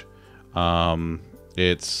storage.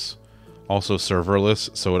 It's also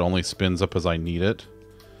serverless, so it only spins up as I need it.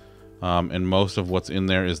 And most of what's in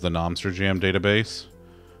there is the Nomsterjam database,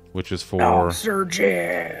 which is for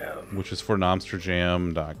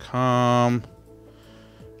nomsterjam.com,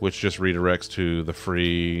 which just redirects to the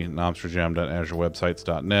free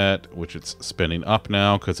nomsterjam.azurewebsites.net, which it's spinning up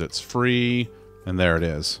now because it's free, and there it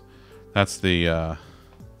is. That's the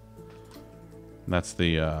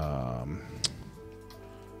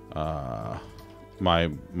my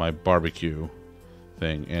barbecue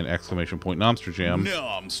thing, and exclamation point Nomsterjam.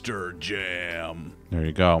 Nomsterjam. There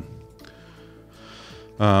you go.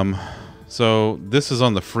 So this is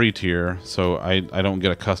on the free tier, so I don't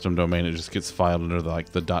get a custom domain. It just gets filed under the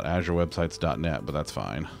 .azurewebsites.net, but that's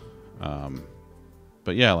fine.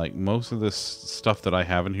 But yeah, like most of this stuff that I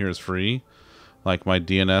have in here is free. Like my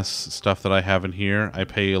DNS stuff that I have in here, I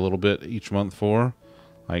pay a little bit each month for,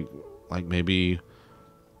 like maybe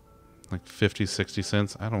like 50, 60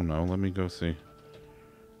 cents. I don't know. Let me go see.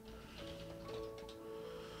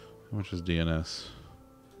 How much is DNS?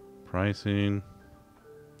 Pricing.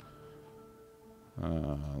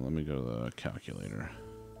 Let me go to the calculator.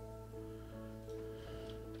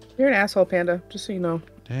 You're an asshole, Panda, just so you know.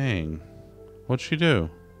 Dang. What'd she do?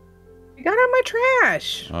 You got on my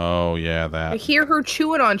trash. Oh, yeah, that. I hear her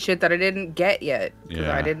chewing on shit that I didn't get yet. Because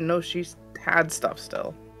Yeah. I didn't know she had stuff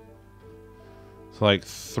still. So like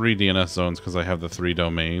 3 DNS zones because I have the 3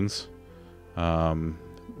 domains.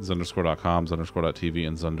 Zunderscore.com, Zunderscore.tv,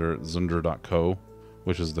 and Zunder.co,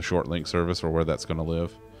 which is the short link service or where that's going to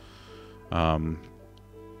live.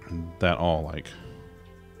 That all like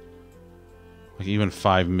even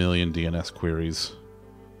 5 million DNS queries,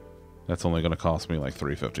 that's only going to cost me like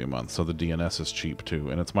 $3.50 a month. So the DNS is cheap too,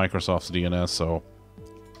 and it's Microsoft's DNS. So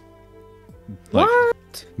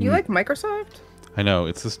what? You like Microsoft? I know,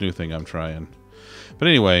 it's this new thing I'm trying. But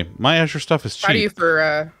anyway, my Azure stuff is cheap.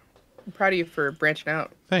 I'm proud of you for branching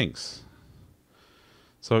out. Thanks.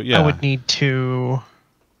 So yeah, I would need to.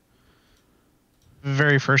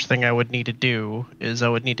 Very first thing I would need to do is I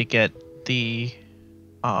would need to get the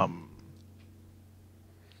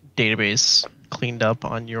database cleaned up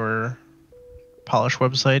on your Polish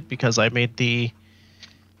website, because I made the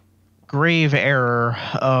grave error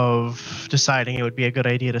of deciding it would be a good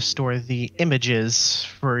idea to store the images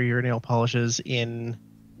for your nail polishes in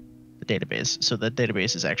the database. So the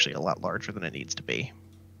database is actually a lot larger than it needs to be.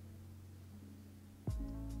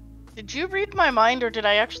 Did you read my mind, or did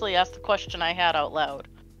I actually ask the question I had out loud?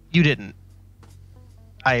 You didn't.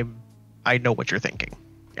 I know what you're thinking,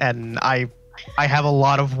 and I have a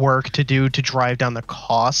lot of work to do to drive down the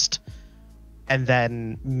cost, and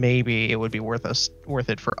then maybe it would be worth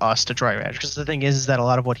it for us to drive Azure. Because the thing is that a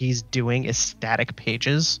lot of what he's doing is static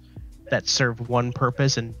pages that serve one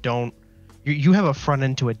purpose and don't. You have a front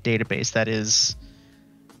end to a database that is.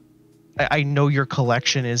 I know your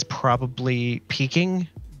collection is probably peaking.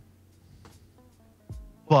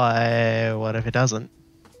 But what if it doesn't?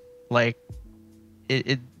 Like,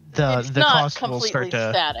 the cost will start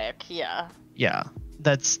to static. Yeah. Yeah,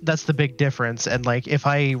 that's the big difference. And like, if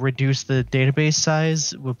I reduce the database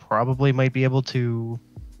size, we probably might be able to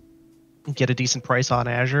get a decent price on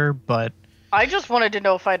Azure. But I just wanted to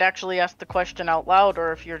know if I'd actually asked the question out loud,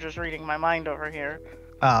 or if you're just reading my mind over here.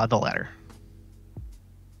 The latter.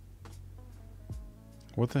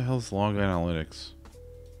 what the hell is log analytics?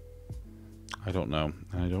 I don't know,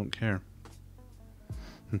 and I don't care.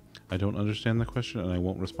 I don't understand the question, and I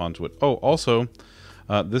won't respond to it. Oh, also,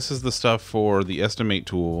 this is the stuff for the estimate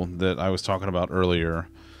tool that I was talking about earlier.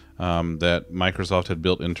 that Microsoft had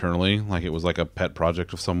built internally. Like it was like a pet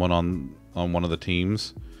project of someone on one of the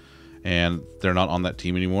teams, and they're not on that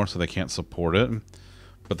team anymore, so they can't support it.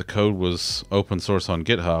 But the code was open source on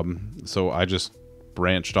GitHub, so I just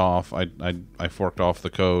branched off. I forked off the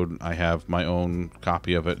code. I have my own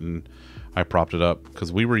copy of it, and I propped it up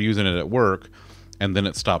because we were using it at work, and then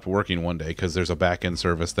it stopped working one day because there's a back-end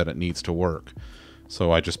service that it needs to work.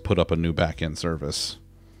 So I just put up a new back-end service.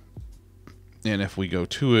 And if we go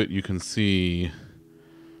to it, you can see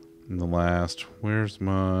in the last... Where's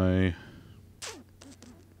my...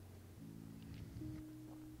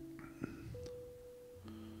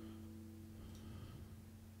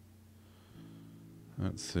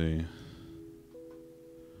 Let's see.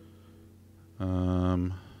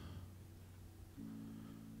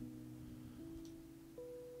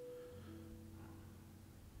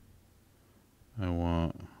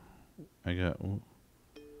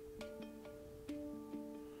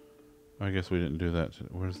 I guess we didn't do that.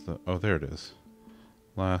 Where's the... Oh, there it is.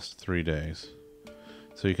 Last 3 days.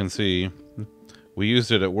 So you can see we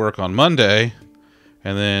used it at work on Monday,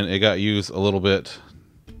 and then it got used a little bit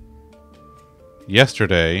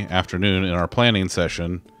yesterday afternoon in our planning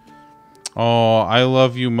session. Oh, I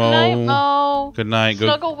love you, Mo. Good night, Mo. Good night.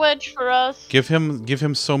 Snuggle wedge for us. Give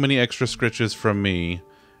him so many extra scritches from me,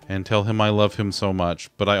 and tell him I love him so much,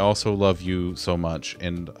 but I also love you so much,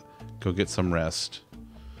 and go get some rest.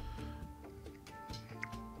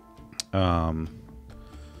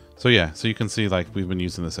 So yeah, so you can see like we've been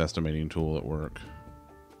using this estimating tool at work.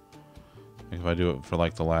 If I do it for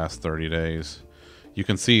like the last 30 days, you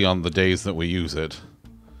can see on the days that we use it,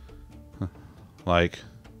 like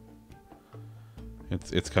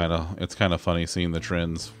it's kind of funny seeing the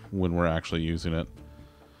trends when we're actually using it.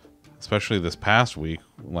 Especially this past week,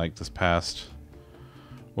 like this past,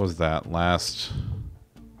 what was that last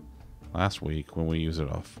week when we use it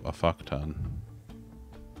a fuck ton.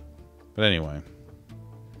 But anyway,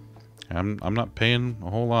 I'm not paying a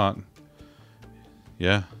whole lot.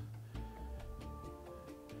 Yeah.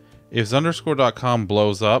 If zunderstream.com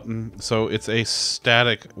blows up, so it's a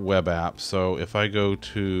static web app. So if I go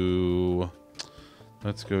to,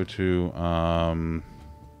 let's go to,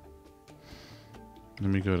 let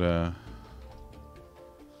me go to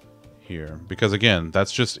here, because again,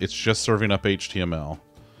 it's just serving up HTML.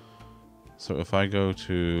 So if I go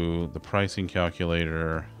to the pricing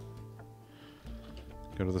calculator,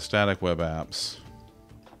 go to the static web apps,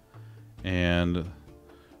 and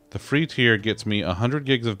the free tier gets me 100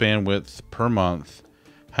 gigs of bandwidth per month,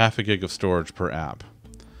 half a gig of storage per app.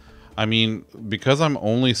 I mean, because I'm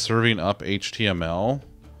only serving up HTML,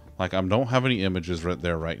 like I don't have any images right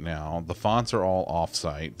there right now. The fonts are all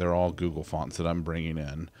off-site. They're all Google fonts that I'm bringing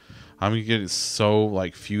in. I'm gonna get so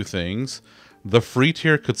like few things. The free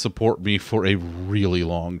tier could support me for a really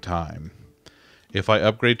long time. If I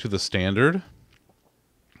upgrade to the standard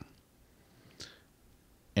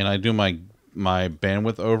and I do my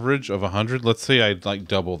bandwidth overage of 100, let's say I'd like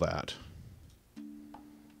double that.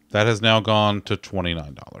 That has now gone to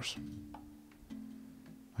 $29.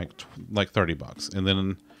 Like 30 bucks. And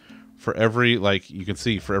then for every, like you can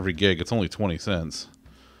see for every gig it's only 20 cents.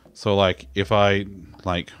 So like if I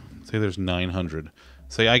like say there's 900,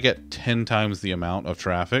 say I get 10 times the amount of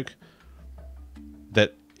traffic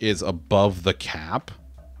that is above the cap,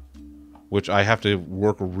 which I have to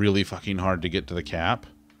work really fucking hard to get to the cap.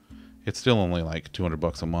 It's still only like 200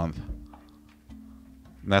 bucks a month.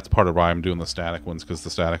 And that's part of why I'm doing the static ones, because the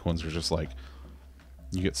static ones are just like,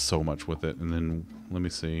 you get so much with it. And then, let me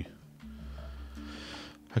see.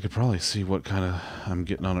 I could probably see what kind of I'm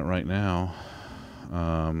getting on it right now.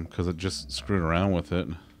 Because it just screwed around with it.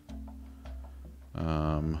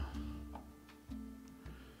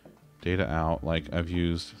 Data out, like I've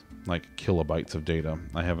used like kilobytes of data.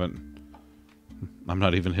 I'm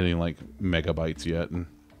not even hitting like megabytes yet, and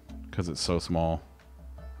because it's so small.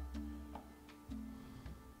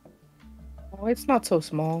 Oh, it's not so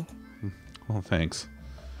small. Well, thanks.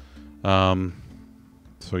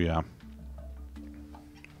 So yeah.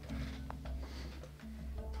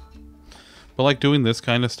 But like doing this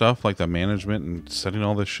kind of stuff, like the management and setting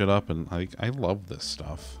all this shit up, and I love this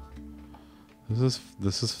stuff. This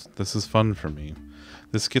is fun for me.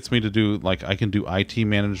 This gets me to do, like, I can do IT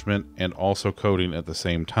management and also coding at the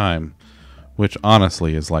same time, which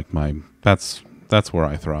honestly is like that's where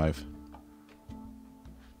I thrive.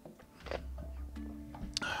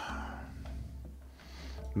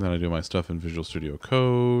 And then I do my stuff in Visual Studio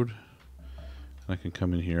Code. And I can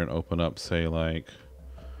come in here and open up, say, like,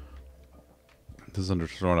 this is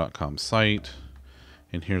zunderstream.com site.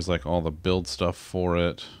 And here's, like, all the build stuff for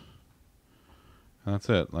it. And that's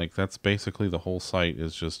it. Like, that's basically the whole site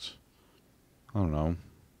is just, I don't know,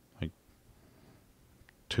 like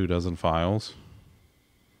 24 files.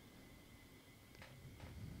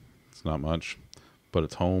 It's not much, but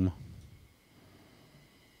it's home.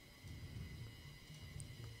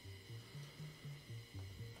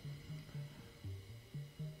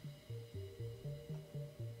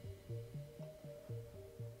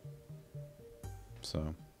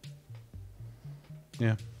 So,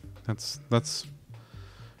 yeah, that's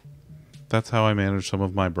how I manage some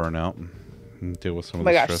of my burnout and deal with some of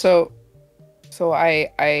the stress. So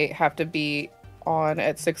I have to be on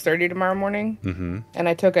at 6:30 tomorrow morning, Mm-hmm. and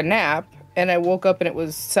I took a nap, and I woke up and it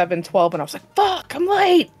was 7:12, and I was like, "Fuck, I'm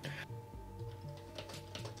late."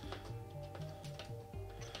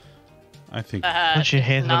 I think, Don't you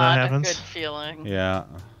hate when that not happens? a good feeling. yeah,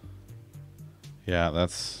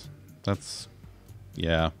 that's,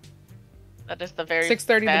 yeah. That is the very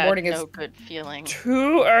 6:30 in the bad, morning is no good feeling.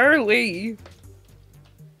 Too early.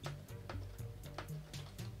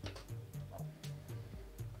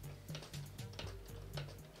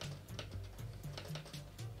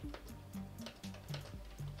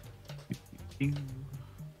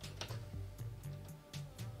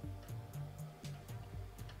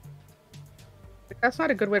 That's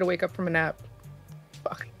not a good way to wake up from a nap.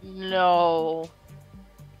 Fuck. No.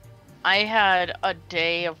 I had a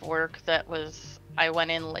day of work that was I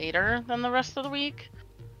went in later than the rest of the week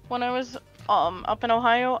when I was up in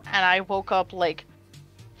Ohio, and I woke up like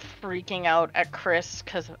freaking out at Chris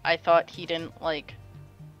because I thought he didn't like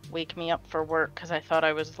wake me up for work because I thought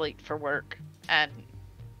I was late for work, and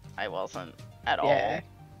I wasn't at all.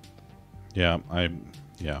 Yeah,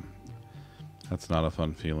 that's not a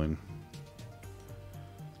fun feeling.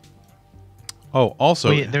 Oh,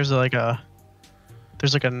 also, There's like a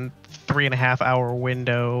 3.5 hour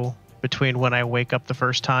window between when I wake up the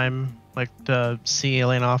first time, like to see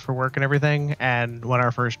Elaine off for work and everything, and when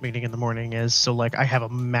our first meeting in the morning is. So like I have a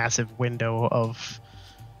massive window of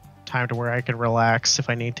time to where I can relax if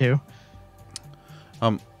I need to.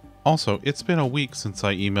 Also, it's been a week since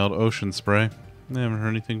I emailed Ocean Spray. I haven't heard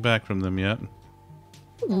anything back from them yet.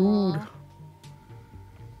 Rude.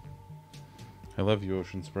 I love you,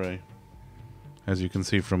 Ocean Spray. As you can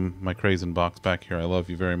see from my Crazen box back here, I love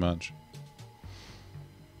you very much.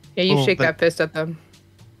 Yeah, you Well, shake but- that fist at them.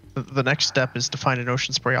 The next step is to find an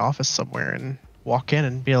Ocean Spray office somewhere and walk in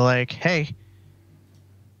and be like, "Hey,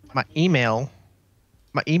 my email,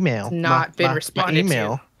 It's not been responded my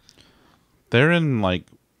email." to. They're in, like,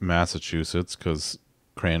 Massachusetts, because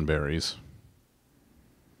cranberries.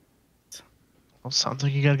 Well, sounds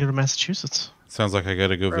like you gotta go to Massachusetts. Sounds like I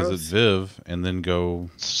gotta go Gross. visit Viv and then go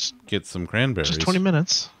It's get some cranberries. just 20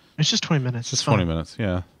 minutes. It's just 20 minutes. It's just fine. 20 minutes,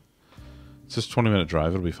 yeah. It's just a 20-minute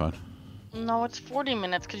drive. It'll be fine. No, it's 40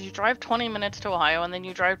 minutes because you drive 20 minutes to Ohio and then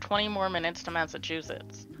you drive 20 more minutes to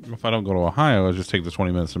Massachusetts. If I don't go to Ohio, I'll just take the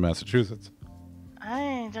 20 minutes to Massachusetts.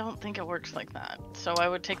 I don't think it works like that. So I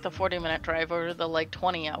would take the 40-minute drive over the like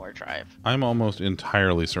 20-hour drive. I'm almost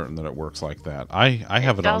entirely certain that it works like that. I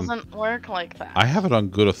have it on. Doesn't work like that. I have it on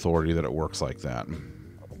good authority that it works like that.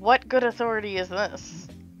 What good authority is this?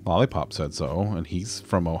 Lollipop said so, and he's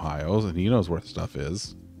from Ohio, and he knows where stuff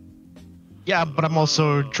is. Yeah, but I'm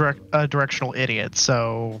also a directional idiot,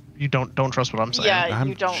 so you don't trust what I'm saying. Yeah, I'm-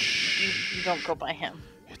 you don't. You don't go by him.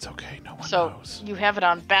 It's okay, no one So knows. you have it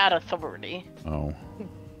on bad authority. Oh.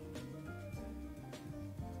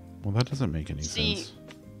 Well, that doesn't make any See, sense.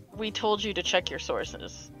 we told you to check your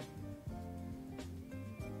sources.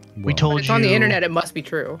 We Well, told If it's on the you- internet, it must be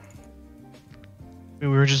true. We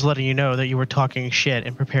were just letting you know that you were talking shit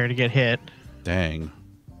and prepare to get hit. Dang.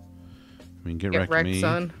 I mean, get Get wrecked, wrecked, me.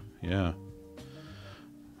 son. Yeah.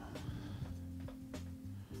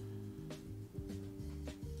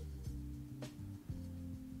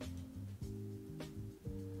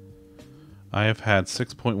 I have had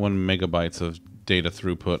 6.1 megabytes of data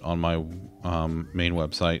throughput on my main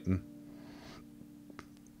website. And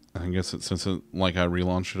I guess since I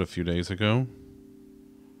relaunched it a few days ago.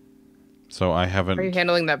 So I haven't... How are you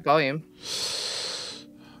handling that volume?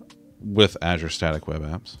 with Azure Static Web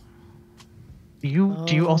Apps. Do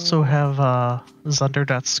you also have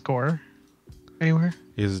zunder.score anywhere?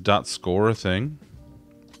 Is .score a thing?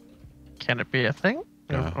 Can it be a thing?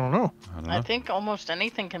 Yeah. I don't know. I don't know. I think almost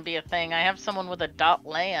anything can be a thing. I have someone with a dot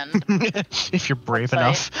land. If you're brave Website.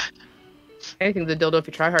 enough. Anything's a dildo if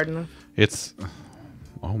you try hard enough. It's...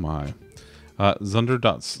 Oh my.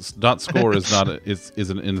 Zunder.score is not is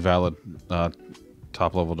an invalid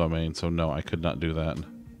top level domain, so no, I could not do that.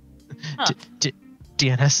 Huh.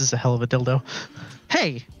 DNS is a hell of a dildo.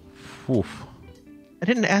 Hey, Oof. I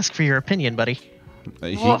didn't ask for your opinion, buddy.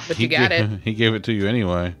 But you got it. He gave it to you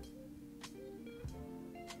anyway.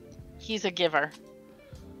 He's a giver.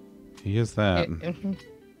 He is that. Mhm.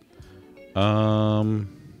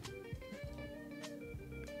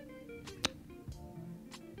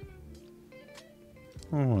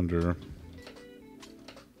 I wonder.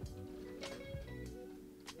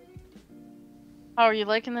 How are you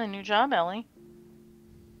liking the new job, Ellie?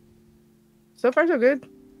 So far, so good.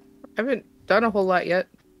 I haven't done a whole lot yet.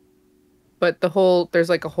 But there's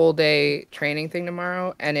like a whole day training thing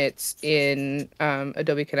tomorrow, and it's in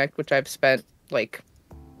Adobe Connect, which I've spent like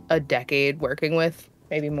a decade working with,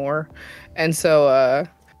 maybe more. And so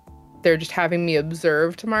they're just having me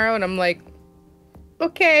observe tomorrow, and I'm like,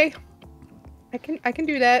 okay, I can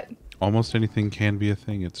do that. Almost anything can be a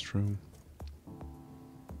thing. It's true.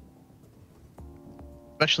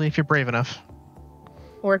 Especially if you're brave enough.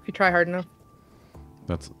 Or if you try hard enough.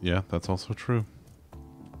 That's also true.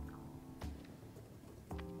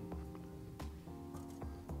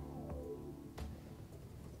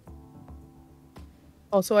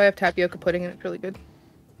 Also, I have tapioca pudding, and it's really good.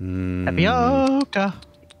 Tapioca.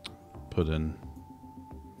 Pudding.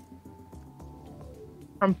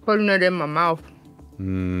 I'm putting it in my mouth.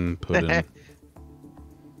 Pudding.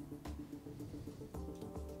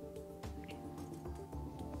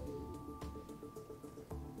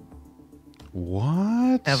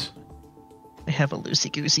 What? I have a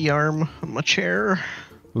loosey-goosey arm on my chair.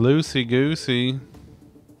 Loosey goosey.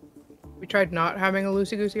 We tried not having a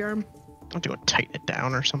loosey-goosey arm. I'll do it, tighten it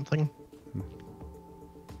down or something.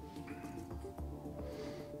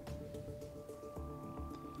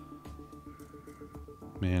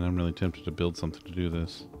 Man, I'm really tempted to build something to do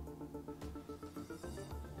this.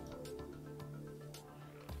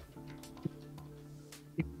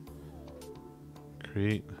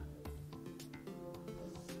 Create.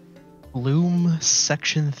 Bloom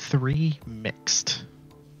Section 3 mixed.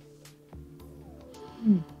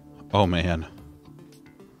 Oh man.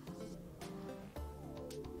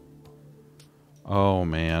 Oh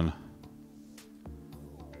man.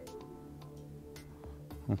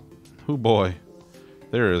 Oh boy.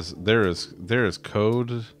 There is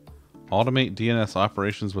code. Automate DNS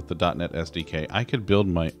operations with the .NET SDK. I could build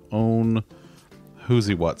my own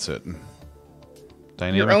whoosy what's it.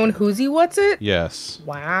 Dynamic. Your own whoosy what's it? Yes.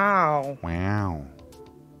 Wow. Wow.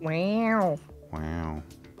 Wow. Wow.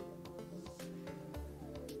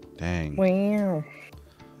 Dang. Wow.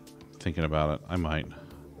 Thinking about it. I might.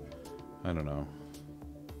 I don't know.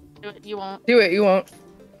 You won't. Do it. You won't.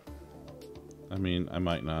 I mean, I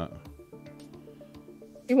might not.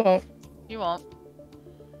 You won't. You won't.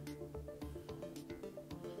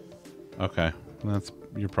 Okay.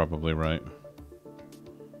 You're probably right.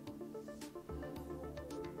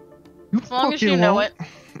 As long as you know it.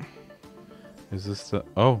 Is this the...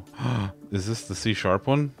 Oh. Is this the C#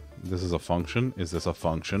 one? This is a function? Is this a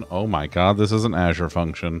function? Oh my god, this is an Azure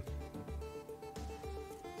function.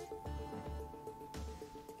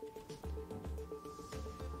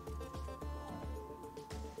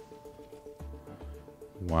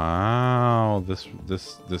 Wow, this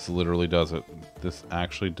literally does it. This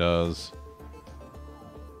actually does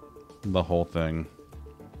the whole thing.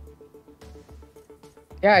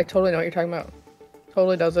 Yeah, I totally know what you're talking about.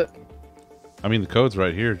 Totally does it. I mean, the code's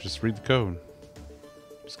right here. Just read the code.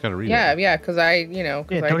 Just gotta read it. Yeah, because Yeah,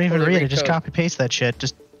 don't even read it. Just copy paste that shit.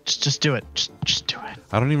 Just do it. Just do it.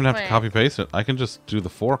 I don't even have to Wait. copy paste it. I can just do the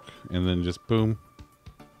fork and then just boom.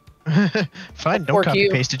 Fine, don't Fork copy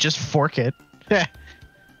you. paste it. Just fork it.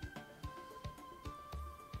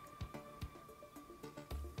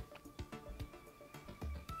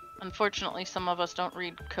 Unfortunately, some of us don't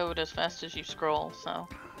read code as fast as you scroll, so,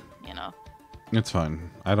 you know. It's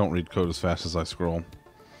fine. I don't read code as fast as I scroll.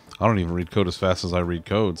 I don't even read code as fast as I read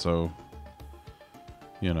code, so...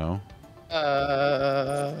 You know.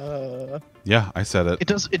 Yeah, I said it.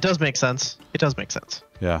 It does make sense. It does make sense.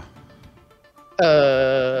 Yeah.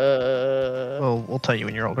 Well, we'll tell you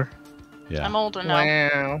when you're older. Yeah. I'm older now.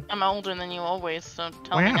 Wow. I'm older than you always, so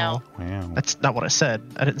tell me now. Wow. That's not what I said.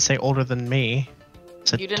 I didn't say older than me. I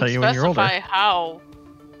said You tell didn't you when you're older. specify how,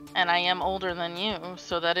 and I am older than you,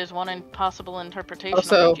 so that is one possible interpretation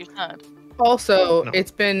Also- of what you said. Also, No. it's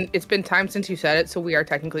been time since you said it, so we are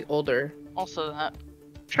technically older. Also that.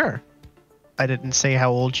 Sure. I didn't say how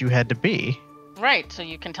old you had to be. Right, so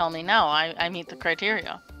you can tell me now. I meet the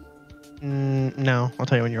criteria. No, I'll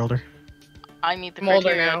tell you when you're older. I meet the I'm older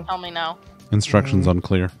criteria. now. Tell me now. Instructions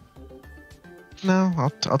unclear. No,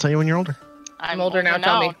 I'll tell you when you're older. I'm older now,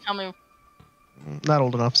 tell me. Tell me. Not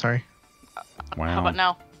old enough, sorry. Wow. How about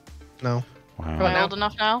now? No. Am How Wow. about I old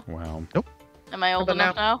enough now? Wow. Am I old about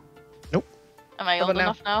enough now? Nope. Am I How old about now?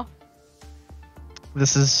 enough now?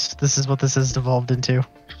 This is what this has devolved into.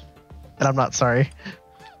 And I'm not sorry.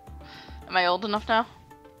 Am I old enough now?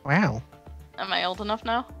 Wow. Am I old enough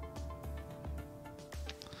now?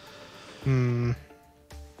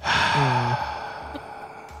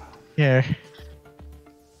 Yeah.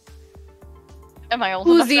 Am I old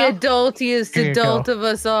Who's enough the now? adultiest Here you adult go. of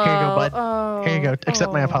us all? Here you go, bud. Oh, Here you go.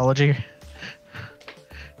 Accept my apology.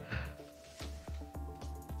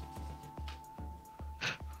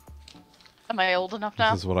 Am I old enough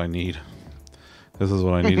now? This is what I need. This is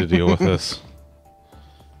what I need to deal with this.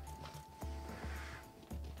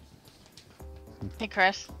 Hey,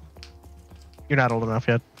 Chris. You're not old enough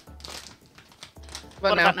yet.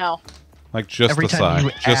 What about now? Like just Every the time sigh. you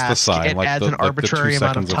Just the ask, sigh. it Like adds the, an like the 2 arbitrary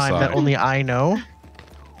amount of seconds time sigh. that only I know.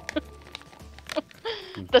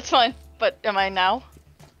 That's fine. But am I now?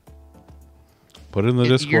 Put it in the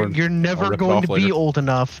Discord. You're I'll never rip it going off to be later. old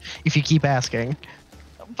enough if you keep asking.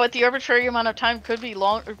 But the arbitrary amount of time could be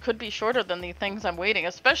long, or could be shorter than the things I'm waiting.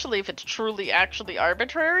 Especially if it's truly, actually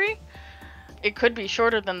arbitrary. It could be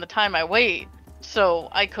shorter than the time I wait. So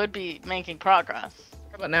I could be making progress.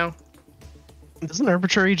 How about now? Doesn't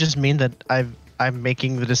arbitrary just mean that I'm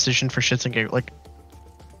making the decision for shits and giggles? Like,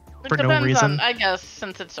 It for no depends reason? on, I guess,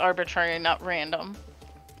 since it's arbitrary, not random.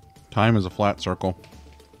 Time is a flat circle.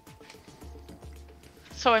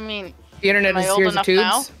 So I mean, The internet Am I is a old series of enough tubes.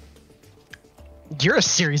 now? You're a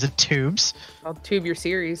series of tubes. I'll tube your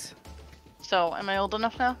series. so am I old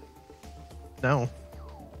enough now? No.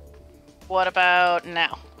 What about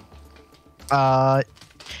now?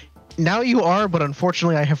 Now you are, but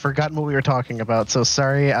unfortunately I have forgotten what we were talking about, so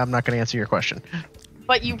sorry, I'm not going to answer your question.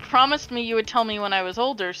 But you promised me you would tell me when I was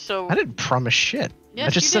older, so I didn't promise shit. Yes, I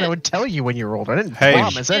just you said I did. would tell you when you were older. I didn't Hey.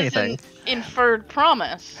 promise It's anything. an inferred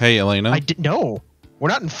promise. Hey, Elena. I did no. We're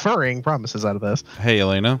not inferring promises out of this. Hey,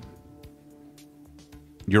 Elena.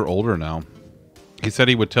 You're older now. He said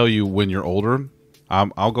he would tell you when you're older.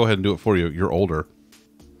 I'll go ahead and do it for you. You're older.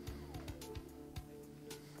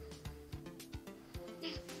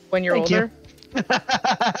 When you're Thank you. older.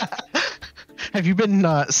 Have you been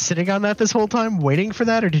sitting on that this whole time, waiting for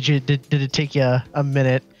that, or did it take you a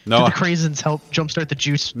minute? No, Did the craisins help jumpstart the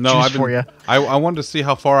juice I've been, for you? I wanted to see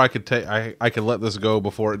how far I could take. I could let this go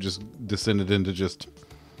before it just descended into just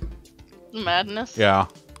Madness. yeah.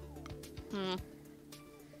 Hmm.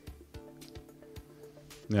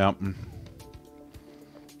 Yeah. You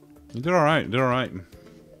did all right. You did all right.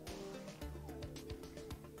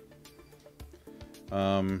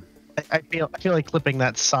 I feel like clipping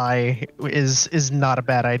that sigh is not a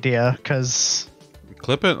bad idea because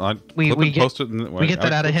Clip it. We get- post it. we get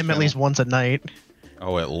that out of him at least once a night.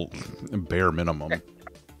 Oh, at bare minimum.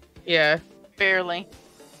 Yeah. Barely.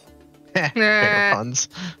 Bear puns.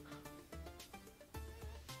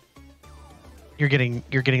 You're getting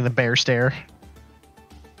the bear stare.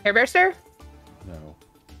 Care Bear stare? No.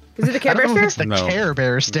 Is it the Care I Bear don't know if stare? it's the No. Care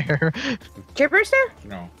Bear stare. Care Bear stare?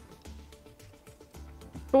 No.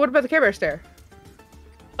 But what about the Care Bear stare?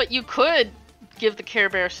 But you could give the Care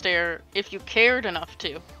Bear stare if you cared enough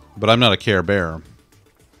to. But I'm not a Care Bear.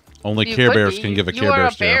 Only You Care could Bears be. can give a You Care are Bear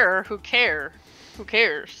a stare. bear who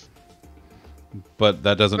cares. But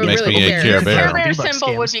that doesn't Who make really me a cares? Care The Bear. Care Bear V-Bucks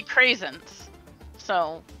symbol would scams. be craisins.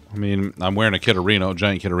 So I mean, I'm wearing a Kitterino,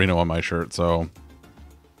 giant Kitterino on my shirt, so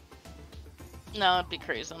no, it'd be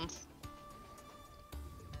craisins.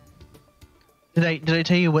 Did I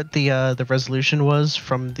tell you what the resolution was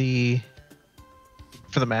for the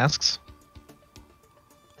masks?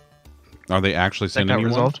 are they actually That sending got you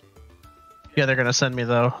resolved. Yeah, they're gonna send me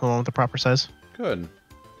the one with the proper size. one? Good.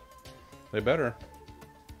 They better.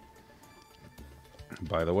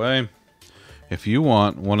 By the way, if you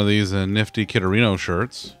want one of these nifty Kitterino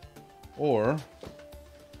shirts, or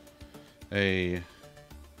a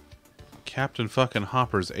Captain fucking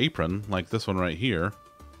Hopper's apron, like this one right here,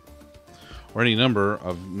 or any number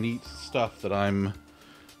of neat stuff that I'm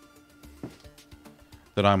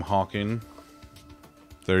hawking,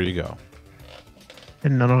 there you go.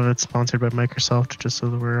 And none of it's sponsored by Microsoft, just so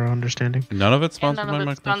that we're understanding. None of it's And sponsored none of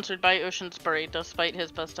by it's Microsoft. sponsored by Ocean Spray, despite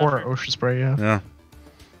his best Or effort. Ocean Spray, yeah. Yeah,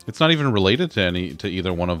 it's not even related to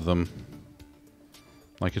either one of them.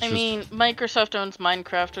 Like it's I just mean, Microsoft owns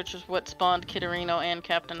Minecraft, which is what spawned Kitterino and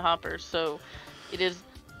Captain Hopper, so it is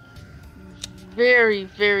very,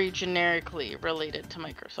 very generically related to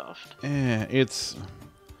Microsoft. it's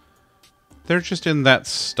they're just in that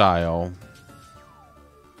style.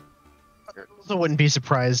 Also, wouldn't be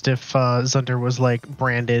surprised if Zunder was like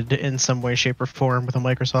branded in some way, shape, or form with a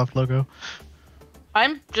Microsoft logo.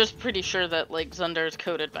 I'm just pretty sure that like Zunder is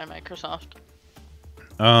coded by Microsoft.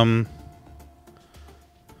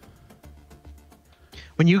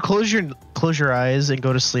 When you close close your eyes and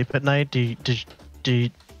go to sleep at night, do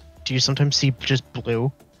you sometimes see just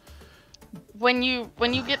blue? When you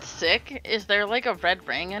get sick, is there like a red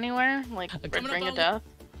ring anywhere? Like red ring of death?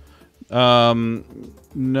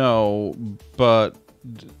 No, but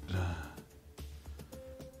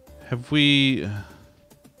have I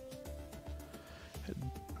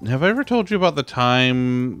ever told you about the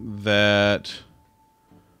time that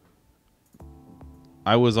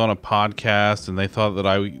I was on a podcast and they thought that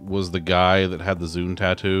I was the guy that had the Zune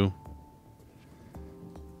tattoo?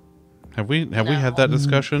 Have we had that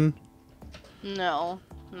discussion? No,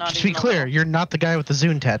 not Just to be even a clear, little. you're not the guy with the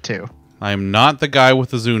Zune tattoo. I am not the guy with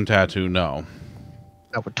the Zune tattoo, no.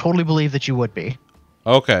 I would totally believe that you would be.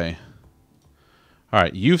 Okay.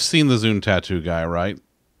 Alright, you've seen the Zune tattoo guy, right?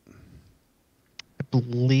 I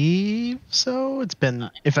believe so. It's been,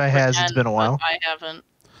 if I has, it's been a while. I haven't.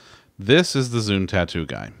 This is the Zune tattoo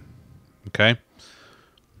guy. Okay?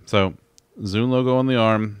 So, Zune logo on the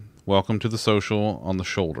arm. Welcome to the social on the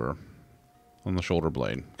shoulder. On the shoulder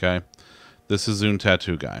blade. Okay? This is Zune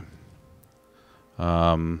tattoo guy.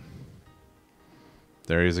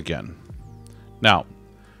 There he is again. Now,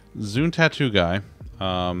 Zune tattoo guy.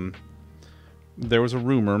 There was a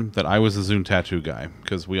rumor that I was the Zune tattoo guy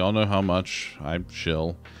because we all know how much I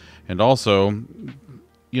shill, and also,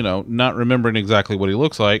 you know, not remembering exactly what he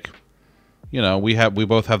looks like. You know, we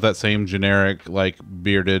both have that same generic like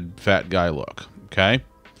bearded fat guy look. Okay.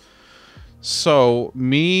 So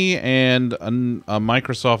me and a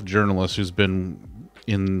Microsoft journalist who's been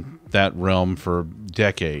in that realm for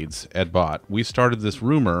decades, Ed Bott, we started this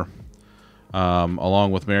rumor,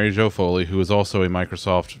 along with Mary Jo Foley, who is also a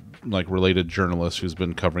Microsoft like related journalist who's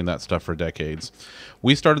been covering that stuff for decades.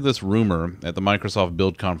 We started this rumor at the Microsoft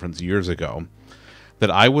Build Conference years ago that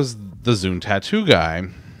I was the Zune tattoo guy.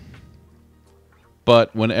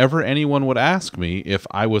 But whenever anyone would ask me if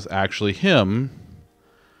I was actually him,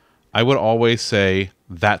 I would always say,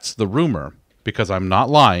 that's the rumor. Because I'm not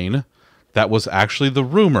lying. That was actually the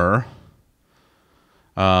rumor.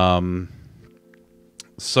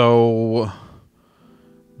 So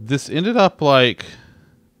this ended up like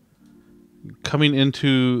coming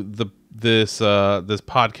into this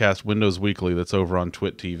podcast, Windows Weekly, that's over on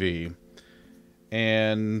Twit TV.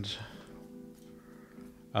 And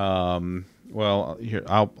well, here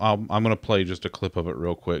I'm gonna play just a clip of it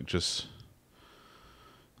real quick, just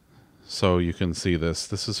so you can see this.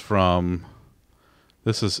 This is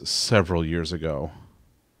several years ago.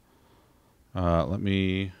 Let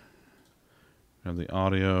me have the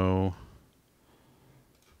audio.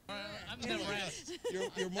 I'm the rest.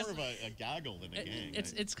 You're more of a gaggle than a gang.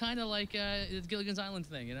 It's kind of like Gilligan's Island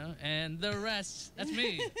thing, you know? And the rest, that's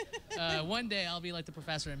me. One day I'll be like the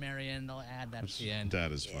professor and Marianne. I'll add that at the end.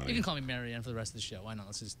 That is funny. You can call me Marianne for the rest of the show. Why not?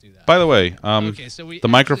 Let's just do that. By the way, okay, so the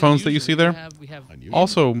microphones that you see there, we have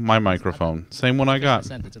also my microphone. Same one I got.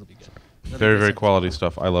 It'll be good. Very, very quality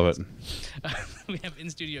stuff. I love it. We have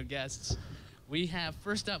in-studio guests. We have,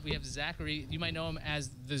 first up, we have Zachary. You might know him as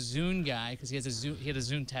the Zune guy because he had a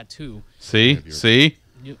Zune tattoo. See?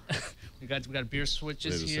 We got beer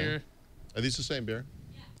switches here. Are these the same beer?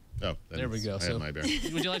 Yeah. Oh, there we go. I so had my beer.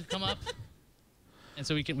 Would you like to come up? And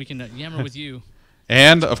so we can yammer with you.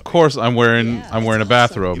 And of course, I'm wearing a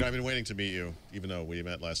bathrobe. You know, I've been waiting to meet you, even though we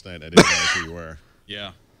met last night. I didn't know who you were.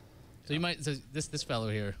 Yeah. So you might this fellow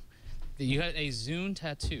here. You had a Zune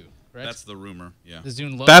tattoo, correct? That's the rumor. Yeah. The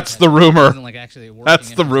Zune logo. That's the rumor. Wasn't, like, actually working.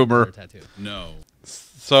 That's the rumor. Tattoo. No.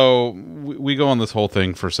 So we go on this whole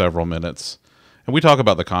thing for several minutes, and we talk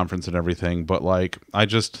about the conference and everything. But like, I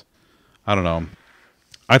don't know.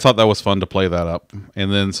 I thought that was fun to play that up,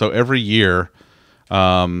 and then so every year,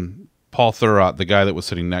 Paul Thurrott, the guy that was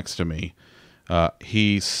sitting next to me,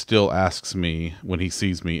 he still asks me when he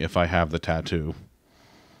sees me if I have the tattoo.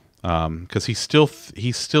 Because he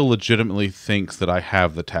still legitimately thinks that I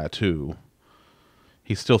have the tattoo.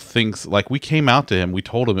 He still thinks, like, we came out to him, we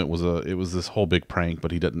told him it was this whole big prank,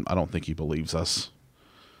 but he didn't. I don't think he believes us.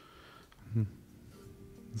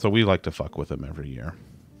 So we like to fuck with him every year.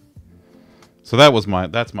 So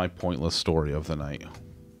that's my pointless story of the night.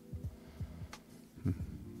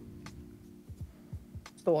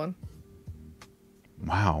 The one.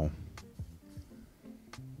 Wow.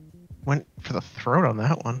 Went for the throat on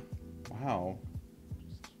that one. Wow.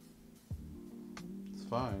 It's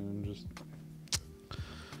fine. I'm just...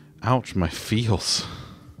 Ouch, my feels.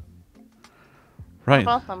 Right.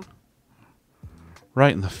 Awesome.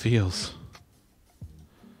 Right in the feels.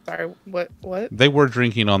 Sorry, what? They were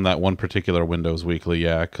drinking on that one particular Windows Weekly,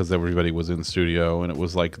 yeah, because everybody was in studio, and it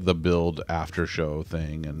was like the build after show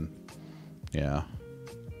thing, and yeah.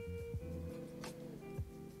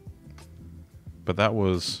 But that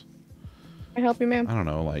was I help you, ma'am? I don't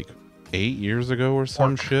know, like 8 years ago or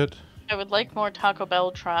some shit. I would like more Taco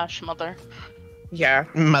Bell trash, mother. Yeah.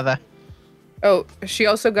 Mother. Oh, she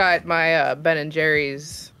also got my Ben and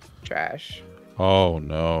Jerry's trash. Oh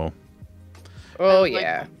no. Oh I'd like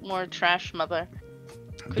yeah. more trash, mother.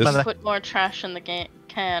 Could This, you put more trash in the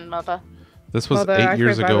can, mother? this was Mother, 8 I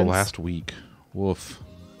years crave ago violence. last week. Woof.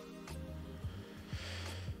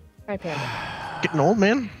 Hi, Panda. Getting old,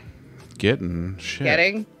 man. Getting shit.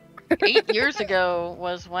 Getting? 8 years ago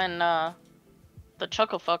was when the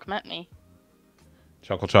Chucklefuck met me.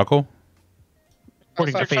 Chuckle chuckle?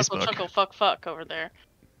 According to Mr. Facebook. Chuckle fuck over there.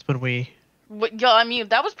 That's when we. Yeah, I mean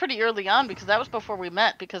that was pretty early on because that was before we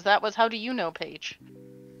met. Because that was how do you know Paige?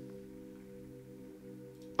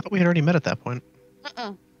 I thought we had already met at that point.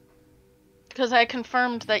 Because I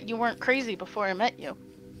confirmed that you weren't crazy before I met you.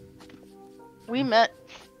 We met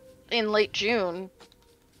in late June.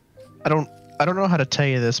 I don't know how to tell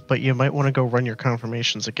you this, but you might want to go run your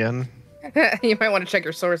confirmations again. You might want to check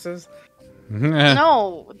your sources.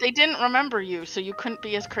 No, they didn't remember you, so you couldn't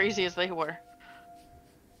be as crazy as they were.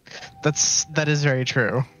 That is very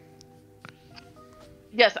true.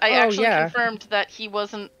 Yes, I Oh, actually yeah. confirmed that he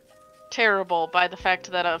wasn't terrible by the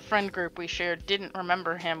fact that a friend group we shared didn't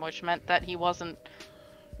remember him, which meant that he wasn't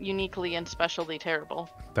uniquely and specially terrible.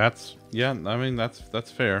 That's I mean that's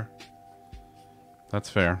fair. That's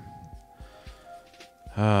fair.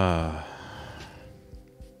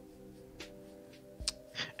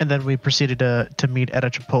 And then we proceeded to meet at a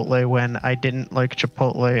Chipotle when I didn't like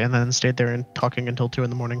Chipotle, and then stayed there and talking until 2 in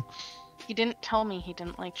the morning. He didn't tell me he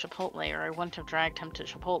didn't like Chipotle, or I wouldn't have dragged him to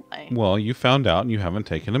Chipotle. Well, you found out and you haven't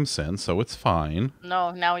taken him since, so it's fine.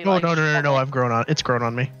 No, now he No, likes no. Chipotle. I've grown on. It's grown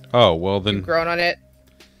on me. Oh, well then, You've grown on it.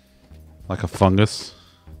 like a fungus.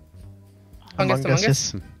 Fungus Among among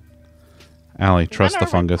Us. us. Allie, trust the When are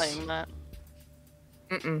we fungus. playing that?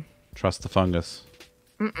 Mm-mm. Trust the fungus.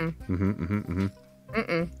 Mm-mm. Mm-hmm.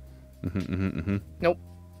 Mm-mm. Nope.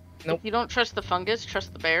 Nope. If you don't trust the fungus,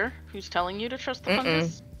 trust the bear who's telling you to trust the Mm-mm.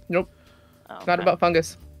 fungus. Nope. Oh, Not okay. about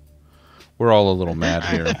fungus. We're all a little mad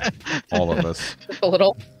here. All of us. Just a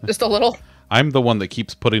little. Just a little. I'm the one that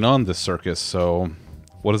keeps putting on this circus, so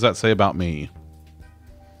what does that say about me?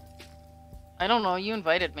 I don't know. You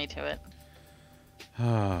invited me to it.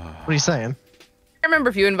 What are you saying? I remember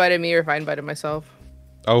if you invited me or if I invited myself.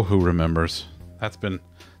 Oh, who remembers? That's been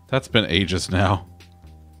ages now.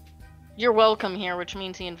 You're welcome here, which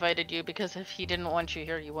means he invited you, because if he didn't want you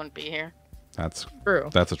here, you wouldn't be here. That's True.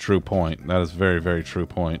 a true point. That is very, very true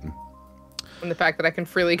point. And the fact that I can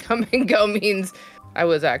freely come and go means I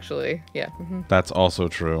was actually, yeah. Mhm. That's also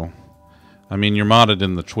true. I mean, you're modded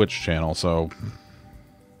in the Twitch channel, so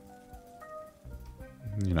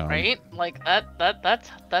you know. Right? Like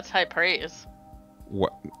that's high praise.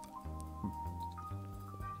 What?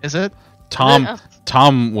 Is it? Yeah.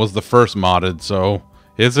 Tom was the first modded, so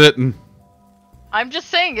is it? I'm just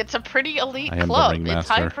saying it's a pretty elite I am the club. It's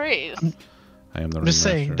high ringmaster. praise. I am the I'm just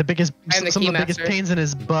saying ringmaster. the biggest, I'm the some of the biggest keymaster. pains in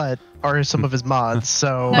his butt are some of his mods.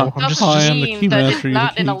 So That I'm just. doesn't Hi, I'm the mean that keymaster, it's you're the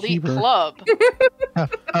not an elite keykeeper. club.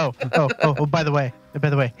 Oh, by the way,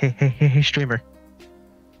 hey, streamer,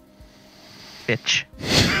 bitch.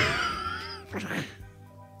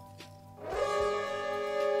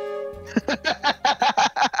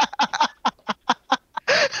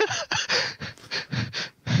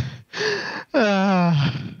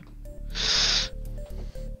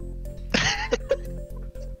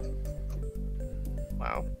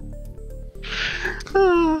 Wow.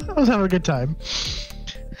 I was having a good time.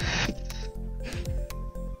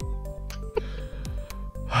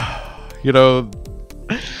 You know,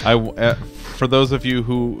 for those of you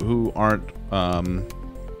who aren't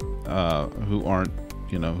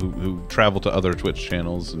who travel to other Twitch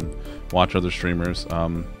channels and watch other streamers,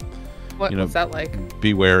 What's that like?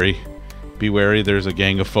 be wary. Be wary. There's a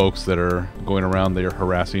gang of folks that are going around. They are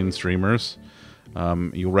harassing streamers.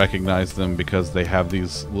 You'll recognize them because they have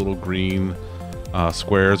these little green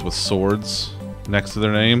squares with swords next to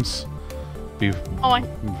their names.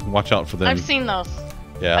 Watch out for them. I've seen those.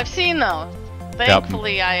 Yeah. I've seen those.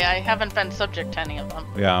 Thankfully, I haven't been subject to any of them.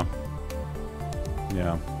 Yeah.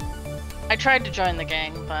 Yeah. I tried to join the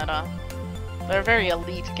gang, but they're a very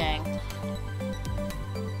elite gang.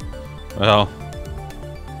 Well,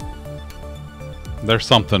 there's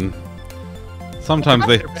something. Sometimes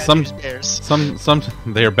they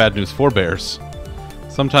they are bad news for bears.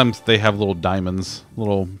 Sometimes they have little diamonds,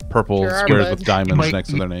 little purple Sure are, squares bud. with diamonds might- next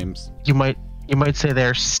to their names. You might say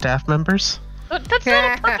they're staff members. But that's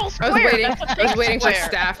not a purple I square. was waiting. That's a I pink was waiting for square.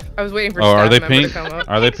 staff. I was waiting for Oh, staff are they member pink? to come up.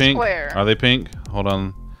 Are they Pink pink? square. Are they pink? Hold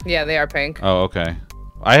on. Yeah, they are pink. Oh, okay.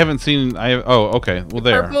 I haven't seen. Oh, okay. Well,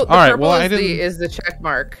 there. Purple, All right. purple Well, is I didn't. is the check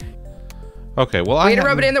mark. Okay. Well, Way to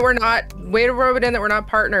rub it in that we're not. Way to rub it in that we're not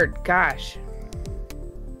partnered. Gosh.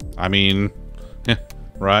 I mean,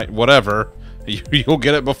 right? Whatever. You'll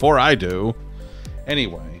get it before I do.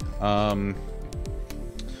 Anyway.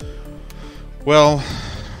 Well,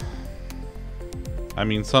 I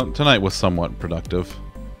mean, tonight was somewhat productive.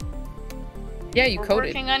 Yeah, you We're coded.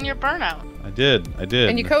 working on your burnout. I did.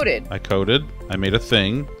 And you coded. I coded. I made a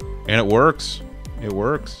thing, and it works. It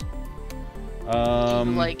works. Do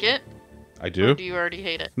you like it? I do. Or do you already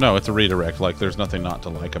hate it? No, it's a redirect. Like, there's nothing not to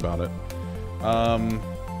like about it.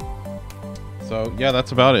 So yeah,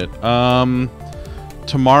 that's about it.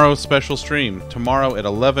 Tomorrow's special stream. Tomorrow at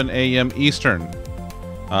 11 a.m. Eastern.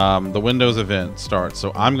 The Windows event starts.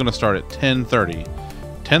 So I'm gonna start at 10:30.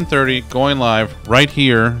 10:30, going live right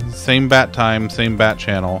here. Same bat time, same bat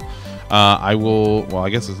channel. I will. Well, I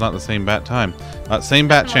guess it's not the same bat time. Same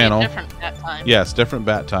bat channel. Different bat time. Yes, different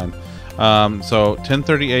bat time. So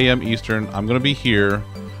 10:30 a.m. Eastern. I'm gonna be here,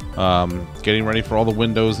 getting ready for all the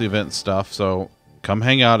Windows event stuff. So come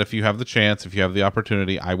hang out if you have the chance, if you have the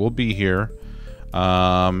opportunity. I will be here,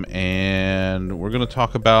 and we're gonna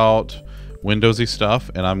talk about Windowsy stuff.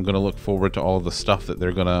 And I'm gonna look forward to all of the stuff that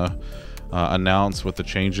they're gonna announce with the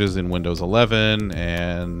changes in Windows 11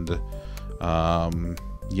 and.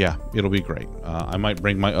 Yeah, it'll be great. I might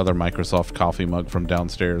bring my other Microsoft coffee mug from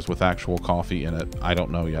downstairs with actual coffee in it. I don't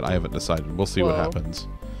know yet. I haven't decided. We'll see what happens.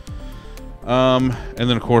 And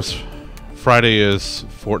then, of course, Friday is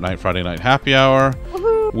Fortnite Friday Night Happy Hour.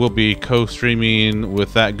 Woohoo. We'll be co-streaming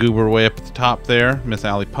with that goober way up at the top there, Miss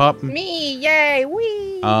Allie Pup. Me, yay,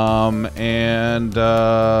 wee. And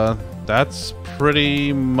that's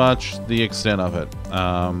pretty much the extent of it.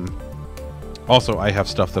 Also, I have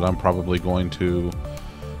stuff that I'm probably going to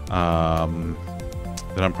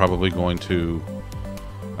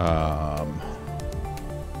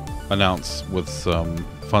announce with some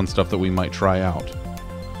fun stuff that we might try out.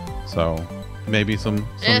 So maybe some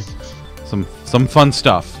fun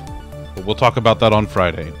stuff. But we'll talk about that on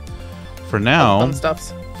Friday. For now,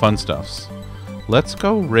 fun stuffs. Let's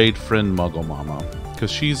go raid friend Muggle Mama,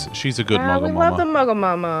 because she's a good Muggle Mama. We love the Muggle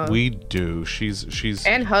Mama. We do. She's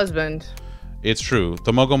and husband. It's true.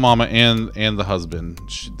 The Muggle Mama and the husband.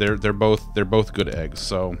 They're both good eggs.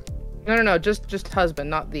 So. No. Just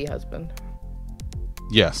husband, not the husband.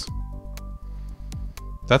 Yes.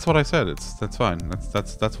 That's what I said. That's fine.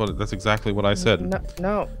 That's exactly what I said.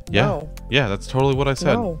 No. Yeah. No. Yeah. That's totally what I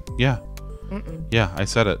said. No. Yeah. Yeah. I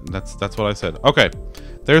said it. That's what I said. Okay.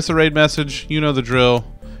 There's the raid message. You know the drill.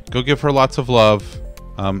 Go give her lots of love.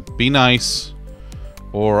 Be nice,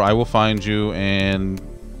 or I will find you and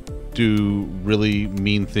do really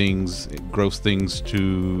mean things, gross things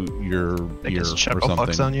to your ear or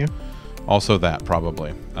something. On you. Also that,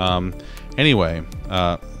 probably. Anyway,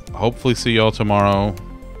 hopefully see y'all tomorrow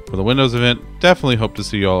for the Windows event. Definitely hope to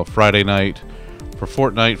see y'all Friday night for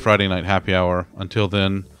Fortnite Friday Night Happy Hour. Until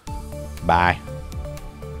then, bye.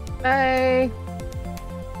 Bye.